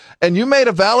outrageous. And you made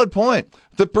a valid point.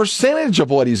 The percentage of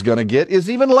what he's going to get is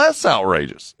even less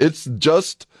outrageous. It's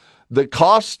just the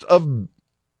cost of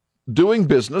doing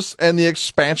business and the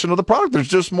expansion of the product. There's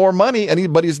just more money,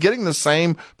 but he's getting the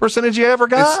same percentage he ever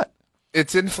got.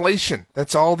 It's inflation.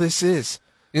 That's all this is.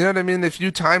 You know what I mean? If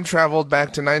you time traveled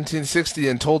back to 1960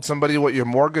 and told somebody what your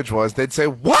mortgage was, they'd say,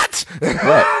 "What?"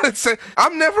 Right. They'd say,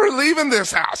 "I'm never leaving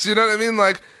this house." You know what I mean?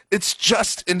 Like, it's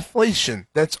just inflation.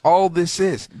 That's all this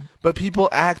is. But people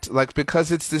act like because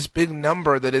it's this big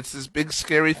number that it's this big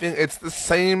scary thing. It's the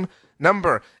same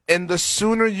number. And the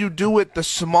sooner you do it, the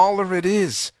smaller it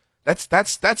is. That's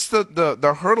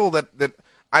the hurdle that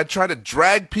I try to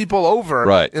drag people over,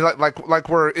 right? Like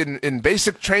we're in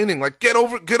basic training. Like get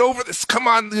over this. Come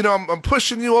on, I'm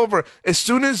pushing you over. As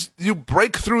soon as you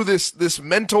break through this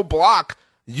mental block,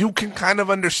 you can kind of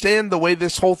understand the way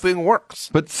this whole thing works.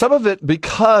 But some of it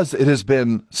because it has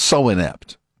been so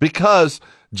inept. Because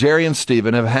Jerry and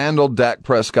Steven have handled Dak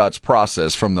Prescott's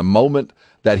process from the moment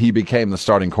that he became the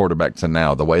starting quarterback to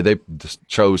now, the way they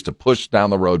chose to push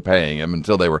down the road paying him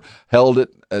until they were held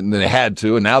it and they had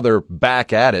to, and now they're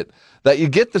back at it, that you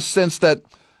get the sense that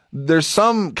there's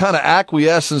some kind of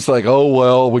acquiescence like, oh,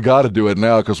 well, we got to do it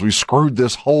now because we screwed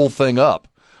this whole thing up.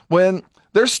 When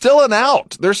there's still an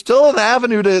out. There's still an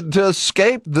avenue to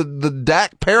escape the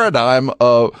Dak paradigm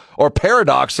or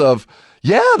paradox of,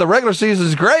 yeah, the regular season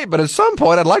is great, but at some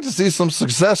point I'd like to see some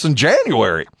success in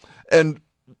January. And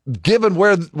given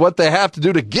what they have to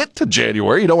do to get to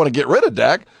January, you don't want to get rid of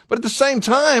Dak. But at the same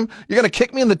time, you're going to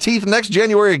kick me in the teeth next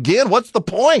January again. What's the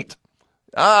point?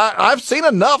 I've seen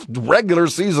enough regular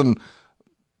season,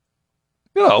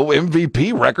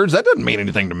 MVP records. That doesn't mean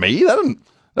anything to me. That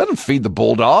doesn't feed the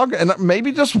bulldog. And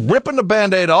maybe just ripping the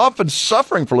Band-Aid off and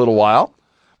suffering for a little while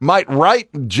might right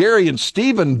Jerry and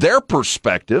Steven their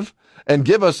perspective and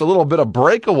give us a little bit of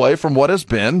breakaway from what has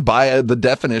been, by the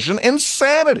definition,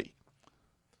 insanity.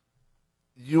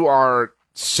 You are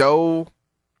so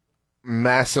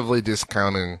massively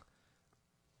discounting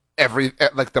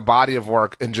the body of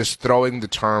work and just throwing the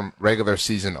term regular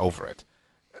season over it.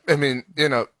 I mean,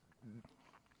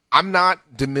 I'm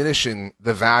not diminishing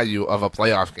the value of a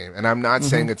playoff game, and I'm not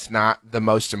saying it's not the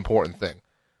most important thing.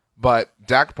 But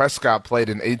Dak Prescott played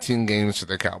in 18 games for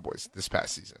the Cowboys this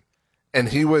past season, and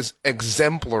he was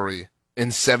exemplary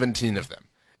in 17 of them.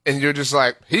 And you're just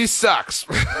like, he sucks.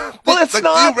 Well, it's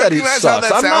not that he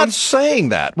sucks. I'm not saying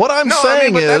that. What I'm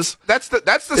saying is that's the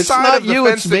side of the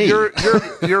fence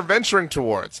that you're venturing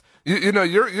towards.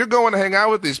 You're going to hang out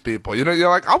with these people. You're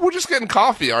like, oh, we're just getting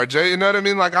coffee, RJ. You know what I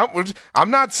mean? Like, I'm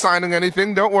not signing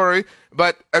anything. Don't worry.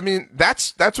 But I mean,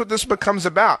 that's what this becomes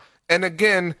about. And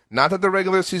again, not that the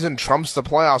regular season trumps the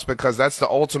playoffs because that's the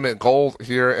ultimate goal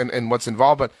here and what's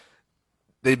involved, but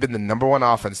they've been the number one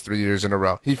offense 3 years in a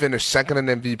row. He finished second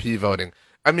in MVP voting.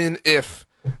 I mean, if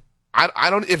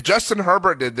Justin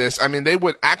Herbert did this, I mean, they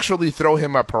would actually throw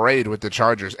him a parade with the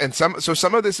Chargers. And some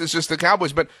of this is just the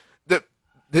Cowboys, but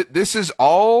this is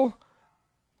all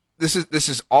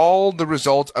the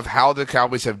result of how the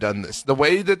Cowboys have done this. The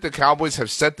way that the Cowboys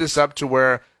have set this up to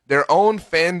where their own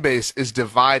fan base is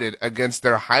divided against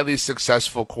their highly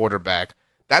successful quarterback.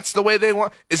 That's the way they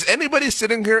want. Is anybody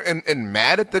sitting here and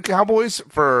mad at the Cowboys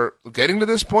for getting to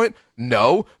this point?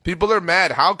 No. People are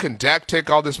mad. How can Dak take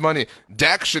all this money?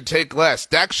 Dak should take less.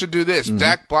 Dak should do this.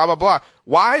 Dak blah, blah, blah.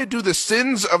 Why do the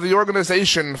sins of the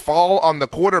organization fall on the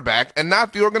quarterback and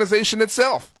not the organization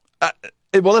itself?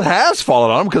 Well, it has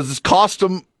fallen on him because it's cost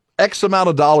him X amount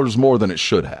of dollars more than it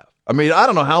should have. I mean, I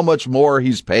don't know how much more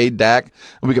he's paid Dak.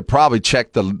 And we could probably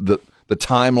check the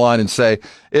timeline and say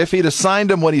if he'd have signed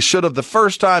him when he should have the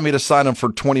first time, he'd have signed him for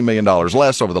 $20 million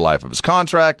less over the life of his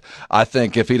contract. I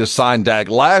think if he'd have signed Dak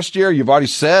last year, you've already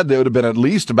said it would have been at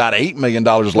least about $8 million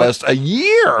less a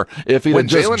year if he'd have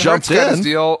just jumped in. When Jalen Hurts got his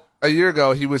deal a year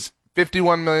ago, he was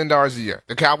 $51 million a year.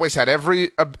 The Cowboys had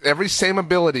every same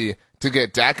ability to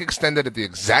get Dak extended at the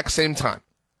exact same time.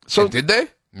 So and did they?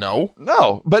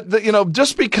 No. But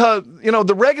just because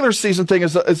the regular season thing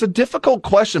is a difficult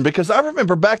question, because I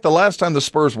remember back the last time the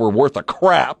Spurs were worth a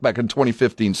crap back in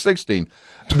 2015-16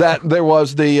 that there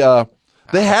was they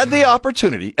had the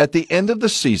opportunity at the end of the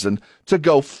season to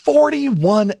go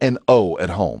 41-0 at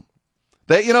home.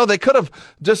 They could have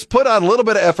just put out a little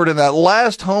bit of effort in that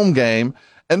last home game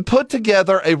and put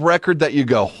together a record that you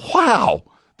go, wow,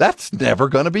 that's never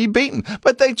going to be beaten.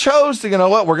 But they chose to,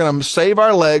 we're going to save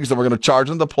our legs and we're going to charge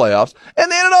them the playoffs.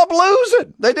 And they ended up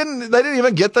losing. They didn't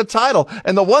even get the title.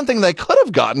 And the one thing they could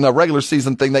have gotten, a regular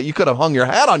season thing that you could have hung your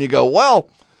hat on, you go, well,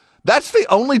 that's the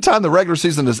only time the regular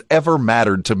season has ever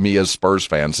mattered to me as Spurs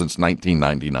fan since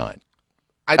 1999.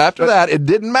 After that, it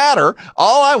didn't matter.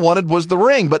 All I wanted was the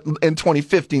ring. But in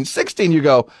 2015-16, you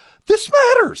go, this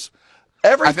matters.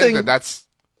 Everything. I think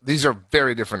these are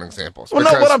very different examples. Well,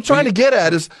 no, what I'm trying to get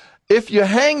at is if you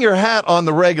hang your hat on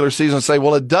the regular season and say,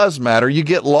 well, it does matter, you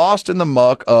get lost in the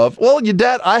muck of,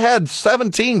 I had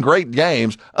 17 great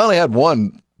games. I only had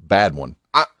one bad one.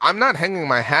 I'm not hanging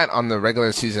my hat on the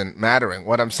regular season mattering.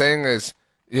 What I'm saying is,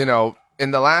 in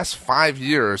the last 5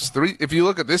 years, if you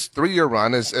look at this 3-year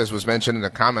run, as was mentioned in a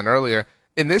comment earlier,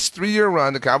 in this 3-year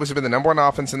run, the Cowboys have been the number one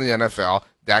offense in the NFL.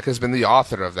 Dak has been the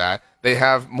author of that. They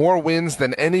have more wins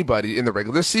than anybody in the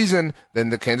regular season than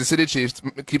the Kansas City Chiefs.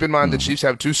 Keep in mind, the Chiefs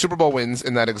have 2 Super Bowl wins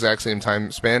in that exact same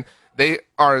time span. They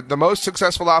are the most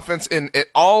successful offense in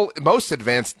most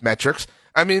advanced metrics.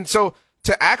 I mean, so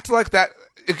to act like that,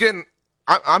 again,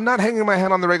 I'm not hanging my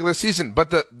hat on the regular season, but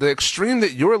the extreme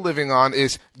that you're living on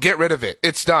is get rid of it.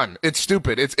 It's done. It's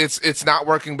stupid. It's not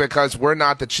working because we're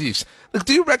not the Chiefs. Like,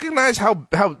 do you recognize how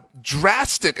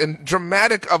drastic and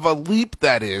dramatic of a leap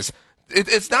that is?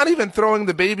 It's not even throwing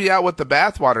the baby out with the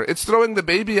bathwater. It's throwing the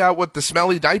baby out with the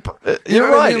smelly diaper.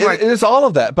 You're right. I mean? It is all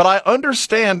of that. But I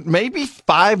understand maybe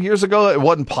 5 years ago it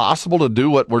wasn't possible to do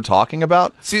what we're talking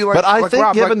about. But I think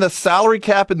Rob, given the salary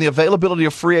cap and the availability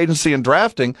of free agency and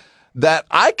drafting, that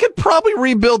I could probably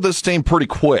rebuild this team pretty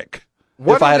quick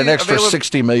if I had an extra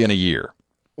 $60 million a year.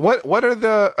 What are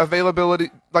the availability?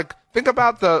 Like, think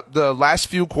about the last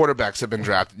few quarterbacks have been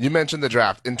drafted. You mentioned the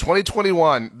draft. In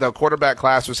 2021, the quarterback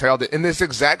class was heralded in this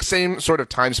exact same sort of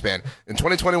time span. In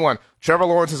 2021, Trevor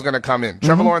Lawrence is going to come in.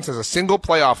 Trevor Lawrence has a single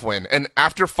playoff win. And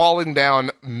after falling down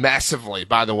massively,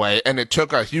 by the way, and it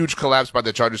took a huge collapse by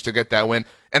the Chargers to get that win,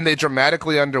 and they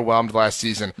dramatically underwhelmed last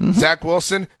season. Zach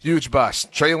Wilson, huge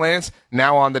bust. Trey Lance,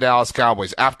 now on the Dallas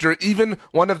Cowboys. After even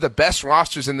one of the best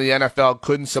rosters in the NFL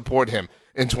couldn't support him.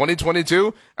 In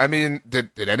 2022, I mean,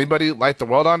 did anybody light the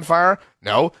world on fire?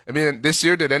 No. I mean, this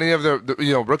year, did any of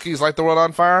the rookies light the world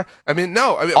on fire? I mean,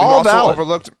 no. I mean,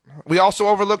 we also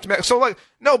overlooked. So,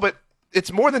 no, but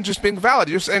it's more than just being valid.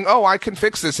 You're saying, oh, I can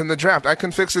fix this in the draft. I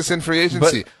can fix this in free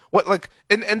agency.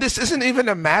 And this isn't even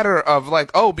a matter of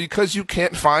because you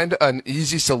can't find an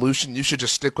easy solution, you should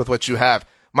just stick with what you have.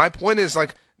 My point is,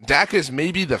 Dak is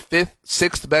maybe the 5th,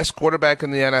 6th best quarterback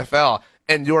in the NFL.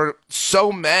 And you're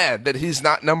so mad that he's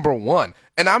not number one.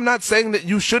 And I'm not saying that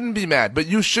you shouldn't be mad, but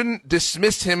you shouldn't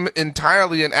dismiss him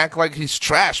entirely and act like he's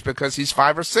trash because he's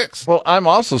 5 or 6. Well, I'm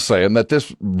also saying that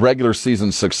this regular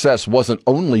season success wasn't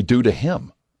only due to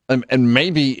him. And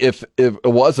maybe if it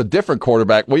was a different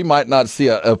quarterback, we might not see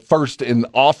a first in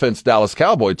offense Dallas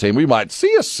Cowboy team. We might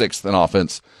see a 6th in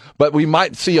offense, but we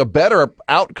might see a better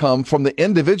outcome from the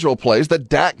individual plays that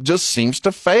Dak just seems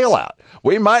to fail at.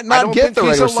 We might not get the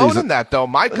regular season. He's alone in that, though.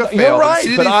 Micah failed. You're right,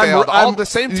 and CD failed. All the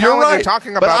same talent you're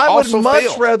talking about also failed. But I would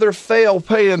much rather fail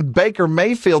paying Baker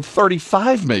Mayfield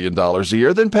 $35 million a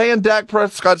year than paying Dak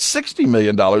Prescott $60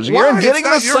 million a year and getting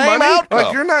the same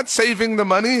outcome. You're not saving the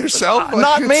money yourself.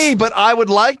 Not me. may, but I would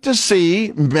like to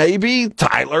see maybe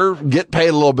Tyler get paid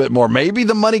a little bit more. Maybe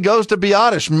the money goes to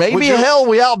Biotish. Maybe, hell,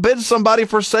 we outbid somebody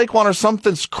for Saquon or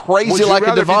something crazy like a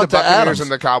Devonta Adams. Would you rather be the Buccaneers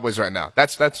and the Cowboys right now?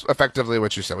 That's effectively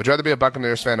what you said. Would you rather be a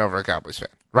Buccaneers fan over a Cowboys fan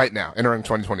right now, entering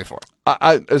 2024?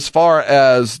 As far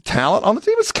as talent on the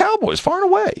team, it's Cowboys, far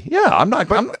and away. Yeah, I'm not.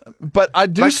 But I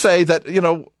do say that,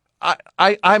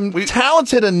 I'm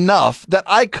talented enough that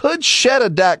I could shed a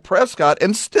Dak Prescott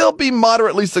and still be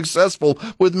moderately successful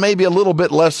with maybe a little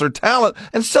bit lesser talent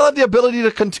and still have the ability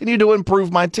to continue to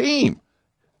improve my team.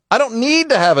 I don't need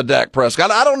to have a Dak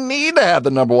Prescott. I don't need to have the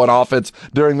number one offense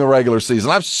during the regular season.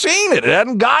 I've seen it. It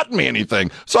hadn't gotten me anything.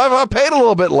 So I paid a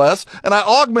little bit less, and I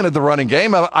augmented the running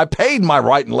game. I paid my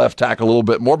right and left tackle a little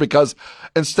bit more because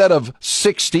instead of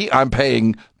 60, I'm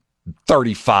paying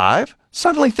 35.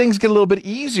 Suddenly things get a little bit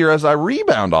easier as I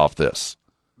rebound off this.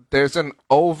 There's an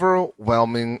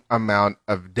overwhelming amount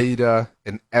of data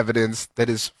and evidence that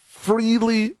is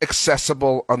freely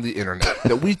accessible on the internet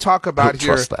that we talk about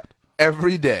here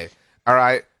every day. All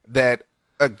right. That,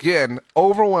 again,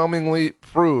 overwhelmingly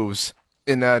proves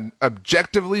in an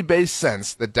objectively based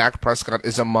sense that Dak Prescott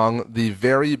is among the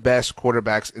very best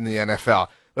quarterbacks in the NFL.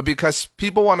 But because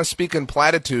people want to speak in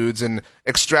platitudes and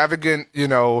extravagant,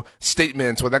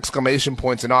 statements with exclamation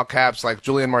points in all caps, like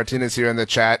Julian Martinez here in the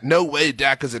chat, no way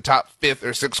Dak is a top 5th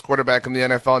or 6th quarterback in the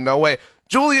NFL. No way.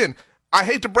 Julian, I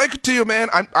hate to break it to you, man.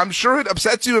 I'm sure it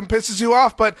upsets you and pisses you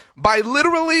off, but by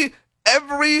literally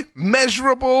every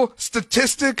measurable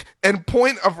statistic and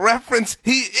point of reference,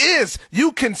 he is.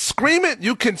 You can scream it,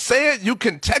 you can say it, you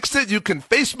can text it, you can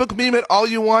Facebook meme it all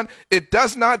you want. It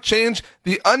does not change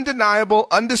the undeniable,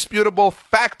 undisputable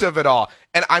fact of it all.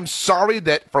 And I'm sorry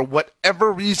that for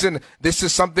whatever reason, this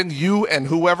is something you and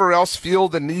whoever else feel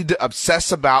the need to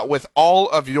obsess about with all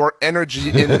of your energy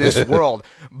in this world.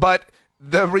 But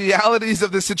the realities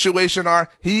of the situation are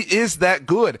he is that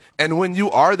good. And when you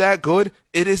are that good,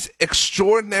 it is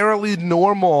extraordinarily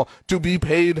normal to be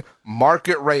paid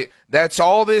market rate. That's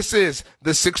all this is.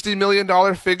 The $60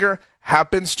 million figure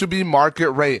happens to be market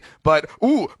rate. But,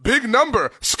 ooh, big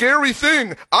number, scary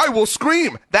thing, I will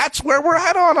scream. That's where we're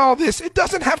at on all this. It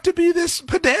doesn't have to be this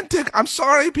pedantic. I'm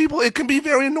sorry, people. It can be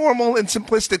very normal and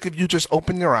simplistic if you just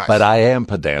open your eyes. But I am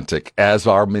pedantic, as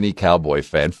our mini Cowboy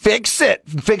fan. Fix it.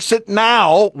 Fix it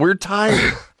now. We're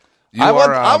tired. I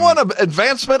want an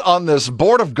advancement on this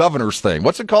Board of Governors thing.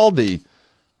 What's it called?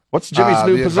 What's Jimmy's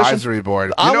new position? Advisory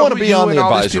board. I want to be on the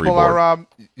advisory board.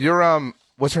 You're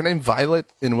what's her name?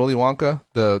 Violet in Willy Wonka,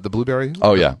 the blueberry.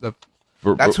 Oh yeah,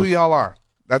 that's who y'all are.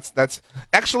 That's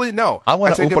actually no. I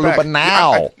want to Oompa Loompa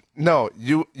now. No,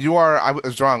 you are. I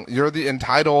was wrong. You're the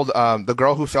entitled, the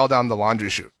girl who fell down the laundry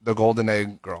chute, the golden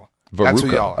egg girl. Veruca, that's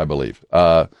who y'all are. I believe.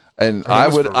 And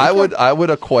I would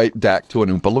equate Dak to an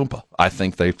Oompa Loompa. I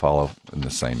think they follow in the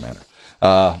same manner.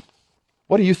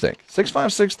 What do you think?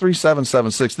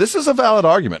 656-3776. This is a valid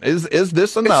argument. Is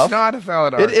this enough? It's not a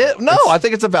valid argument. I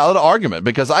think it's a valid argument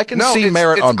because I can see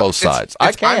merit on both sides.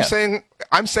 I can.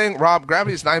 I'm saying, Rob,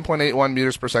 gravity is 9.81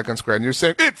 meters per second squared, and you're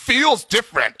saying it feels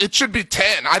different. It should be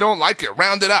 10. I don't like it.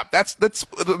 Round it up. That's the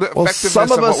effectiveness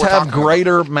some of us have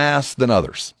greater mass than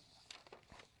others.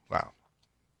 Wow.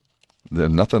 There's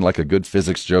nothing like a good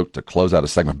physics joke to close out a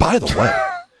segment. By the way,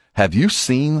 have you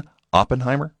seen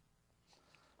Oppenheimer?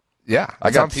 Yeah, I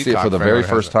got to see it for the very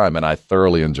first time, and I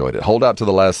thoroughly enjoyed it. Hold out to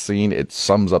the last scene. It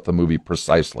sums up the movie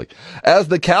precisely. As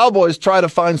the Cowboys try to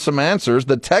find some answers,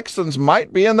 the Texans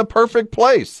might be in the perfect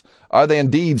place. Are they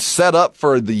indeed set up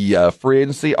for the free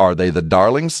agency? Are they the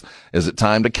darlings? Is it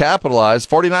time to capitalize?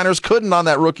 49ers couldn't on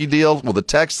that rookie deal. Will the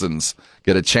Texans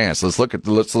get a chance?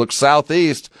 Let's look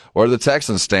southeast where the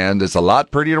Texans stand. It's a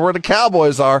lot prettier where the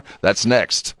Cowboys are. That's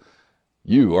next.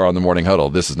 You are on the Morning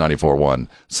Huddle. This is 94.1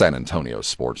 San Antonio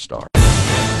Sports Star.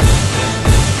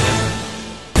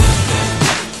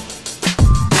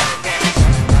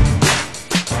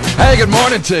 Hey, good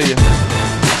morning to you.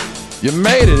 You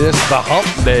made it. It's the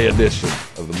hump day edition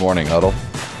of the Morning Huddle.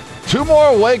 2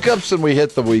 more wake-ups and we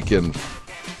hit the weekend,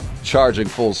 charging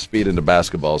full speed into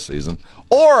basketball season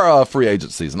or free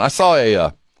agent season. I saw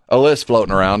a list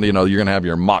floating around. You're going to have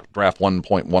your mock draft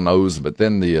 1.10s, but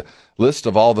then the list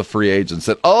of all the free agents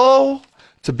said,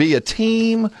 to be a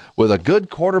team with a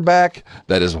good quarterback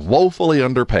that is woefully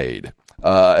underpaid.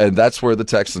 And that's where the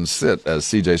Texans sit as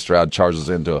C.J. Stroud charges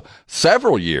into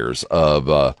several years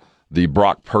of the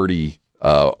Brock Purdy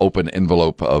open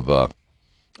envelope of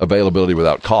availability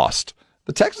without cost.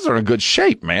 The Texans are in good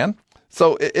shape, man.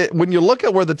 So when you look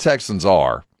at where the Texans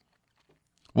are,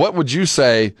 what would you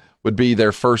say would be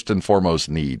their first and foremost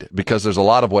need? Because there's a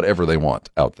lot of whatever they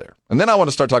want out there. And then I want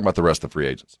to start talking about the rest of the free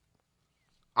agents.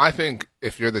 I think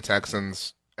if you're the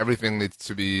Texans, everything needs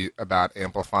to be about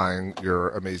amplifying your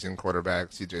amazing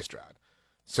quarterback, C.J. Stroud.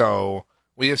 So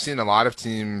we have seen a lot of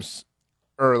teams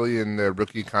early in the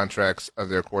rookie contracts of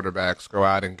their quarterbacks go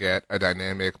out and get a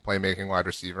dynamic playmaking wide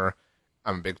receiver.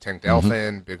 I'm a big Tank Dell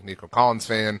fan, big Nico Collins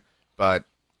fan, but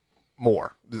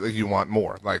more. You want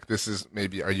more. Like, this is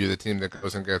maybe, are you the team that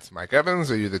goes and gets Mike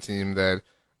Evans? Are you the team that,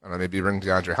 I don't know, maybe bring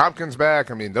DeAndre Hopkins back?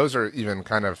 I mean, those are even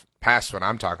kind of past what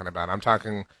I'm talking about. I'm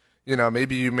talking,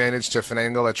 maybe you manage to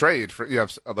finagle a trade. You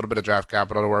have a little bit of draft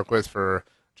capital to work with for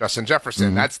Justin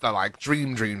Jefferson. That's the,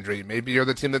 dream. Maybe you're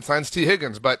the team that signs T.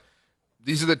 Higgins, but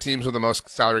these are the teams with the most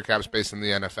salary cap space in the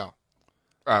NFL,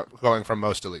 going from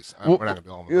most to least. We're not going to be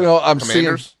all of them. I'm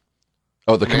Commanders. Seeing.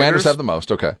 Oh, the Commanders have the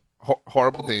most. Okay.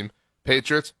 Horrible team.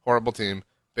 Patriots, horrible team.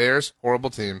 Bears,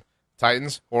 horrible team.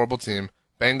 Titans, horrible team.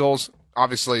 Bengals,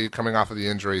 obviously coming off of the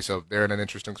injury, so they're in an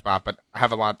interesting spot, but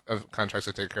have a lot of contracts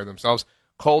that take care of themselves.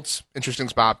 Colts, interesting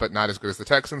spot, but not as good as the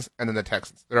Texans. And then the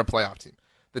Texans, they're a playoff team.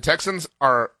 The Texans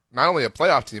are not only a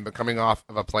playoff team, but coming off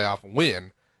of a playoff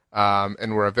win,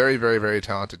 and we're a very, very, very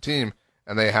talented team,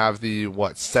 and they have the,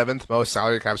 7th most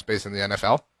salary cap space in the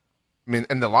NFL? I mean,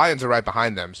 and the Lions are right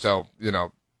behind them, so,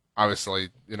 obviously,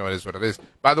 it is what it is.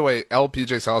 By the way,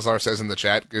 LPJ Salazar says in the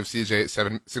chat, give CJ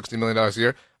 $60 million a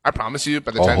year. I promise you,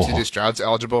 by the time CJ Stroud's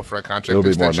eligible for a contract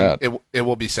extension, it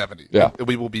will be 70. Yeah.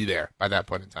 We will be there by that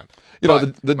point in time.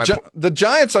 The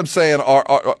Giants, I'm saying,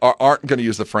 aren't going to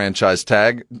use the franchise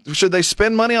tag. Should they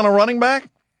spend money on a running back?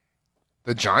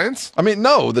 The Giants? I mean,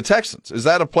 no, the Texans. Is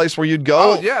that a place where you'd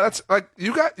go? Oh, yeah, that's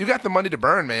you got the money to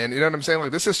burn, man. You know what I'm saying?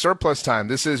 This is surplus time.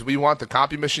 We want the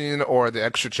copy machine or the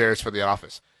extra chairs for the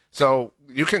office. So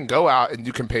you can go out and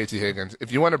you can pay T. Higgins.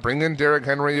 If you want to bring in Derrick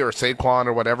Henry or Saquon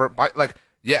or whatever,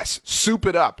 yes, soup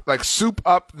it up. Soup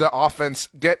up the offense.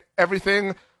 Get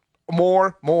everything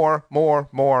more.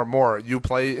 You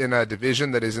play in a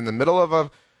division that is in the middle of a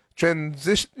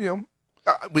transition,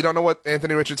 we don't know what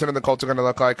Anthony Richardson and the Colts are going to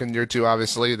look like in year 2,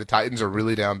 obviously. The Titans are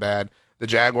really down bad. The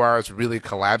Jaguars really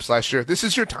collapsed last year. This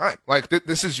is your time.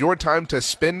 This is your time to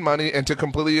spend money and to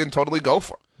completely and totally go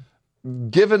for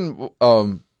it. Given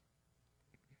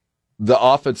the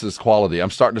offense's quality, I'm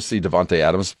starting to see Devontae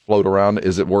Adams float around.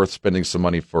 Is it worth spending some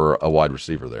money for a wide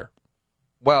receiver there?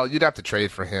 Well, you'd have to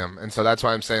trade for him, and so that's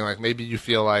why I'm saying, maybe you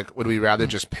feel would we rather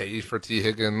just pay for T.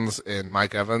 Higgins and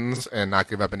Mike Evans and not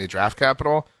give up any draft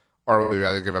capital, or would we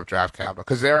rather give up draft capital?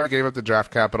 Because they already gave up the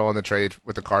draft capital in the trade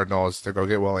with the Cardinals to go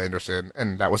get Will Anderson,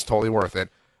 and that was totally worth it.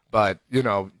 But,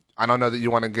 I don't know that you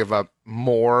want to give up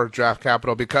more draft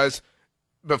capital, because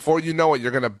before you know it, you're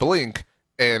going to blink,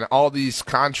 and all these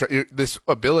this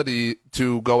ability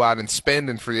to go out and spend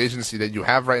in free agency that you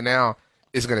have right now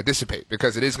is going to dissipate,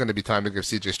 because it is going to be time to give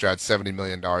C.J. Stroud $70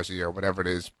 million a year, whatever it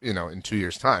is, in 2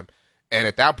 years' time. And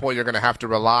at that point, you're going to have to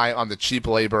rely on the cheap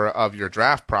labor of your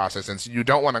draft process. And so you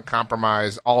don't want to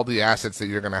compromise all the assets that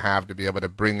you're going to have to be able to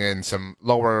bring in some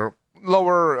lower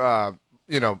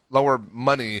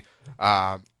money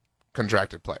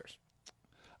contracted players.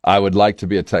 I would like to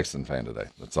be a Texan fan today.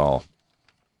 That's all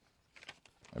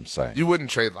I'm saying. You wouldn't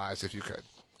trade lives if you could.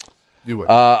 You would.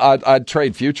 I'd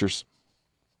trade futures.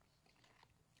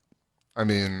 I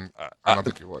mean, I don't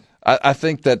think you would. I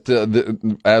think that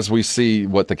as we see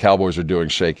what the Cowboys are doing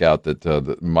shake out,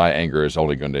 that my anger is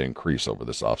only going to increase over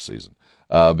this offseason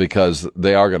because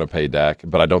they are going to pay Dak,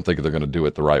 but I don't think they're going to do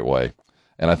it the right way.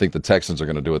 And I think the Texans are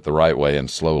going to do it the right way and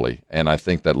slowly. And I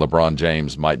think that LeBron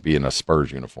James might be in a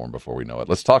Spurs uniform before we know it.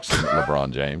 Let's talk some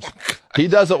LeBron James. He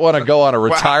doesn't want to go on a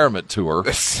retirement tour.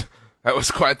 That was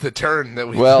quite the turn that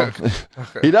we took.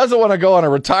 Okay. He doesn't want to go on a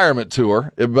retirement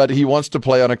tour, but he wants to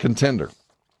play on a contender.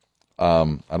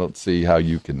 I don't see how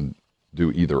you can do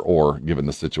either or, given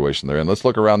the situation they're in. Let's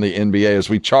look around the NBA as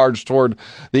we charge toward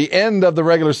the end of the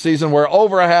regular season. We're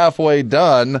over halfway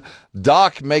done.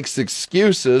 Doc makes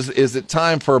excuses. Is it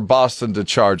time for Boston to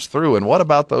charge through? And what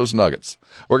about those Nuggets?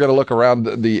 We're going to look around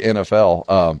the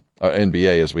NFL,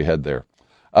 NBA as we head there.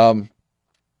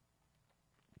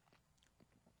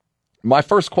 My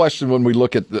first question when we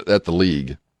look at the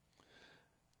league,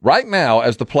 right now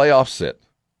as the playoffs sit,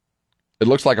 it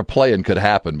looks like a play-in could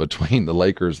happen between the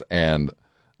Lakers and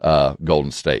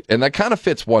Golden State. And that kind of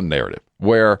fits one narrative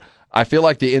where I feel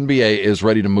like the NBA is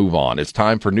ready to move on. It's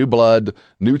time for new blood,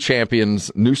 new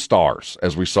champions, new stars,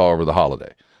 as we saw over the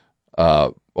holiday,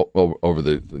 over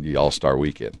the All-Star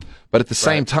weekend. But at the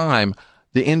same time,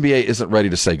 the NBA isn't ready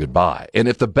to say goodbye. And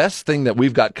if the best thing that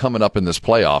we've got coming up in this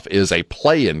playoff is a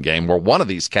play-in game where one of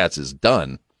these cats is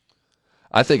done,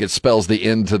 I think it spells the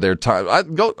end to their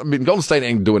time. Golden State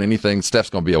ain't doing anything. Steph's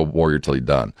going to be a Warrior till he's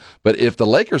done. But if the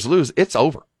Lakers lose, it's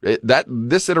over.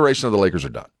 This iteration of the Lakers are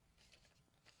done.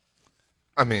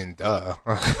 I mean, duh.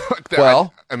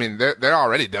 I mean, they're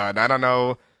already done. I don't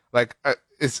know. Like,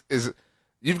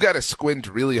 you've got to squint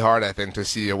really hard, I think, to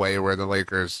see a way where the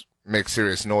Lakers make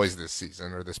serious noise this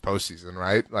season or this postseason,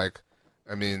 right? Like,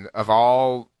 I mean, of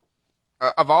all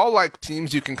like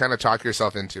teams you can kind of talk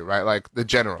yourself into, right? Like the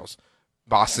Generals,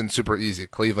 Boston, super easy.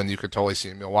 Cleveland, you could totally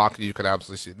see. Milwaukee, you could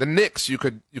absolutely see. The Knicks, you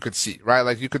could see, right?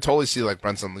 Like you could totally see like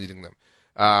Brunson leading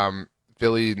them.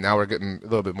 Philly, now we're getting a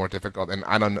little bit more difficult, and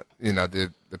I don't,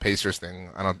 the Pacers thing,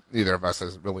 neither of us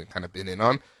has really kind of been in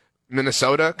on.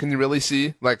 Minnesota, can you really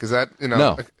see? Like, is that,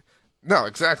 No. Like, no,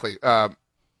 exactly.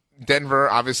 Denver,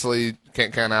 obviously,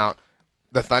 can't count out.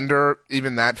 The Thunder,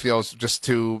 even that feels just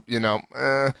too,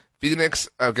 Phoenix,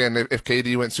 again, if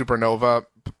KD went supernova,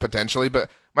 potentially,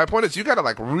 but my point is you got to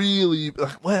like really,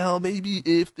 like, well, maybe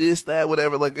if this, that,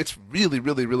 whatever, like it's really,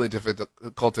 really, really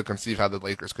difficult to conceive how the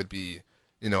Lakers could be,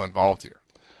 involved here.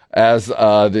 As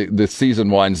the season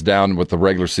winds down with the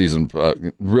regular season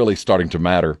really starting to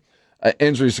matter,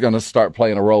 injuries are going to start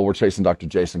playing a role. We're chasing Dr.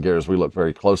 Jason Garrett as we look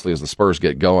very closely as the Spurs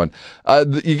get going.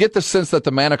 You get the sense that the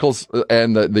manacles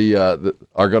and the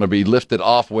are going to be lifted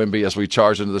off Wemby as we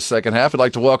charge into the second half. I'd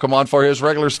like to welcome on for his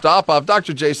regular stop-off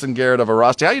Dr. Jason Garrett of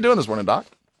Veracity. How you doing this morning, Doc?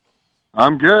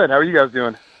 I'm good. How are you guys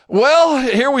doing? Well,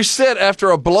 here we sit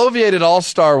after a bloviated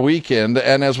All-Star weekend,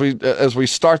 and as we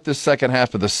start this second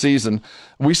half of the season,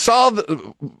 we saw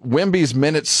Wemby's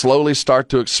minutes slowly start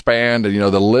to expand, and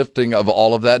the lifting of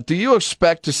all of that. Do you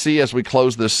expect to see, as we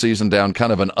close this season down,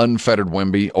 kind of an unfettered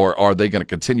Wemby, or are they going to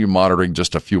continue monitoring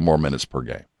just a few more minutes per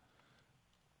game?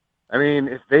 I mean,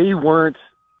 if they weren't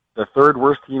the third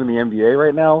worst team in the NBA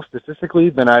right now,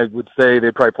 statistically, then I would say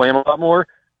they'd probably play him a lot more.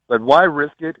 But why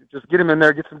risk it? Just get him in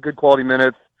there, get some good quality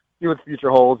minutes. See what the future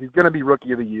holds. He's going to be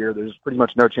Rookie of the Year. There's pretty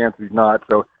much no chance he's not.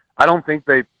 So I don't think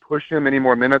they push him any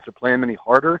more minutes or play him any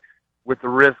harder with the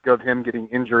risk of him getting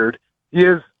injured. He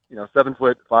is, 7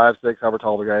 foot 5, 6, however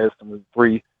tall the guy is,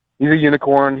 3. He's a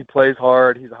unicorn. He plays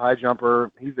hard. He's a high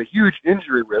jumper. He's a huge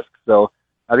injury risk. So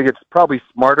I think it's probably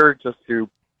smarter just to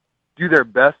do their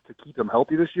best to keep him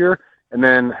healthy this year and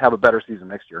then have a better season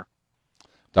next year.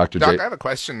 Doc, I have a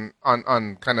question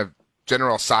on kind of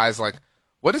general size, like.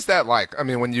 What is that like? I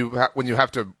mean, when you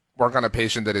have to work on a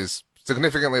patient that is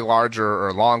significantly larger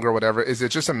or longer, or whatever, is it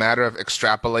just a matter of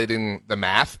extrapolating the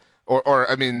math, or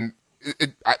I mean,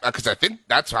 because I think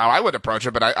that's how I would approach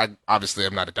it, but I obviously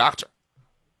am not a doctor.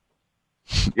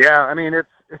 Yeah, I mean, it's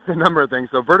a number of things.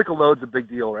 So vertical load's a big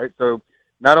deal, right? So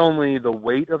not only the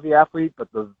weight of the athlete,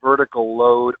 but the vertical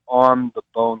load on the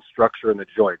bone structure and the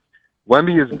joints.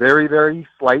 Wemby is very, very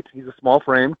slight. He's a small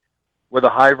frame with a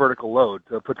high vertical load.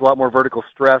 So it puts a lot more vertical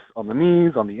stress on the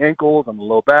knees, on the ankles, on the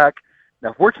low back.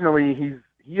 Now, fortunately,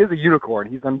 he is a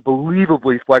unicorn. He's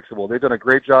unbelievably flexible. They've done a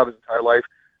great job his entire life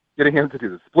getting him to do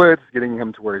the splits, getting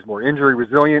him to where he's more injury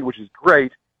resilient, which is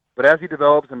great. But as he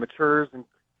develops and matures and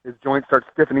his joints start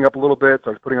stiffening up a little bit,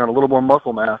 starts putting on a little more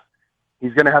muscle mass,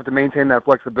 he's going to have to maintain that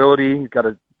flexibility. He's got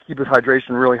to keep his hydration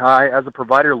really high. As a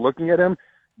provider looking at him,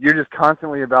 you're just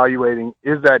constantly evaluating,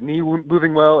 is that knee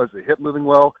moving well? Is the hip moving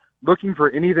well? Looking for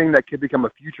anything that could become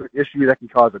a future issue that can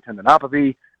cause a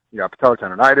tendinopathy, patellar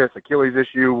tendonitis, Achilles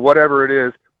issue, whatever it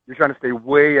is. You're trying to stay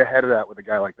way ahead of that with a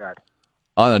guy like that.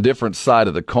 On a different side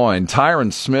of the coin,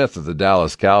 Tyron Smith of the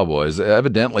Dallas Cowboys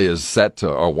evidently is set to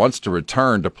or wants to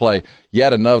return to play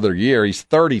yet another year. He's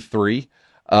 33.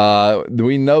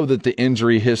 We know that the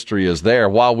injury history is there.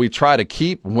 While we try to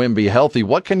keep Wemby healthy,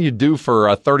 what can you do for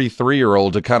a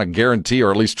 33-year-old to kind of guarantee or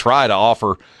at least try to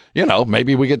offer,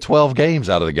 maybe we get 12 games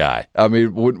out of the guy? I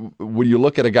mean, when you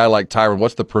look at a guy like Tyron,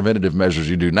 what's the preventative measures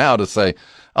you do now to say,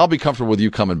 I'll be comfortable with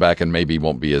you coming back and maybe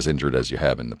won't be as injured as you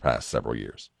have in the past several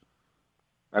years?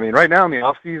 I mean, right now in the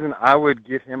offseason, I would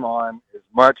get him on as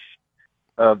much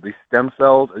of the stem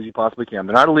cells as you possibly can.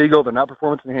 They're not illegal. They're not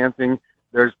performance enhancing.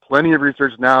 There's plenty of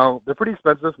research now. They're pretty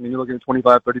expensive. I mean, you're looking at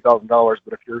 $25,000, $30,000.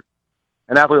 But if you're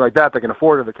an athlete like that can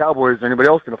afford it, the Cowboys or anybody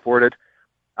else can afford it,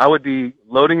 I would be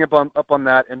loading up on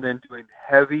that and then doing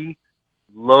heavy,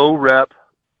 low-rep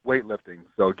weightlifting.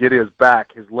 So get his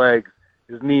back, his legs,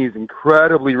 his knees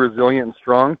incredibly resilient and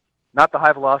strong. Not the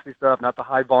high-velocity stuff, not the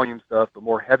high-volume stuff, but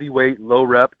more heavyweight,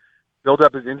 low-rep. Build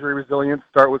up his injury resilience.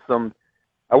 Start with some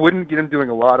 – I wouldn't get him doing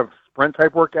a lot of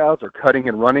sprint-type workouts or cutting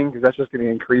and running because that's just going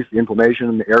to increase the inflammation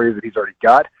in the areas that he's already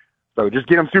got. So just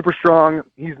get him super strong.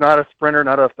 He's not a sprinter,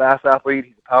 not a fast athlete.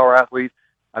 He's a power athlete.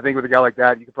 I think with a guy like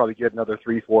that, you could probably get another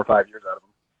 3, 4, 5 years out of him.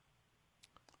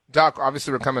 Doc,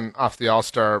 obviously we're coming off the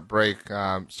All-Star break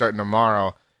starting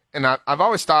tomorrow, and I've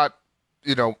always thought,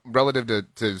 relative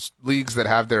to leagues that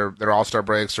have their All-Star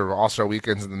breaks or All-Star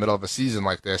weekends in the middle of a season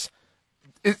like this,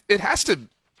 it has to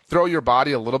throw your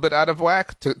body a little bit out of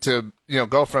whack to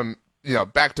go from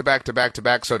back to back to back to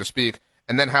back, so to speak,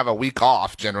 and then have a week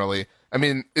off generally. I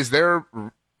mean, is there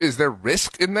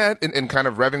risk in that, in kind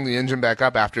of revving the engine back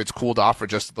up after it's cooled off for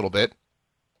just a little bit?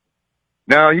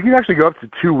 No, you can actually go up to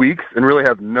 2 weeks and really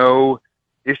have no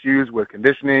issues with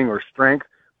conditioning or strength.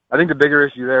 I think the bigger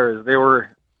issue there is they were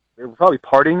probably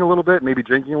partying a little bit, maybe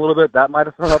drinking a little bit. That might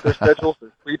have thrown off their schedule,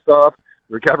 so sleep's off,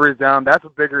 the recovery's down. That's a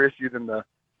bigger issue than the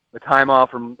time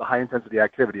off from the high-intensity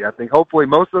activity. I think hopefully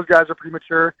most of those guys are pretty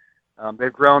mature.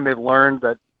 They've grown. They've learned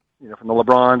that, from the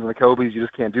LeBrons and the Kobes, you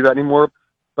just can't do that anymore.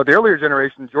 But the earlier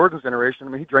generation, Jordan's generation,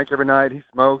 I mean, he drank every night. He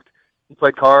smoked. He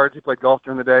played cards. He played golf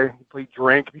during the day. He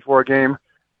drank before a game.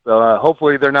 So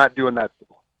hopefully they're not doing that.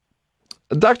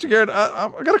 Dr. Garrett, I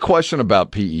got a question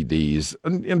about PEDs.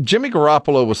 And Jimmy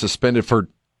Garoppolo was suspended for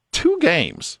 2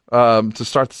 games to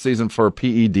start the season for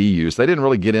PED use. They didn't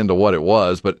really get into what it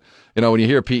was, but when you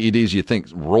hear PEDs, you think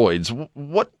roids.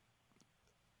 What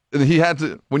he had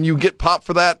to? When you get popped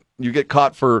for that, you get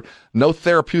caught for no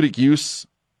therapeutic use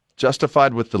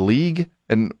justified with the league.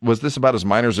 And was this about as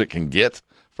minor as it can get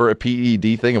for a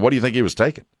PED thing? And what do you think he was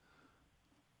taking?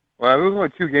 Well, it was only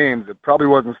 2 games. It probably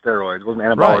wasn't steroids. It wasn't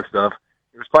anabolic stuff.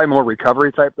 It was probably more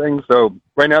recovery type thing. So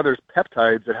right now there's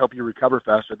peptides that help you recover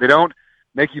faster. They don't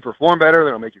make you perform better.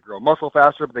 They don't make you grow muscle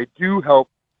faster, but they do help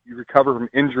you recover from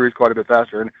injuries quite a bit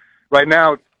faster. And right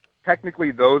now,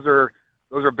 technically, those are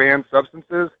banned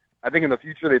substances. I think in the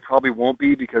future they probably won't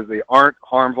be because they aren't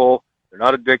harmful. They're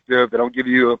not addictive. They don't give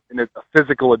you a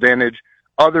physical advantage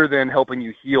other than helping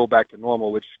you heal back to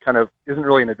normal, which kind of isn't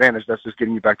really an advantage. That's just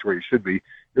getting you back to where you should be.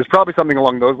 There's probably something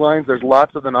along those lines. There's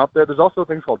lots of them out there. There's also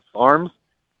things called SARMs,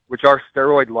 which are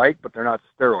steroid-like, but they're not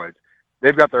steroids.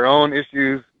 They've got their own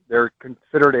issues. They're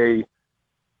considered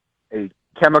a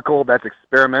chemical that's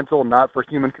experimental, not for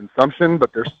human consumption,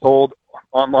 but they're sold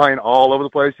online all over the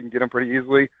place. You can get them pretty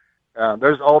easily.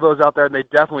 There's all those out there, and they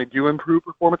definitely do improve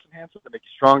performance enhancement. They make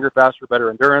you stronger, faster, better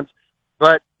endurance,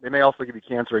 but they may also give you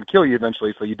cancer and kill you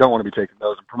eventually, so you don't want to be taking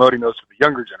those and promoting those to the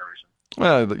younger generation.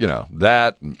 Well,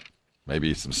 that,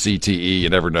 maybe some CTE, you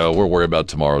never know. We're worried about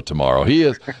tomorrow. He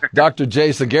is Dr.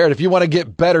 Jason Garrett. If you want to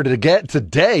get better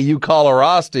today, you call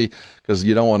Arasti, because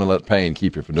you don't want to let pain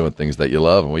keep you from doing things that you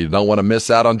love, and we don't want to miss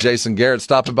out on Jason Garrett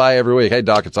stopping by every week. Hey,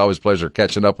 Doc, it's always a pleasure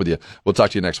catching up with you. We'll talk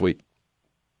to you next week.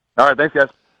 All right, thanks, guys.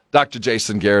 Dr.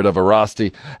 Jason Garrett of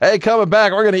Arasti. Hey, coming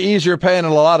back, we're going to ease your pain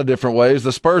in a lot of different ways.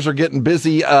 The Spurs are getting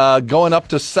busy going up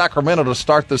to Sacramento to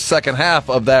start the second half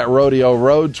of that rodeo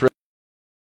road trip.